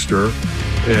than Dexter,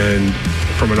 and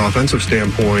from an offensive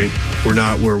standpoint, we're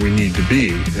not where we need to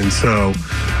be. And so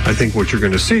I think what you're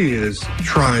going to see is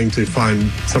trying to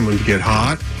find someone to get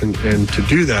hot and to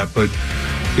do that. But,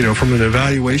 from an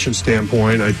evaluation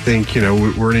standpoint, I think,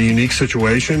 we're in a unique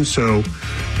situation. So,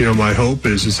 my hope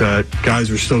is that guys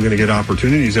are still going to get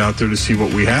opportunities out there to see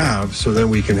what we have. So then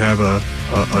we can have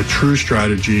a true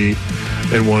strategy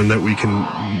and one that we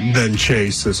can then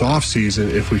chase this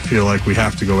offseason if we feel like we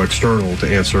have to go external to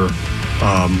answer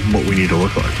what we need to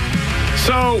look like.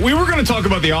 So we were going to talk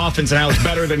about the offense and how it's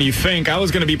better than you think. I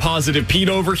was going to be Positive Pete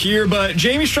over here, but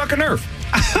Jamie struck a nerve.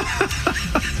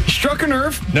 Struck a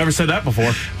nerve. Never said that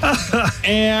before.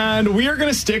 And we are going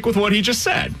to stick with what he just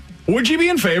said. Would you be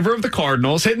in favor of the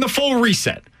Cardinals hitting the full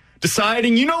reset,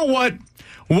 deciding, you know what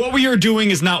we are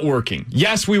doing is not working?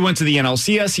 Yes, we went to the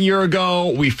NLCS a year ago.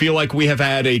 We feel like we have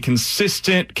had a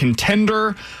consistent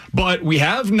contender, but we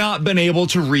have not been able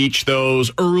to reach those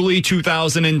early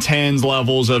 2010s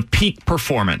levels of peak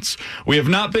performance. We have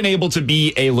not been able to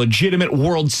be a legitimate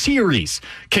World Series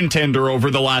contender over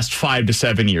the last 5 to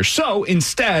 7 years. So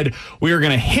instead, we are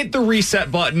going to hit the reset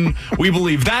button. We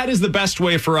believe that is the best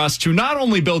way for us to not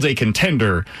only build a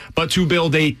contender, but to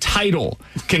build a title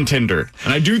contender.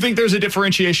 And I do think there's a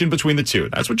differentiation between the two.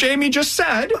 That's what Jamie just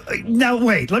said. Now,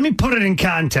 wait, let me put it in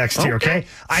context here, okay?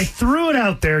 I threw it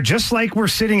out there just like we're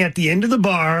sitting at the end of the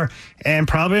bar and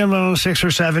probably about 6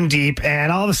 or 7 deep,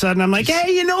 and all of a sudden I'm like,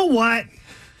 hey, you know what?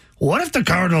 What if the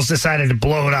Cardinals decided to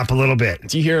blow it up a little bit?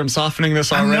 Do you hear him softening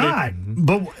this already? I'm not.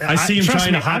 But I see him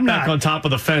trying to hop back on top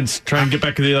of the fence, try and get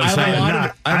back to the other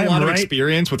side. I have a lot of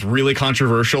experience with really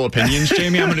controversial opinions,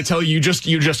 Jamie. I'm going to tell you,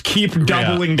 you just keep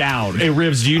doubling down. Hey,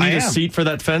 Rivs, do you need a seat for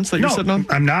that fence that you're sitting on?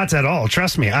 I'm not at all.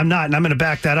 Trust me, I'm not, and I'm going to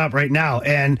back that up right now.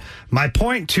 And my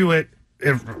point to it,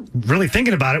 really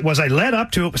thinking about it, was I led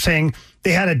up to it saying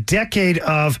they had a decade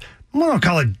of, I don't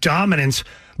call it dominance,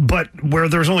 but where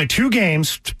there's only 2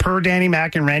 games per Danny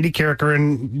Mac and Randy Carricker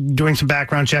and doing some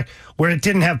background check where it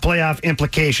didn't have playoff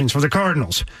implications for the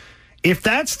Cardinals. If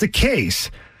that's the case,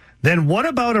 then what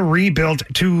about a rebuild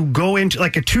to go into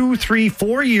like a 2, 3,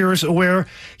 4 years where,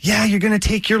 yeah, you're going to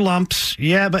take your lumps.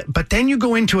 Yeah, but then you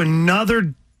go into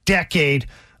another decade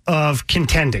of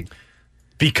contending.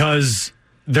 Because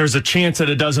there's a chance that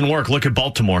it doesn't work. Look at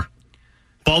Baltimore.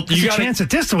 There's a chance that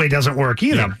this way doesn't work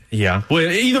either. Yeah. Well,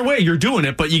 either way, you're doing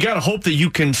it, but you got to hope that you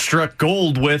can strike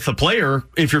gold with a player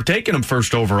if you're taking him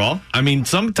first overall. I mean,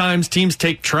 sometimes teams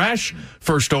take trash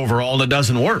first overall and it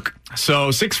doesn't work. So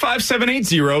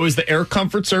 65780 is the Air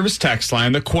Comfort Service text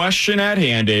line. The question at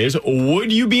hand is,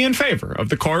 would you be in favor of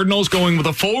the Cardinals going with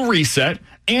a full reset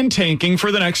and tanking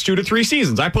for the next 2 to 3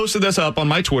 seasons? I posted this up on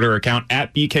my Twitter account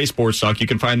at BK Sports Talk. You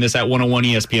can find this at 101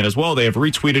 ESPN as well. They have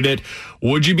retweeted it.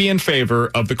 Would you be in favor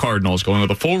of the Cardinals going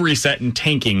with a full reset and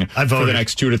tanking for the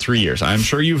next 2 to 3 years? I'm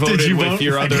sure you voted with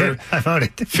your other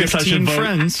 15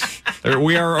 friends.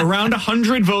 We are around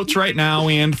 100 votes right now,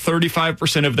 and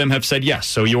 35% of them have said yes.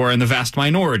 So you are in the vast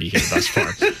minority here thus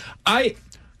far. I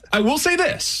will say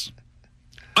this.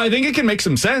 I think it can make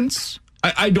some sense.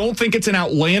 I don't think it's an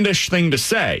outlandish thing to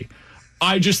say.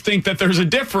 I just think that there's a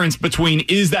difference between,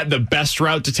 is that the best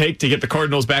route to take to get the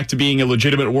Cardinals back to being a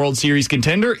legitimate World Series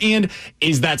contender, and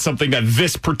is that something that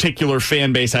this particular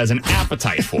fan base has an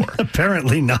appetite for?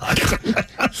 Apparently not.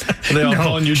 Are they all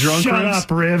calling you drunk, Shut Rivs? up,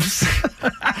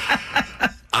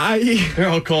 Rivs. They're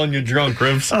all calling you drunk,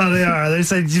 Rivs. Oh, they are. They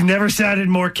said, you've never sounded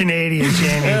more Canadian,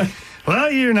 Jamie.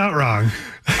 Well, you're not wrong.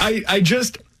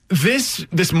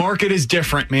 This market is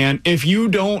different, man. If you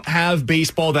don't have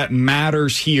baseball that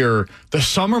matters here, the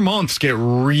summer months get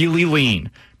really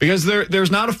lean because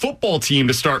there's not a football team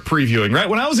to start previewing, right?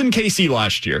 When I was in KC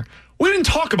last year, we didn't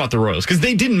talk about the Royals because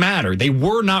they didn't matter. They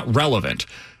were not relevant.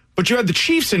 But you had the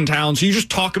Chiefs in town, so you just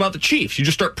talk about the Chiefs. You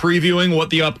just start previewing what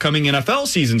the upcoming NFL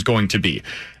season's going to be.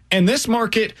 And this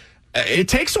market, it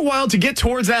takes a while to get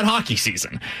towards that hockey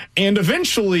season. And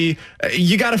eventually,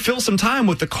 you got to fill some time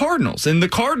with the Cardinals. And the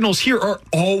Cardinals here are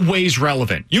always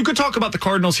relevant. You could talk about the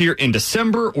Cardinals here in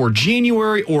December or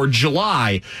January or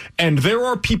July, and there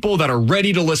are people that are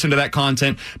ready to listen to that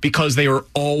content because they are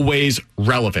always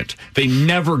relevant. They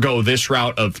never go this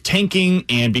route of tanking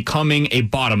and becoming a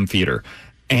bottom feeder.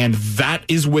 And that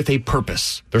is with a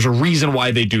purpose. There's a reason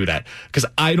why they do that. Because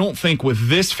I don't think with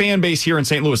this fan base here in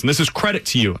St. Louis, and this is credit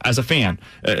to you as a fan,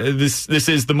 this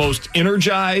is the most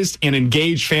energized and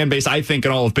engaged fan base, I think,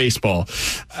 in all of baseball.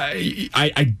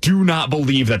 I do not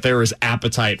believe that there is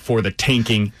appetite for the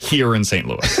tanking here in St.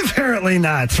 Louis. Apparently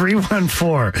not.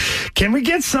 314. Can we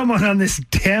get someone on this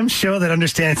damn show that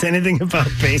understands anything about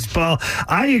baseball?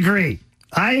 I agree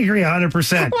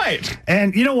 100%. Right.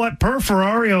 And you know what? Per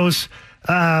Ferrario's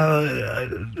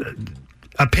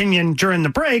opinion during the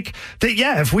break, that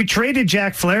if we traded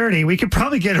Jack Flaherty, we could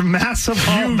probably get a massive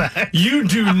haul back. You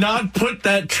do not put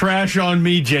that trash on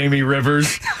me, Jamie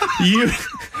Rivers.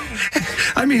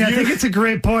 I think it's a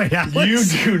great point, Alex. You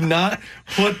do not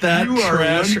put that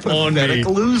trash on me.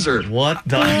 Loser. What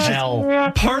the hell?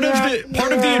 Part of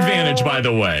the advantage, by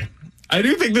the way, I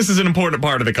do think this is an important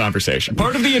part of the conversation.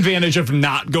 Part of the advantage of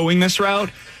not going this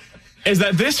route is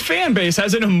that this fan base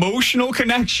has an emotional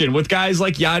connection with guys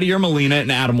like Yadier Molina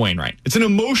and Adam Wainwright. It's an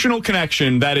emotional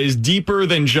connection that is deeper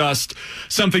than just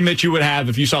something that you would have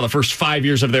if you saw the first 5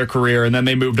 years of their career and then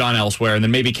they moved on elsewhere and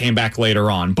then maybe came back later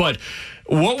on. But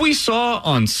what we saw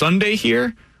on Sunday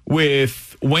here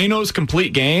with Waino's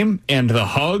complete game and the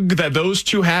hug that those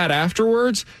two had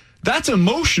afterwards, that's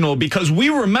emotional because we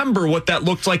remember what that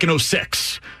looked like in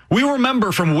 2006. We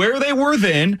remember from where they were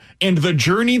then and the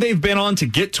journey they've been on to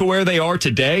get to where they are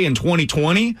today in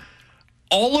 2020.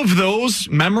 All of those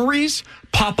memories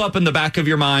pop up in the back of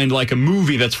your mind like a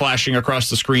movie that's flashing across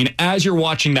the screen as you're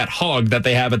watching that hug that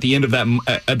they have at the end of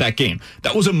that game.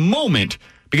 That was a moment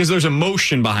because there's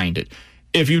emotion behind it.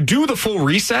 If you do the full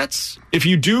resets, if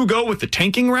you do go with the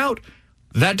tanking route,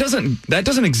 that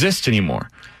doesn't exist anymore.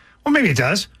 Well, maybe it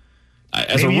does.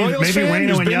 As a Royals fan,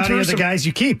 Waino and Yadi are the guys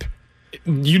you keep.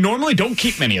 You normally don't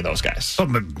keep many of those guys.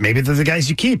 But maybe they're the guys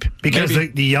you keep because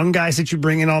the young guys that you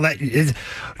bring in, all that, is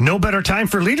no better time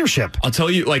for leadership. I'll tell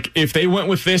you, if they went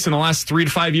with this in the last 3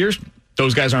 to 5 years,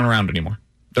 those guys aren't around anymore.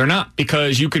 They're not,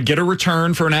 because you could get a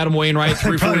return for an Adam Wainwright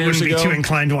 3 or 4 years ago. Be too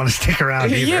inclined to want to stick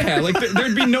around either. Yeah,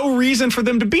 there'd be no reason for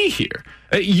them to be here.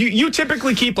 You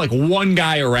typically keep one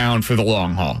guy around for the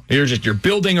long haul. You're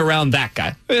building around that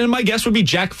guy. And my guess would be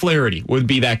Jack Flaherty would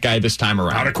be that guy this time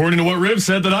around. Not according to what Riv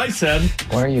said that I said.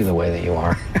 Why are you the way that you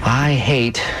are? I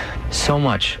hate so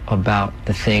much about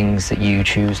the things that you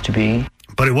choose to be.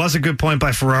 But it was a good point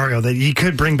by Ferrario that he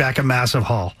could bring back a massive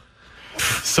haul.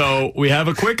 So we have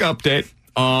a quick update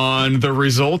on the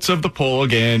results of the poll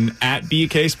again at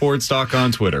BK Sports Talk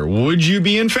on Twitter. Would you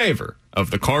be in favor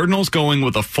of the Cardinals going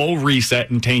with a full reset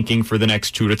and tanking for the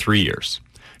next 2 to 3 years.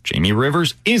 Jamie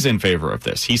Rivers is in favor of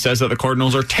this. He says that the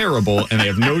Cardinals are terrible and they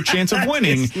have no chance of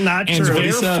winning. Not and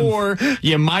true. therefore,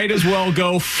 you might as well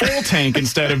go full tank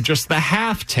instead of just the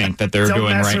half tank that they're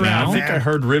doing right now. I think I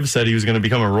heard Riv said he was going to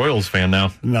become a Royals fan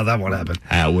now. No, that won't happen.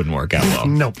 That wouldn't work out well.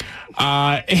 Nope.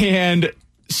 And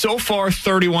so far,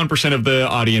 31% of the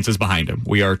audience is behind him.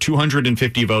 We are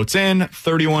 250 votes in.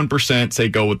 31% say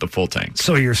go with the full tank.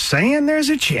 So you're saying there's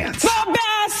a chance? The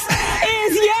best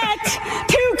is yet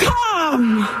to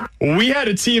come. We had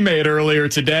a teammate earlier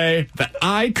today that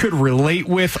I could relate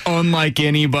with unlike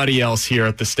anybody else here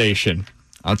at the station.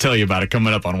 I'll tell you about it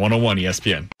coming up on 101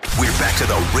 ESPN. We're back to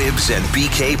the Ribs and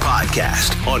BK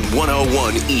podcast on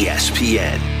 101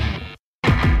 ESPN.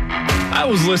 I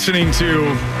was listening to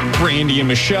Randy and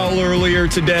Michelle earlier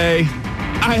today.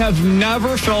 I have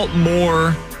never felt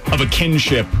more of a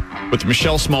kinship with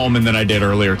Michelle Smallman than I did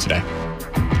earlier today.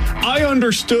 I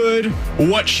understood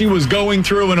what she was going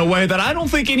through in a way that I don't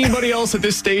think anybody else at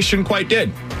this station quite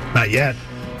did. Not yet.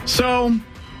 So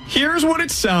here's what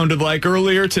it sounded like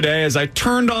earlier today as I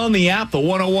turned on the app, the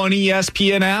 101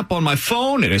 ESPN app on my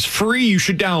phone. It is free. You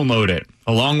should download it,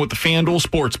 along with the FanDuel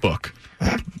Sportsbook.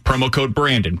 Promo code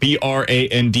Brandon,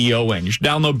 BRANDON. You should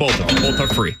download both of them. Both are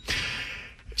free.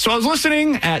 So I was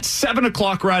listening at 7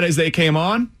 o'clock right as they came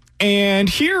on, and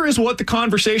here is what the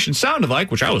conversation sounded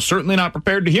like, which I was certainly not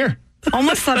prepared to hear.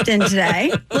 Almost slept in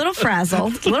today. A little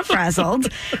frazzled.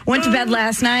 Went to bed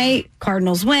last night.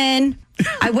 Cardinals win.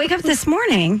 I wake up this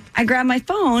morning. I grab my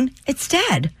phone. It's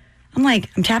dead. I'm like,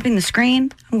 I'm tapping the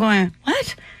screen. I'm going,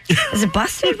 what? Is it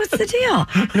busted? What's the deal?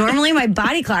 Normally, my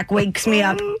body clock wakes me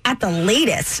up at the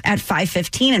latest at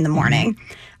 5:15 in the morning.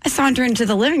 I saunter into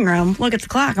the living room, look at the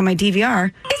clock on my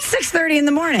DVR. It's 6:30 in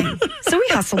the morning. So we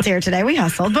hustled here today.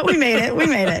 But we made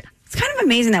it. It's kind of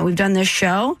amazing that we've done this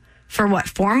show for,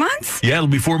 4 months? Yeah, it'll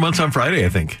be 4 months on Friday, I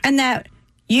think. And that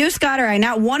you, Scott, or I,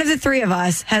 not one of the three of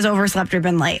us has overslept or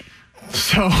been late.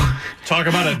 So, talk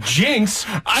about a jinx.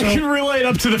 I can relate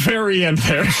up to the very end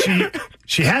there.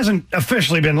 She hasn't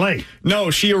officially been late.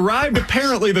 No, she arrived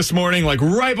apparently this morning, like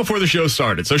right before the show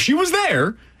started. So she was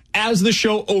there as the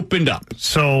show opened up.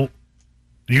 So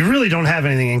you really don't have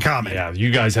anything in common. Yeah,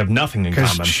 you guys have nothing in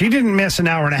common. She didn't miss an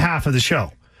hour and a half of the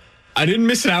show. I didn't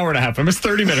miss an hour and a half. I missed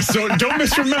 30 minutes. So don't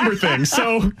misremember things.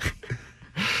 So,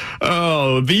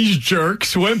 these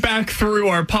jerks went back through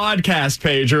our podcast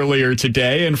page earlier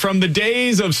today. And from the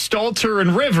days of Stalter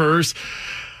and Rivers,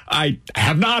 I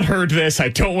have not heard this. I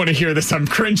don't want to hear this. I'm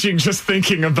cringing just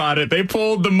thinking about it. They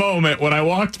pulled the moment when I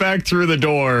walked back through the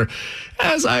door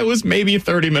as I was maybe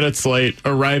 30 minutes late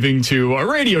arriving to a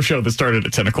radio show that started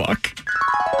at 10 o'clock.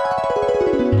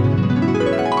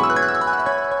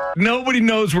 Nobody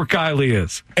knows where Kylie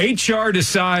is. HR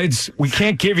decides we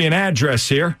can't give you an address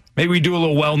here. Maybe we do a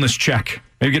little wellness check.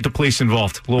 Maybe get the police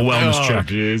involved. A little wellness check.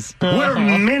 Geez. We're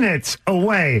minutes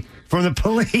away from the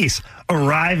police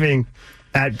arriving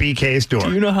at BK's door.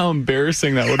 Do you know how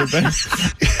embarrassing that would have been?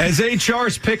 As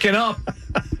HR's picking up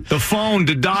the phone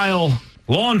to dial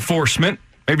law enforcement,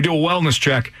 maybe do a wellness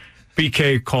check,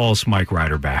 BK calls Mike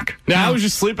Ryder back. Now, I was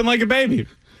just sleeping like a baby.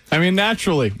 I mean,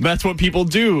 naturally, that's what people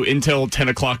do until 10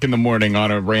 o'clock in the morning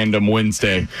on a random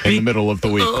Wednesday in the middle of the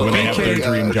week when they have their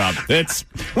dream job. It's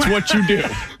what you do.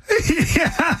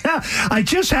 Yeah, I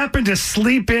just happened to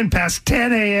sleep in past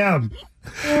 10 a.m.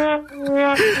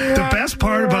 The best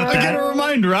part about that. I get a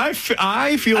reminder. I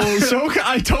feel so.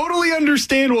 I totally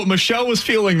understand what Michelle was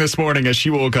feeling this morning as she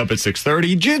woke up at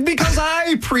 6:30, just because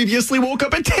I previously woke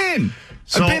up at 10.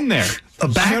 So, I've been there. A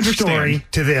backstory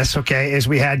to this, okay, is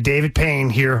we had David Payne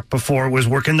here before, was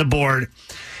working the board.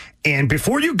 And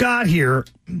before you got here,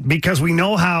 because we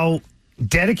know how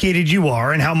dedicated you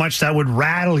are and how much that would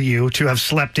rattle you to have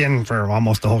slept in for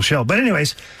almost the whole show. But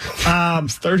anyways,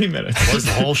 it's 30 minutes. It was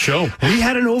the whole show. We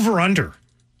had an over-under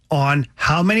on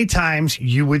how many times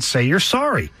you would say you're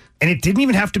sorry. And it didn't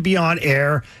even have to be on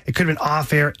air. It could have been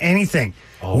off air, anything.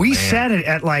 We set it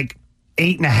at like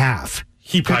 8.5.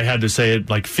 He probably had to say it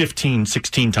like 15,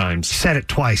 16 times. He said it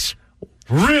twice.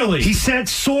 Really? He said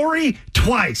sorry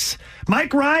twice.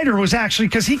 Mike Ryder was actually,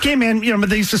 because he came in,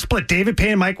 they used to split. David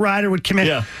Payne and Mike Ryder would come in.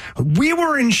 Yeah. We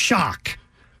were in shock.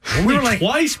 We were like,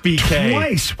 twice, BK.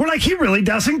 Twice. We're like, he really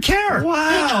doesn't care.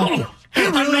 Wow. He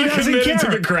really doesn't care.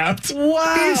 To the craft.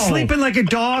 Wow. He's sleeping like a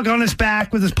dog on his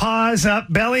back with his paws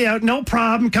up, belly out, no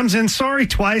problem. Comes in, sorry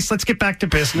twice. Let's get back to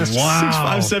business. Wow.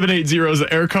 65780 is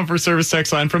the Air Comfort Service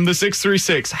text line from the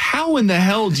 636. How in the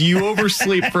hell do you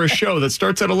oversleep for a show that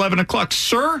starts at 11 o'clock?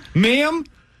 Sir, ma'am,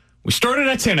 We started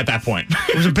at 10 at that point.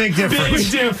 It was a big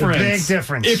difference. Big difference. Big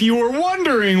difference. If you were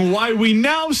wondering why we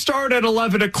now start at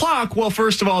 11 o'clock, well,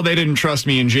 first of all, they didn't trust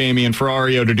me and Jamie and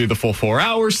Ferrario to do the for 4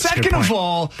 hours. Second of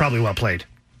all, probably well played.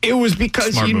 It was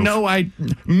because, I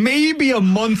maybe a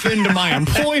month into my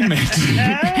employment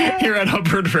here at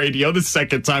Hubbard Radio, the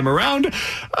second time around,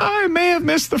 I may have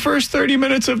missed the first 30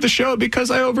 minutes of the show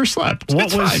because I overslept.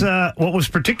 What was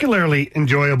particularly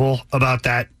enjoyable about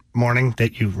that morning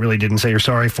that you really didn't say you're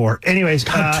sorry for? Anyways,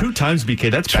 God, 2 times,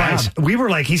 BK. That's twice. bad. We were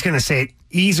like, he's going to say it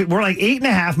easy. We're like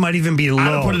 8.5 might even be low.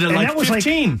 I would put it at like that was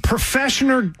 15.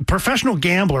 Like professional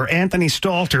gambler Anthony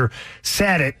Stalter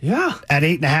said it at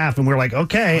 8.5, and we're like,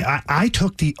 okay. I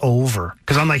took the over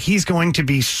because I'm like, he's going to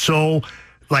be so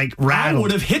like rattled. I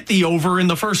would have hit the over in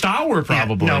the first hour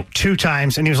probably. Yeah, no, 2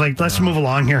 times, and he was like, let's move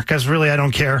along here because really I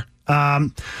don't care.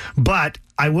 But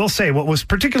I will say what was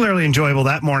particularly enjoyable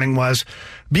that morning was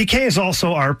BK is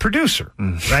also our producer,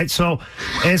 right? So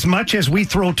as much as we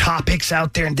throw topics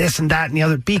out there and this and that and the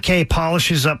other, BK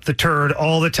polishes up the turd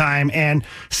all the time and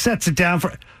sets it down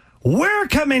for... We're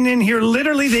coming in here.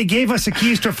 Literally, they gave us a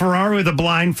keys to Ferrari with a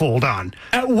blindfold on.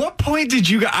 At what point did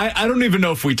you... I don't even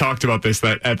know if we talked about this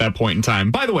at that point in time.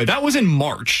 By the way, that was in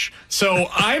March. So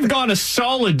I've gone a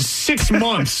solid 6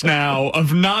 months now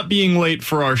of not being late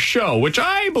for our show, which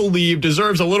I believe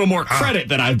deserves a little more credit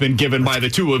than I've been given by the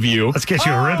two of you. Let's get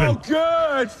you a ribbon.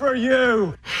 Good for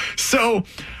you. So...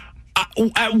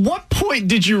 at what point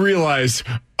did you realize,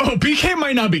 BK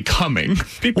might not be coming?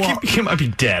 BK might be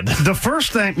dead. The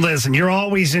first thing, listen, you're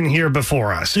always in here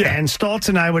before us. Yeah. And Stoltz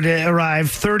and I would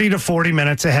arrive 30 to 40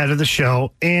 minutes ahead of the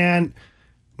show, and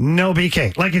no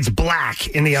BK. Like it's black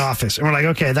in the office. And we're like,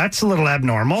 okay, that's a little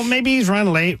abnormal. Maybe he's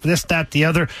running late, this, that, the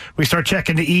other. We start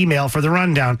checking the email for the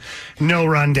rundown. No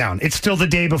rundown. It's still the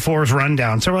day before his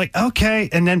rundown. So we're like, okay.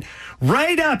 And then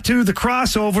right up to the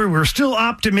crossover, we're still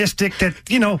optimistic that,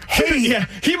 hey. Yeah,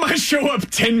 he might show up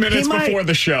 10 minutes before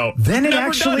the show. Then it Never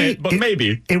actually, done it, but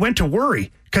maybe. It went to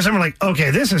worry. Because I'm like,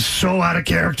 okay, this is so out of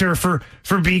character for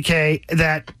BK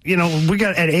that, we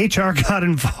got, and HR got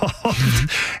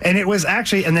involved. And it was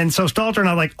actually, and then so Stalter and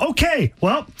I'm like, okay,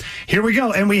 well, here we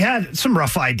go. And we had some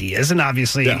rough ideas. And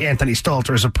obviously, Anthony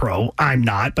Stalter is a pro. I'm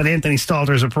not, but Anthony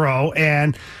Stalter is a pro.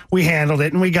 And we handled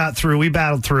it and we got through, we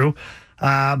battled through.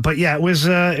 But yeah, it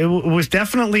was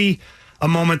definitely a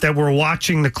moment that we're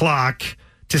watching the clock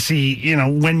to see,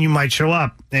 when you might show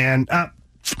up. And,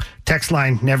 text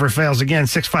line never fails again,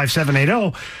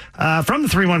 65780 from the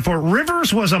 314.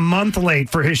 Rivers was a month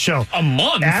late for his show. A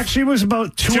month? Actually, it was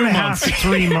about 2.5 to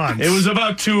 3 months. It was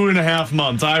about 2.5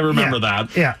 months. I remember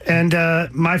that. Yeah,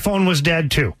 and my phone was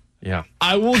dead too. Yeah.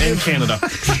 I will in Canada.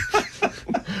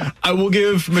 I will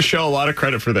give Michelle a lot of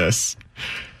credit for this.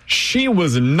 She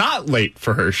was not late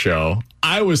for her show.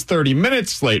 I was 30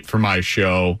 minutes late for my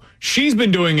show. She's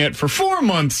been doing it for 4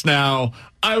 months now.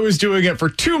 I was doing it for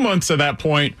 2 months at that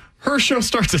point. Her show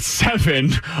starts at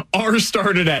 7. Ours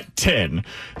started at 10.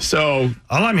 So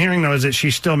all I'm hearing, though, is that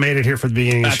she still made it here for the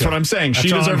beginning of the show. That's what I'm saying. She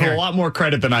deserves a lot more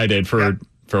credit than I did for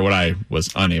what I was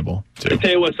unable to. I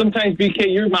tell you what, sometimes, BK,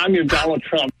 you remind me of Donald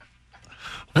Trump.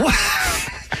 What?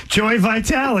 Joey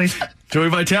Vitale. Joey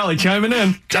Vitale chiming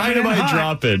in. Dynamite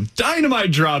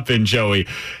drop in, Joey.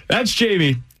 That's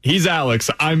Jamie. He's Alex.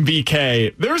 I'm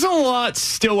BK. There's a lot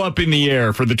still up in the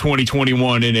air for the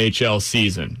 2021 NHL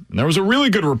season. And there was a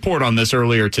really good report on this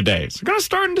earlier today. So going to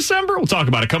start in December. We'll talk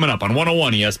about it coming up on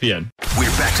 101 ESPN. We're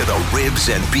back to the Ribs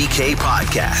and BK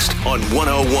podcast on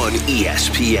 101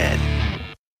 ESPN.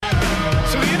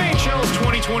 So the NHL's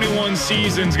 2021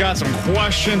 season's got some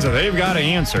questions that they've got to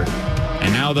answer.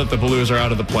 And now that the Blues are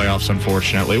out of the playoffs,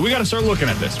 unfortunately, we got to start looking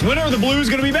at this. When are the Blues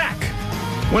going to be back?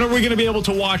 When are we going to be able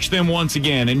to watch them once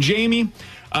again? And Jamie,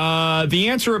 the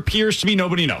answer appears to be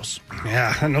nobody knows.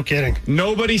 Yeah, no kidding.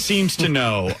 Nobody seems to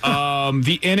know.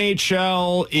 The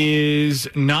NHL is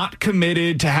not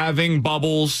committed to having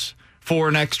bubbles for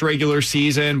next regular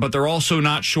season, but they're also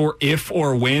not sure if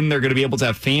or when they're going to be able to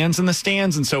have fans in the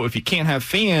stands. And so if you can't have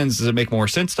fans, does it make more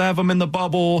sense to have them in the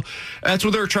bubble? That's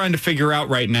what they're trying to figure out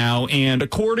right now. And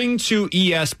according to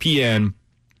ESPN,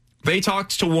 they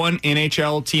talked to one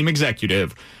NHL team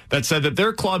executive that said that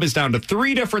their club is down to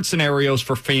 3 different scenarios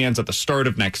for fans at the start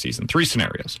of next season. 3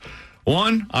 scenarios.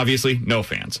 One, obviously, no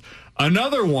fans.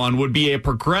 Another one would be a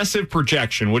progressive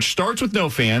projection, which starts with no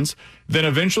fans, then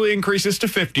eventually increases to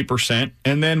 50%,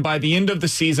 and then by the end of the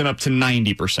season up to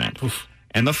 90%. Oof.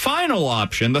 And the final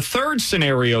option, the third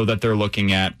scenario that they're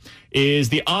looking at, is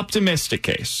the optimistic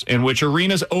case, in which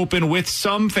arenas open with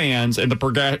some fans and the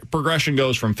progression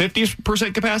goes from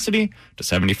 50% capacity to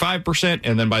 75%,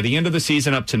 and then by the end of the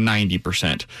season up to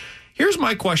 90%. Here's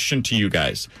my question to you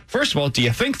guys. First of all, do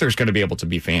you think there's going to be able to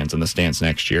be fans in the stands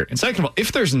next year? And second of all,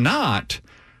 if there's not,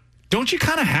 don't you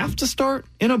kind of have to start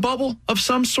in a bubble of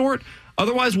some sort?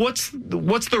 Otherwise, what's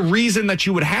the reason that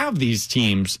you would have these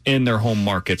teams in their home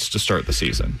markets to start the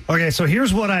season? Okay, so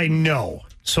here's what I know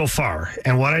so far.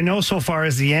 And what I know so far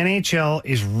is the NHL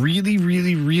is really,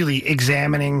 really, really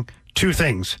examining two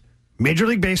things. Major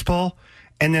League Baseball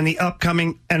and then the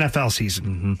upcoming NFL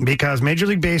season. Because Major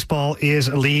League Baseball is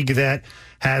a league that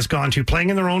has gone to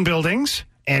playing in their own buildings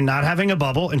and not having a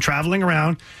bubble and traveling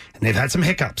around. And they've had some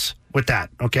hiccups with that,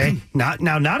 okay? Not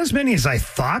as many as I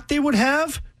thought they would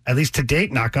have, at least to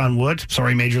date, knock on wood.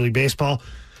 Sorry, Major League Baseball.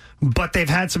 But they've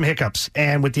had some hiccups.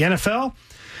 And with the NFL,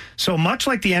 so much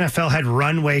like the NFL had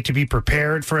runway to be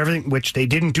prepared for everything, which they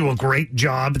didn't do a great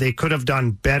job. They could have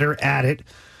done better at it.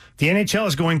 The NHL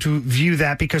is going to view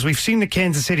that because we've seen the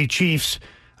Kansas City Chiefs.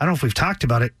 I don't know if we've talked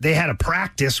about it. They had a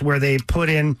practice where they put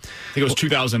in, I think it was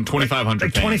 2,500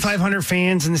 fans. 2,500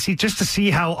 fans in the seat just to see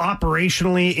how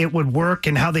operationally it would work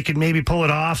and how they could maybe pull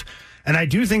it off. And I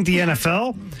do think the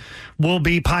NFL will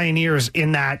be pioneers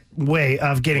in that way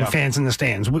of getting fans in the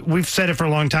stands. We've said it for a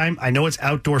long time. I know it's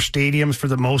outdoor stadiums for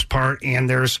the most part, and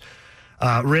there's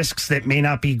risks that may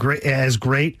not be as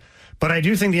great. But I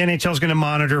do think the NHL is going to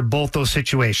monitor both those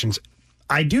situations.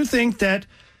 I do think that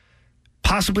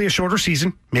possibly a shorter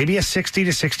season, maybe a 60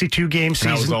 to 62 game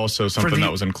season. That was also something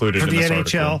that was included in this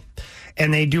NHL. Article.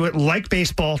 And they do it like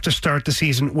baseball to start the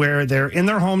season where they're in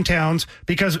their hometowns,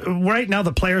 because right now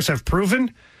the players have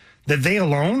proven that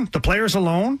the players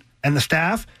alone and the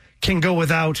staff can go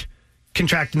without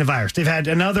contracting the virus. They've had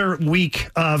another week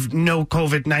of no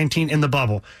COVID-19 in the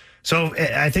bubble. So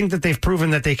I think that they've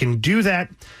proven that they can do that.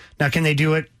 Now, can they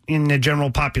do it in the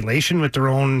general population with their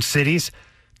own cities?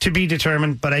 To be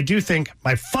determined. But I do think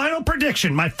my final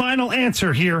prediction, my final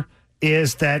answer here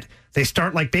is that they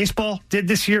start like baseball did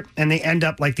this year, and they end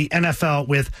up like the NFL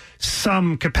with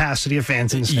some capacity of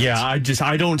fans in the stands. Yeah,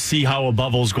 I don't see how a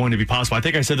bubble is going to be possible. I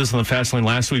think I said this on the Fast Lane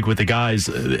last week with the guys.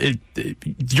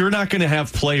 You're not going to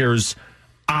have players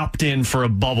opt in for a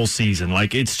bubble season.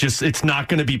 Like, it's not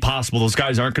going to be possible. Those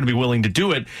guys aren't going to be willing to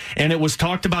do it. And it was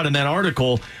talked about in that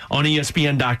article on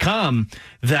ESPN.com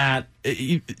that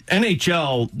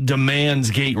NHL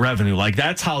demands gate revenue. Like,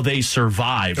 that's how they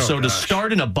survive. To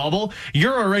start in a bubble,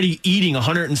 you're already eating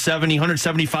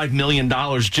 $175 million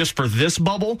just for this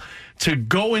bubble. To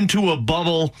go into a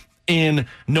bubble in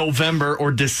November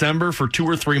or December for 2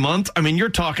 or 3 months, I mean, you're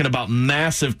talking about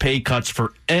massive pay cuts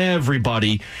for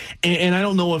everybody. And I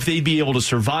don't know if they'd be able to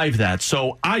survive that.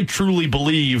 So I truly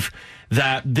believe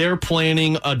that they're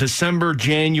planning a December,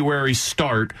 January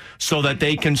start so that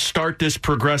they can start this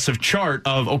progressive chart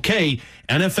of, okay,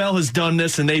 NFL has done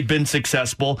this and they've been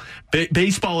successful.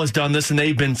 Baseball has done this and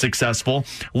they've been successful.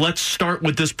 Let's start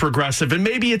with this progressive. And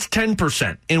maybe it's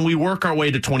 10% and we work our way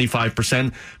to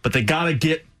 25%, but they got to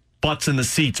get butts in the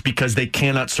seats because they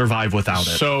cannot survive without it.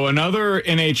 So another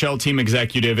NHL team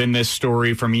executive in this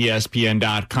story from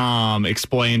ESPN.com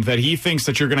explained that he thinks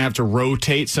that you're going to have to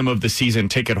rotate some of the season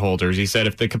ticket holders. He said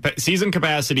if the season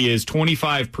capacity is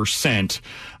 25%,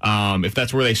 if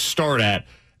that's where they start at,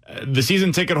 the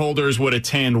season ticket holders would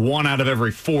attend 1 out of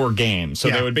every 4 games. So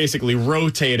they would basically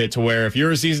rotate it to where if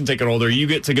you're a season ticket holder, you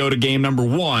get to go to game number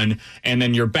 1 and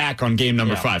then you're back on game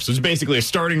number 5. So it's basically a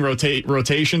starting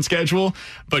rotation schedule,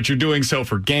 but you're doing so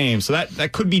for games. So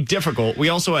that could be difficult. We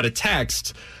also had a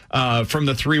text from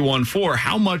the 314.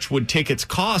 How much would tickets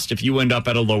cost if you end up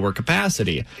at a lower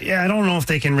capacity? Yeah, I don't know if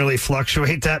they can really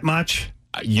fluctuate that much.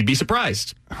 You'd be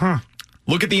surprised.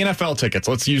 Look at the NFL tickets.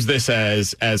 Let's use this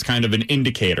as kind of an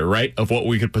indicator, right, of what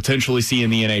we could potentially see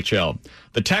in the NHL.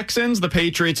 The Texans, the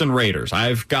Patriots, and Raiders.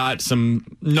 I've got some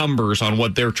numbers on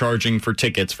what they're charging for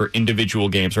tickets for individual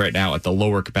games right now at the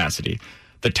lower capacity.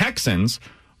 The Texans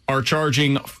are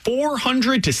charging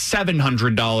 $400 to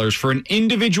 $700 for an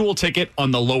individual ticket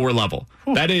on the lower level.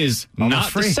 Ooh, that is not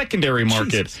free. The secondary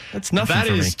market. Jesus, that's nothing that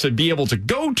for is me. To be able to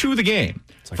go to the game.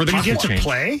 Like for the you get to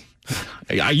play?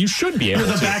 You should be able to.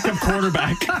 You're the backup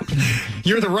quarterback.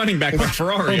 You're the running back like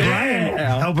Ferrari.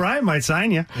 O'Brien might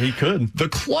sign you. He could. The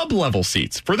club level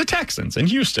seats for the Texans in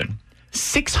Houston,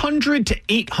 $600 to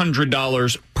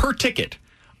 $800 per ticket.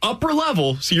 Upper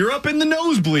level, so you're up in the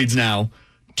nosebleeds now,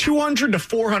 $200 to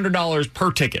 $400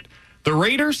 per ticket. The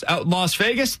Raiders out in Las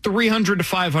Vegas, $300 to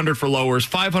 $500 for lowers,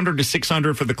 $500 to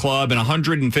 $600 for the club, and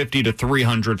 $150 to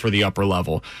 $300 for the upper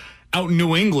level. Out in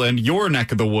New England, your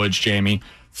neck of the woods, Jamie,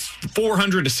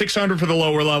 $400 to $600 for the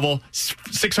lower level,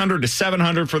 $600 to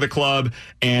 $700 for the club,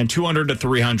 and $200 to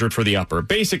 $300 for the upper.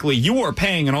 Basically, you are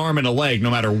paying an arm and a leg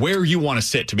no matter where you want to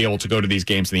sit to be able to go to these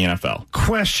games in the NFL.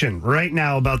 Question right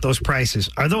now about those prices.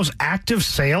 Are those active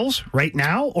sales right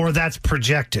now, or that's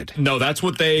projected? No, that's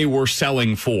what they were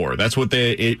selling for. That's what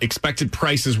the expected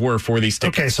prices were for these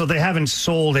tickets. Okay, so they haven't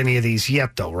sold any of these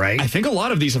yet, though, right? I think a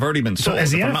lot of these have already been sold. So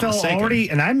has the if I'm not NFL mistaken. already,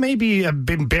 and I maybe have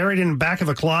been buried in the back of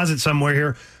a closet somewhere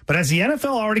here, but has the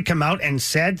NFL already come out and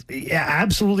said, yeah,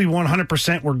 absolutely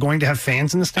 100% we're going to have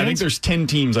fans in the stands? I think there's 10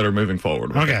 teams that are moving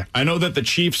forward with Okay. it. I know that the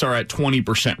Chiefs are at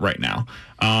 20% right now.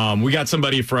 We got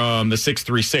somebody from the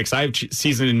 636. I have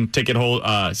season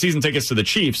tickets to the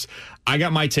Chiefs. I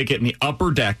got my ticket in the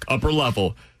upper deck, upper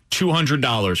level,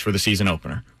 $200 for the season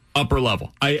opener. Upper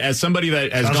level. As somebody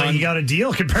that has Sounds gone, like you got a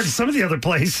deal compared to some of the other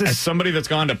places. as somebody that's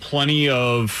gone to plenty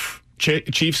of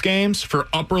Chiefs games for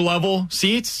upper level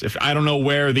seats, if I don't know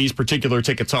where these particular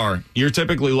tickets are, you're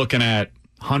typically looking at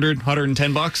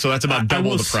 $110, so that's about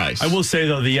double the price. I will say,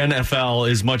 though, the NFL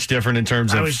is much different in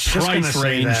terms of price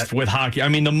range with hockey. I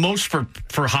mean, the most for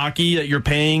hockey that you're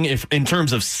paying, if in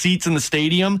terms of seats in the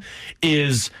stadium,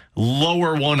 is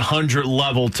lower 100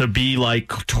 level to be like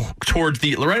towards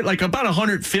the, right? Like about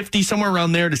 150, somewhere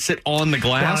around there to sit on the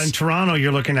glass. Well, in Toronto,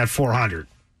 you're looking at 400.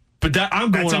 But I'm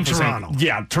going That's in off of Toronto.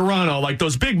 Yeah, Toronto, like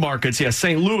those big markets. Yeah,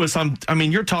 St. Louis. I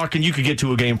mean, you're talking. You could get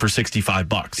to a game for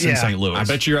 $65 in St. Louis. I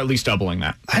bet you're at least doubling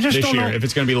that. I just this don't year know if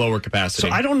it's going to be lower capacity.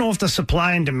 So I don't know if the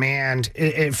supply and demand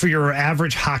for your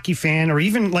average hockey fan, or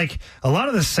even like a lot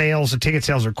of the ticket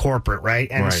sales are corporate, right?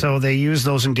 And so they use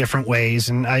those in different ways.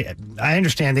 And I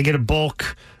understand they get a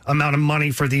bulk amount of money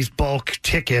for these bulk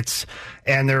tickets,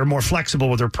 and they're more flexible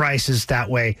with their prices that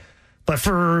way. But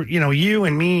for, you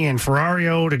and me and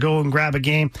Ferrario to go and grab a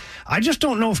game, I just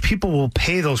don't know if people will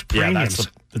pay those premiums.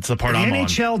 Yeah, that's the part the I'm on.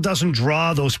 NHL doesn't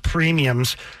draw those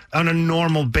premiums on a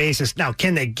normal basis. Now,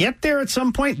 can they get there at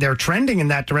some point? They're trending in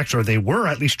that direction, or they were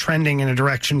at least trending in a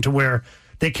direction to where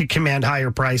they could command higher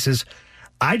prices.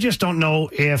 I just don't know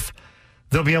if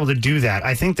they'll be able to do that.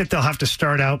 I think that they'll have to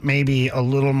start out maybe a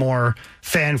little more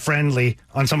fan-friendly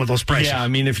on some of those prices. Yeah, I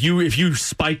mean, if you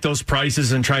spike those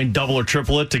prices and try and double or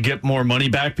triple it to get more money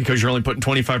back because you're only putting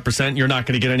 25%, you're not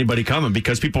going to get anybody coming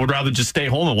because people would rather just stay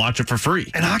home and watch it for free.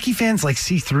 And hockey fans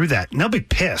see through that, and they'll be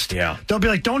pissed. Yeah. They'll be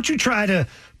like, don't you try to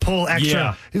pull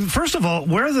extra. Yeah. First of all,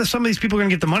 where are some of these people going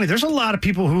to get the money? There's a lot of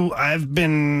people who have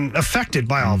been affected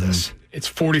by all this. It's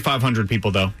 4,500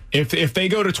 people, though. If they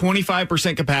go to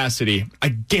 25% capacity, I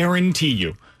guarantee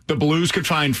you the Blues could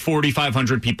find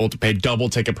 4,500 people to pay double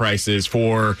ticket prices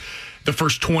for the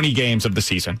first 20 games of the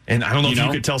season. And I don't know if you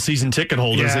could tell season ticket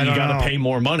holders that you got to pay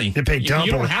more money. They pay double.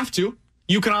 You don't have to.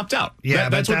 You can opt out. Yeah,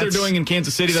 that's what they're doing in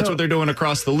Kansas City. That's what they're doing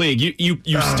across the league.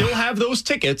 You still have those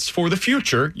tickets for the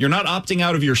future. You're not opting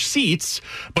out of your seats.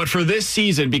 But for this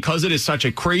season, because it is such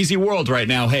a crazy world right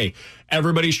now, hey,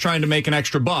 everybody's trying to make an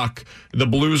extra buck. The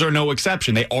Blues are no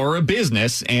exception. They are a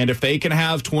business. And if they can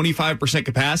have 25%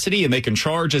 capacity and they can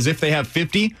charge as if they have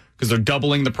 50 because they're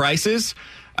doubling the prices,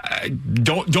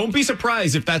 don't be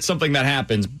surprised if that's something that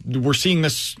happens. We're seeing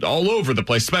this all over the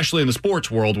place, especially in the sports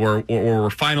world where we're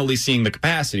finally seeing the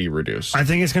capacity reduce. I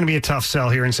think it's going to be a tough sell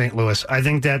here in St. Louis. I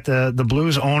think that the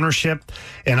Blues ownership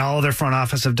and all of their front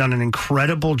office have done an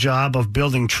incredible job of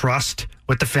building trust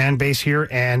with the fan base here.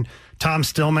 And Tom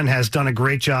Stillman has done a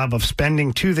great job of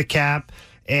spending to the cap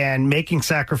and making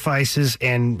sacrifices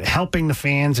and helping the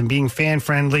fans and being fan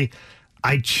friendly.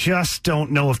 I just don't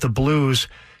know if the Blues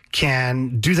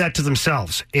can do that to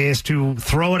themselves, is to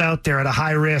throw it out there at a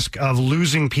high risk of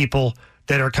losing people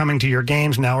that are coming to your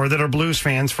games now or that are Blues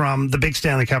fans from the big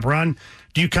Stanley Cup run.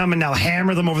 Do you come and now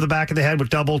hammer them over the back of the head with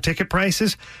double ticket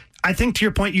prices? I think to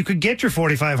your point, you could get your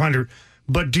 4,500,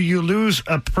 but do you lose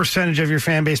a percentage of your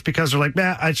fan base because they're like,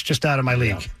 it's just out of my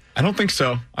league? I don't think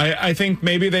so. I think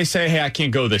maybe they say, hey, I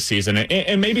can't go this season.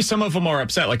 And maybe some of them are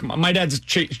upset. Like my dad's a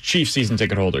Chiefs season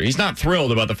ticket holder. He's not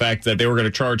thrilled about the fact that they were going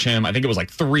to charge him, I think it was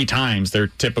like 3 times their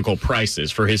typical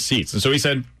prices for his seats. And so he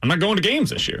said, I'm not going to games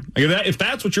this year. Like if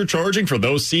that's what you're charging for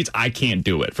those seats, I can't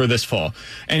do it for this fall.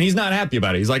 And he's not happy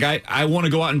about it. He's like, I want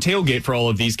to go out and tailgate for all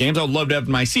of these games. I would love to have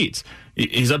my seats.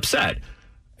 He's upset.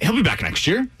 He'll be back next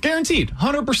year. Guaranteed.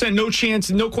 100%. No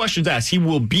chance. No questions asked. He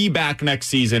will be back next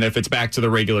season if it's back to the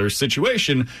regular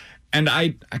situation. And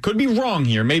I could be wrong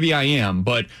here. Maybe I am.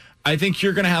 But I think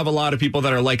you're going to have a lot of people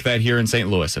that are like that here in St.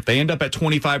 Louis. If they end up at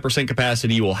 25%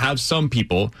 capacity, you will have some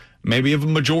people, maybe a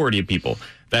majority of people,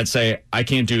 that say, I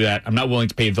can't do that. I'm not willing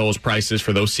to pay those prices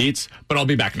for those seats, but I'll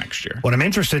be back next year. What I'm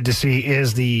interested to see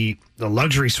is the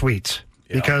luxury suites,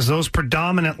 because those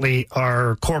predominantly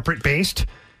are corporate based.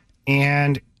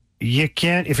 And you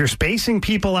can't, if you're spacing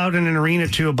people out in an arena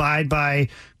to abide by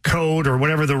code or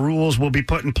whatever the rules will be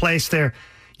put in place there,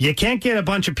 you can't get a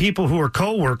bunch of people who are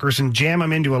co-workers and jam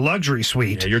them into a luxury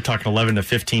suite. Yeah, you're talking 11 to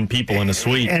 15 people in a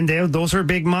suite. And those are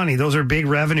big money. Those are big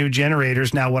revenue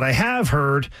generators. Now, what I have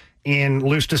heard in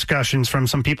loose discussions from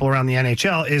some people around the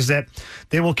NHL is that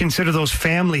they will consider those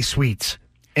family suites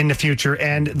in the future,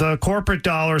 and the corporate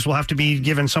dollars will have to be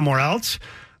given somewhere else.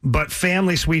 But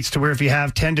family suites to where if you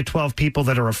have 10 to 12 people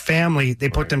that are a family, they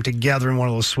put them together in one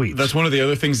of those suites. That's one of the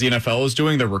other things the NFL is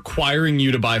doing. They're requiring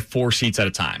you to buy 4 seats at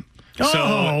a time.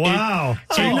 Wow.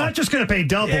 So you're not just going to pay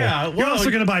double. Yeah, you're also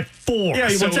going to buy 4. Yeah,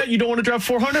 what's that? You don't want to drop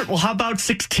 400? Well, how about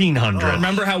 1,600?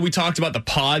 Remember how we talked about the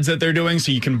pods that they're doing?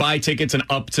 So you can buy tickets and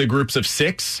up to groups of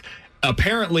 6?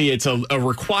 Apparently, it's a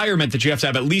requirement that you have to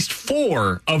have at least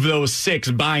 4 of those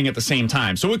 6 buying at the same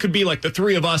time. So it could be like the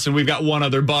 3 of us, and we've got one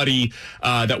other buddy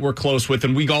that we're close with,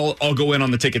 and we all go in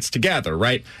on the tickets together,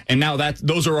 right? And now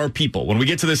those are our people. When we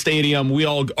get to the stadium, we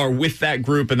all are with that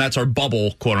group, and that's our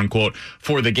bubble, quote unquote,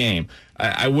 for the game.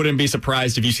 I wouldn't be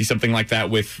surprised if you see something like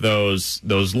that with those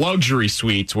luxury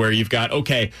suites where you've got,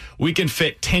 okay, we can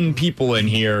fit 10 people in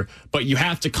here, but you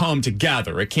have to come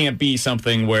together. It can't be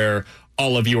something where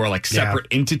all of you are like separate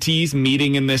entities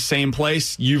meeting in this same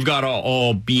place. You've got to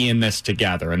all be in this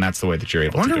together, and that's the way that you're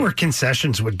able to do it. I wonder where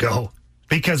concessions would go.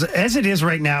 Because as it is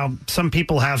right now, some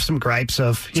people have some gripes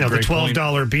of, the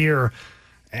 $12 beer.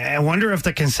 I wonder if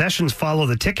the concessions follow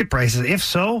the ticket prices. If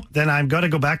so, then I've got to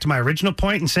go back to my original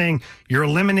point and saying you're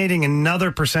eliminating another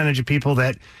percentage of people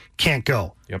that can't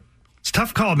go. Yep. It's a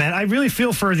tough call, man. I really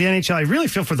feel for the NHL. I really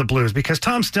feel for the Blues because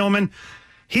Tom Stillman,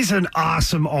 he's an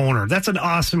awesome owner. That's an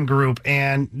awesome group,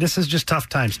 and this is just tough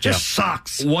times.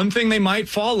 Sucks. One thing they might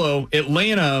follow,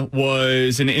 Atlanta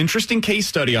was an interesting case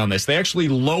study on this. They actually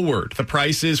lowered the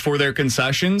prices for their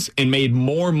concessions and made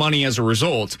more money as a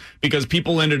result because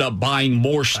people ended up buying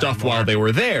more stuff while they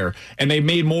were there, and they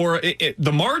made more.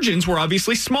 The margins were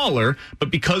obviously smaller,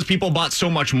 but because people bought so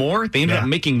much more, they ended up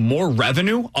making more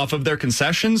revenue off of their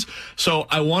concessions. So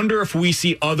I wonder if we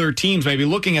see other teams maybe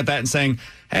looking at that and saying,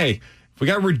 hey, we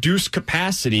got reduced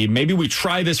capacity. Maybe we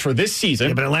try this for this season.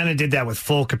 Yeah, but Atlanta did that with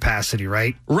full capacity,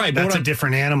 right? Right. That's a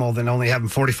different animal than only having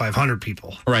 4,500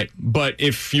 people. Right. But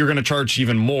if you're going to charge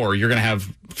even more, you're going to have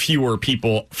fewer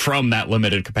people from that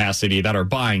limited capacity that are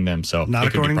buying them. So not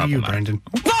according to you, Brendan.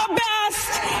 The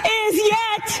best is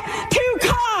yet to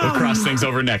come. We'll cross things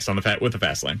over next on with the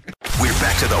Fast Lane. We're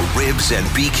back to the Ribs and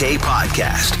BK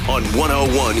podcast on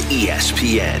 101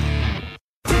 ESPN.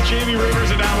 Jamie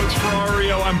Rivers and Alex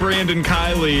Ferrario. I'm Brandon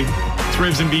Kiley. It's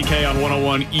Ribs and BK on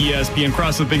 101 ESPN.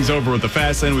 Crossing things over with the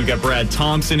Fast Lane. We've got Brad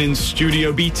Thompson in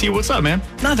studio. BT, what's up, man?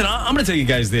 Nothing. I'm going to tell you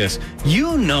guys this.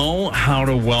 You know how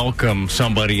to welcome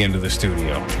somebody into the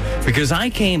studio. Because I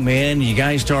came in, you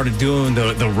guys started doing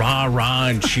the rah-rah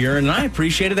and cheering, and I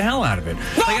appreciated the hell out of it.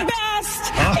 The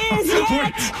best is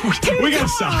yet to We got to come.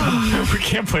 stop. We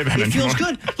can't play that It anymore. feels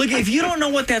good. Look, if you don't know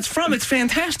what that's from, it's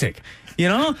fantastic. You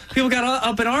know, people got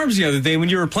up in arms the other day when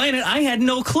you were playing it. I had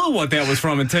no clue what that was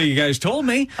from until you guys told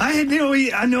me. I had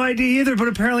no idea either, but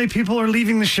apparently people are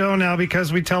leaving the show now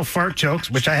because we tell fart jokes,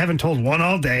 which I haven't told one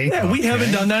all day. Yeah, we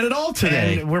haven't done that at all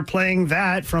today. And we're playing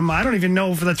that from, I don't even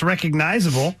know if that's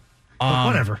recognizable. But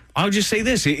whatever. I'll just say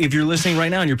this. If you're listening right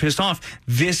now and you're pissed off,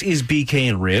 this is BK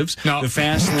and Rivs. No. The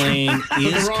Fast Lane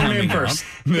is wrong coming name first.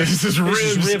 up. This is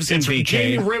Ribs. Ribs and It's BK.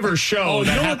 Jamie Rivers show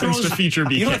that happens to feature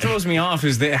BK. You know what throws me off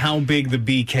is how big the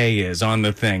BK is on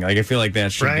the thing. Like, I feel like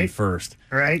that should be first.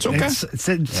 Right? It's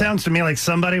okay. It sounds to me like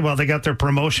somebody, while they got their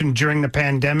promotion during the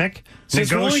pandemic,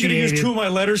 Since we're only going to use 2 of my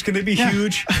letters, can they be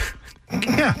huge?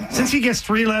 Yeah, since he gets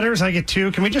 3 letters, I get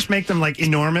 2. Can we just make them like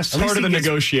enormous? Part of the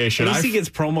negotiation. At least he gets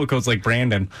promo codes like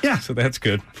Brandon. Yeah. So that's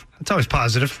good. It's always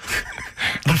positive.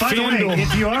 By the way,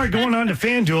 if you are going on to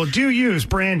FanDuel, do use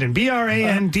Brandon,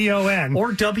 BRANDON.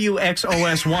 Or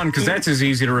WXOS1, because that's as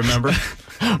easy to remember.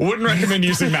 Wouldn't recommend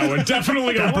using that one.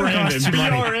 Definitely go That one Brandon. costs you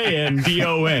money.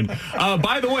 BRANDON.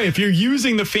 By the way, if you're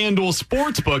using the FanDuel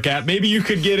Sportsbook app, maybe you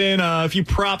could get in a few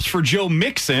props for Joe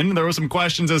Mixon. There were some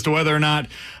questions as to whether or not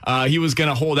he was going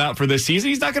to hold out for this season.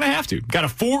 He's not going to have to. Got a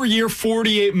 4-year,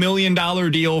 $48 million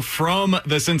deal from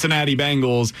the Cincinnati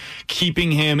Bengals,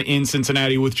 keeping him in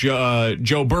Cincinnati with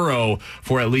Joe Burrow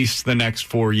for at least the next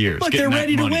 4 years. Look, they're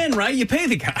ready to win, right? You pay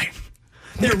the guy.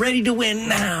 They're ready to win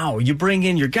now. You bring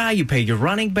in your guy, you pay your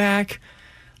running back.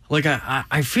 Like,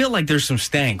 I feel like there's some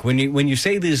stank. When you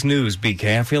say this news,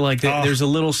 BK, I feel like there's a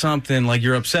little something like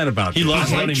you're upset about. He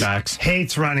loves running backs.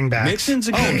 Hates running backs. Mixon's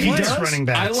a good he player. does running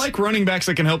backs. I like running backs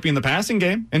that can help you in the passing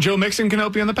game, and Joe Mixon can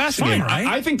help you in the passing Fine, game. right?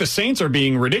 I think the Saints are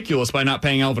being ridiculous by not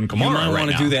paying Alvin Kamara You might right want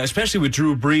to now. do that, especially with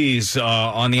Drew Brees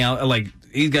on the out. Like,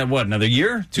 he's got what, another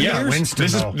year? 2 years?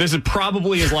 Winston, This is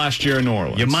probably his last year in New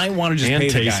Orleans. You might want to just And pay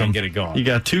the guy Taysom. and get it going. You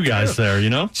got two guys there, you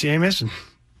know? Jameis.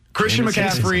 Christian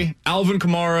Jameis McCaffrey, Alvin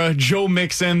Kamara, Joe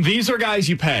Mixon. These are guys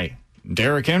you pay.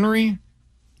 Derrick Henry,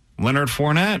 Leonard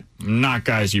Fournette, not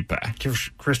guys you pay.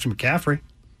 Christian McCaffrey.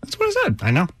 That's what I said.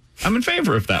 I know. I'm in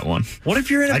favor of that one. What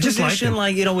if you're in a I just like position him.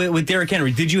 like, with Derrick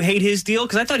Henry? Did you hate his deal?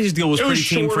 Because I thought his deal was It was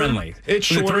pretty team shorter. friendly. It's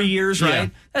Was it shorter. 3 years, right? Yeah.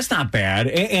 That's not bad.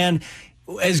 And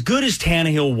as good as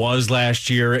Tannehill was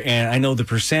last year, and I know the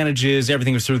percentages,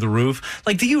 everything was through the roof.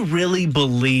 Like, do you really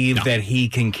believe that he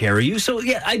can carry you? So,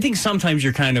 yeah, I think sometimes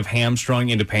you're kind of hamstrung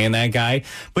into paying that guy.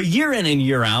 But year in and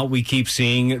year out, we keep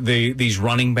seeing these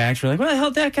running backs. We're like, where the hell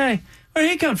did that guy? Where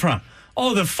did he come from?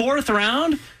 Oh, the 4th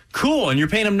round? Cool. And you're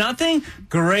paying him nothing?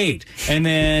 Great. And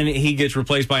then he gets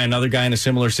replaced by another guy in a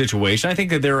similar situation. I think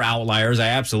that there are outliers. I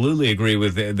absolutely agree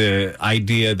with the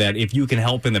idea that if you can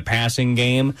help in the passing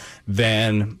game,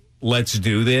 then let's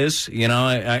do this.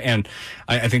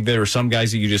 I think there are some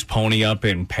guys that you just pony up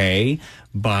and pay.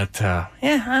 But, I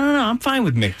don't know. I'm fine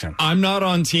with Mixon. I'm not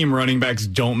on team running backs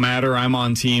don't matter. I'm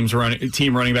on team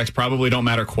running backs probably don't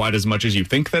matter quite as much as you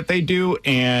think that they do.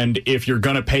 And if you're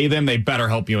going to pay them, they better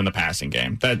help you in the passing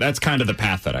game. That's kind of the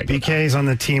path that I go down. BK's on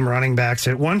the team running backs.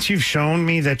 Once you've shown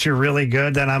me that you're really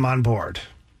good, then I'm on board.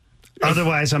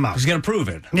 Otherwise, I'm out. He's going to prove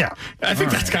it. Yeah. I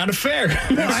think that's kind of fair.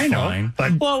 I know. fine.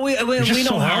 But Well, we just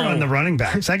know so hard how. on the running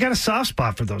backs. I got a soft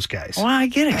spot for those guys. Well, I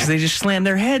get it, because they just slam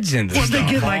their heads into Well, stuff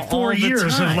they get like all 4 the years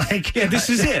of time. like. Yeah,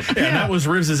 this is it. Yeah, and that was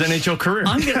Rivs' NHL career.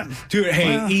 I'm gonna do it.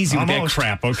 Hey, Well, easy with almost. that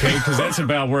crap, okay? Because that's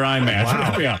about where I'm at.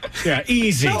 Wow. Yeah,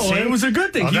 easy. No, See? it was a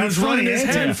good thing. Oh, He that's was running funny, his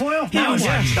eh, head. tinfoil? No, No,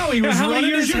 yeah. yeah. No, he was How many running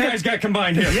years his you head. guys got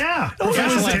combined here? Yeah. No, it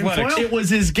Professional was- tinfoil? It was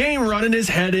his game running his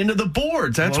head into the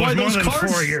boards. That's Well, why it was those more than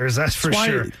cards. 4 years. That's for why-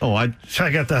 sure. Oh, I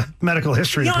got the medical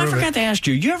history You to know, I prove forgot it. to ask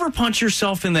you. You ever punch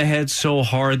yourself in the head so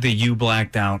hard that you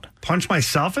blacked out? Punch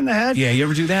myself in the head? Yeah, you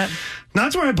ever do that?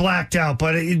 Not where I blacked out,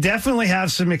 but you definitely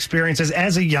have some experiences.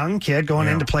 As a young kid going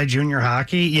in to play junior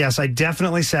hockey, yes, I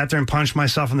definitely sat there and punched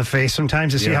myself in the face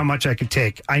sometimes to see how much I could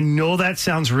take. I know that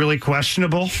sounds really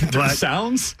questionable, but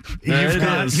sounds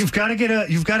you've got to get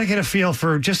a feel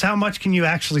for just how much can you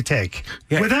actually take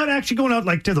without actually going out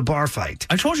like to the bar fight.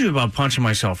 I told you about punching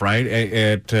myself, right?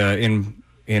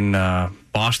 In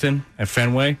Boston at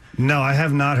Fenway. No, I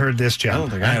have not heard this, John. I don't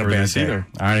think I I had a heard bad this day. either.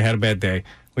 All right, I had a bad day.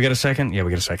 We got a second? Yeah, we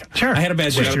got a second. Sure. I had a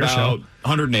bad day. It's your about show.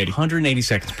 180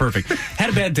 seconds. Perfect. Had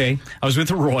a bad day. I was with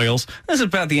the Royals. This is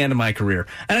about the end of my career.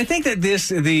 And I think that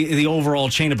the overall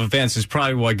chain of events is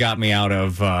probably what got me out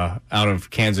of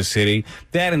Kansas City.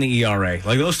 That and the ERA.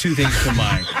 Like those two things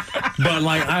combined. But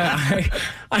like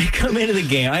I come into the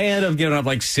game. I ended up giving up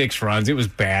like 6 runs. It was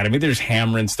bad. I mean, there's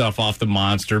hammering stuff off the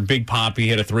monster. Big Poppy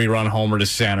hit a 3-run homer to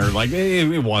center. Like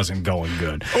it wasn't going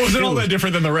good. Oh, was it all that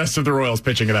different than the rest of the Royals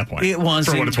pitching at that point? It for what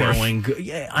wasn't it's worth. going good.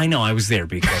 Yeah, I know. I was there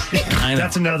because I know.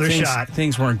 That's another shot.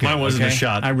 Things weren't good. Mine wasn't a okay?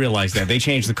 shot. I realized that. They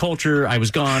changed the culture. I was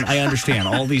gone. I understand.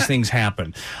 All these things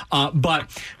happen. But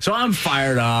so I'm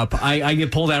fired up. I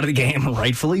get pulled out of the game,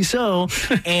 rightfully so.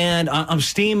 And I'm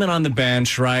steaming on the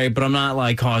bench, right? But I'm not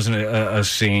like causing a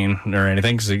scene or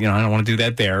anything because, I don't want to do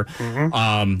that there.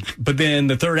 But then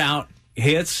the third out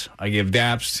hits. I give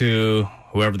daps to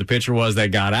whoever the pitcher was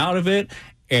that got out of it.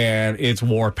 And it's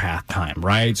warpath time,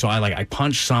 right? So I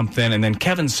punched something, and then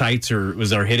Kevin Seitzer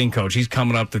was our hitting coach. He's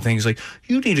coming up to things like,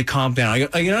 you need to calm down.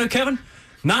 I go, Kevin,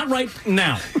 not right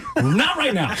now. Not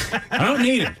right now. I don't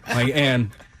need it. And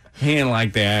he ain't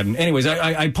like that. And anyways,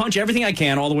 I punch everything I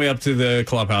can all the way up to the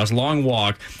clubhouse, long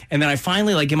walk. And then I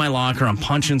finally get my locker. I'm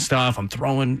punching stuff. I'm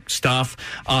throwing stuff.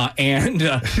 And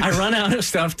I run out of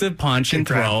stuff to punch and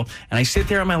throw. And I sit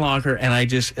there in my locker and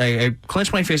I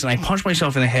clench my fist and I punch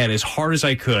myself in the head as hard as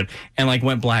I could and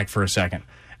went black for a second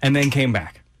and then came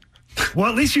back. Well,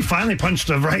 at least you finally punched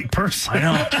the right person. I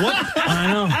know.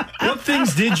 I know. What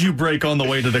things did you break on the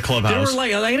way to the There clubhouse? were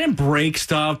I didn't break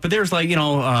stuff, but there's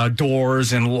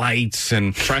doors and lights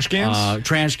and Trash cans?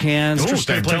 Trash cans.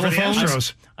 Interesting. Play for the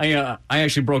Astros. I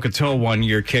actually broke a toe one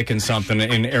year kicking something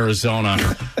in Arizona.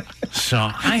 So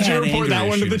I Did you had report anger that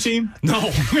one to the issues. team? No,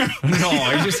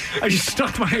 I just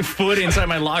stuck my foot inside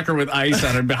my locker with ice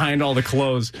on it behind all the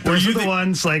clothes. Those are the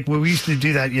ones when we used to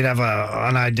do that. You'd have a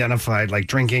unidentified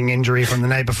drinking injury from the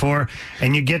night before,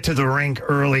 and you get to the rink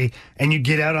early, and you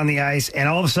get out on the ice, and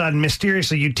all of a sudden,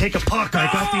 mysteriously, you take a puck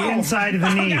off the inside of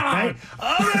the knee, right?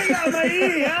 Oh my God, my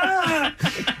knee! Ah!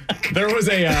 There was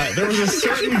a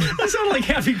certain. I sound like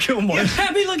Happy Gilmore.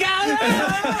 Happy, look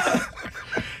out!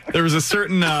 There was a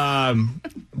certain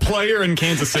player in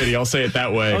Kansas City, I'll say it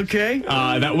that way. Okay.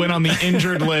 That went on the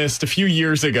injured list a few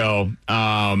years ago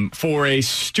for a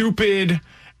stupid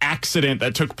accident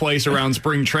that took place around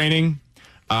spring training.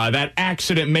 That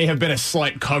accident may have been a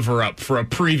slight cover-up for a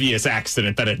previous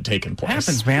accident that had taken place.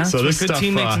 Happens, man. So That's this what good stuff,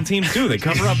 teammates and teams do. They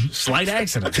cover up slight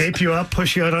accidents. Tape you up,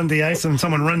 push you out on the ice, and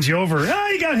someone runs you over. Oh,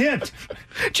 you got hit.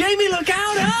 Jamie, look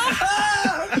out!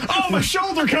 Oh, my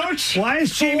shoulder, coach! Why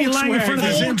is Jamie lying in front of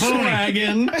the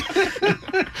Zamboni?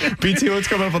 BT, what's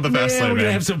coming up on the fast lane, We're going to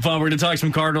man? have some fun. We're going to talk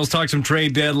some Cardinals, talk some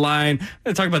trade deadline. We're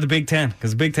going to talk about the Big Ten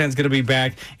because the Big Ten's going to be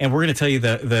back, and we're going to tell you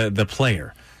the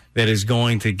player that is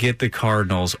going to get the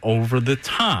Cardinals over the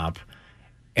top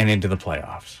and into the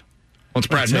playoffs. Well, it's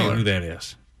Brad I'll tell you Miller. who that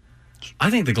is. I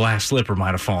think the glass slipper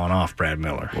might have fallen off Brad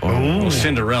Miller. Oh.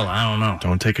 Cinderella, I don't know.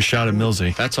 Don't take a shot at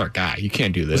Millsy. That's our guy. You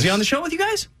can't do this. Was he on the show with you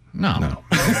guys? No.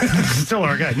 Still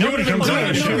our guy. Nobody comes on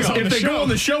the show. If they go on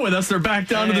the show with us, they're back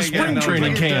down to the spring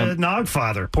training camp.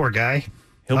 Nogfather, poor guy.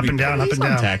 He'll Up be- and down, up He's and on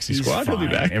down. Taxi Squad. He'll be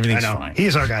fine. back. Everything's I know. fine.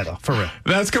 He's our guy, though, for real.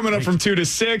 That's coming up from 2 to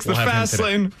 6. We'll the have him fast today.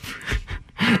 lane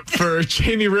for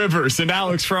Jamie Rivers and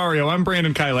Alex Ferrario. I'm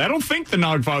Brandon Kiley. I don't think the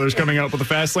Nogfather's coming up with the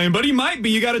fast lane, but he might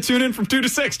be. You got to tune in from 2 to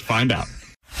 6 to find out.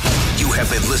 You have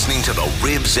been listening to the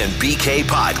Ribs and BK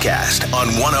podcast on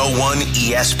 101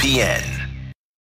 ESPN.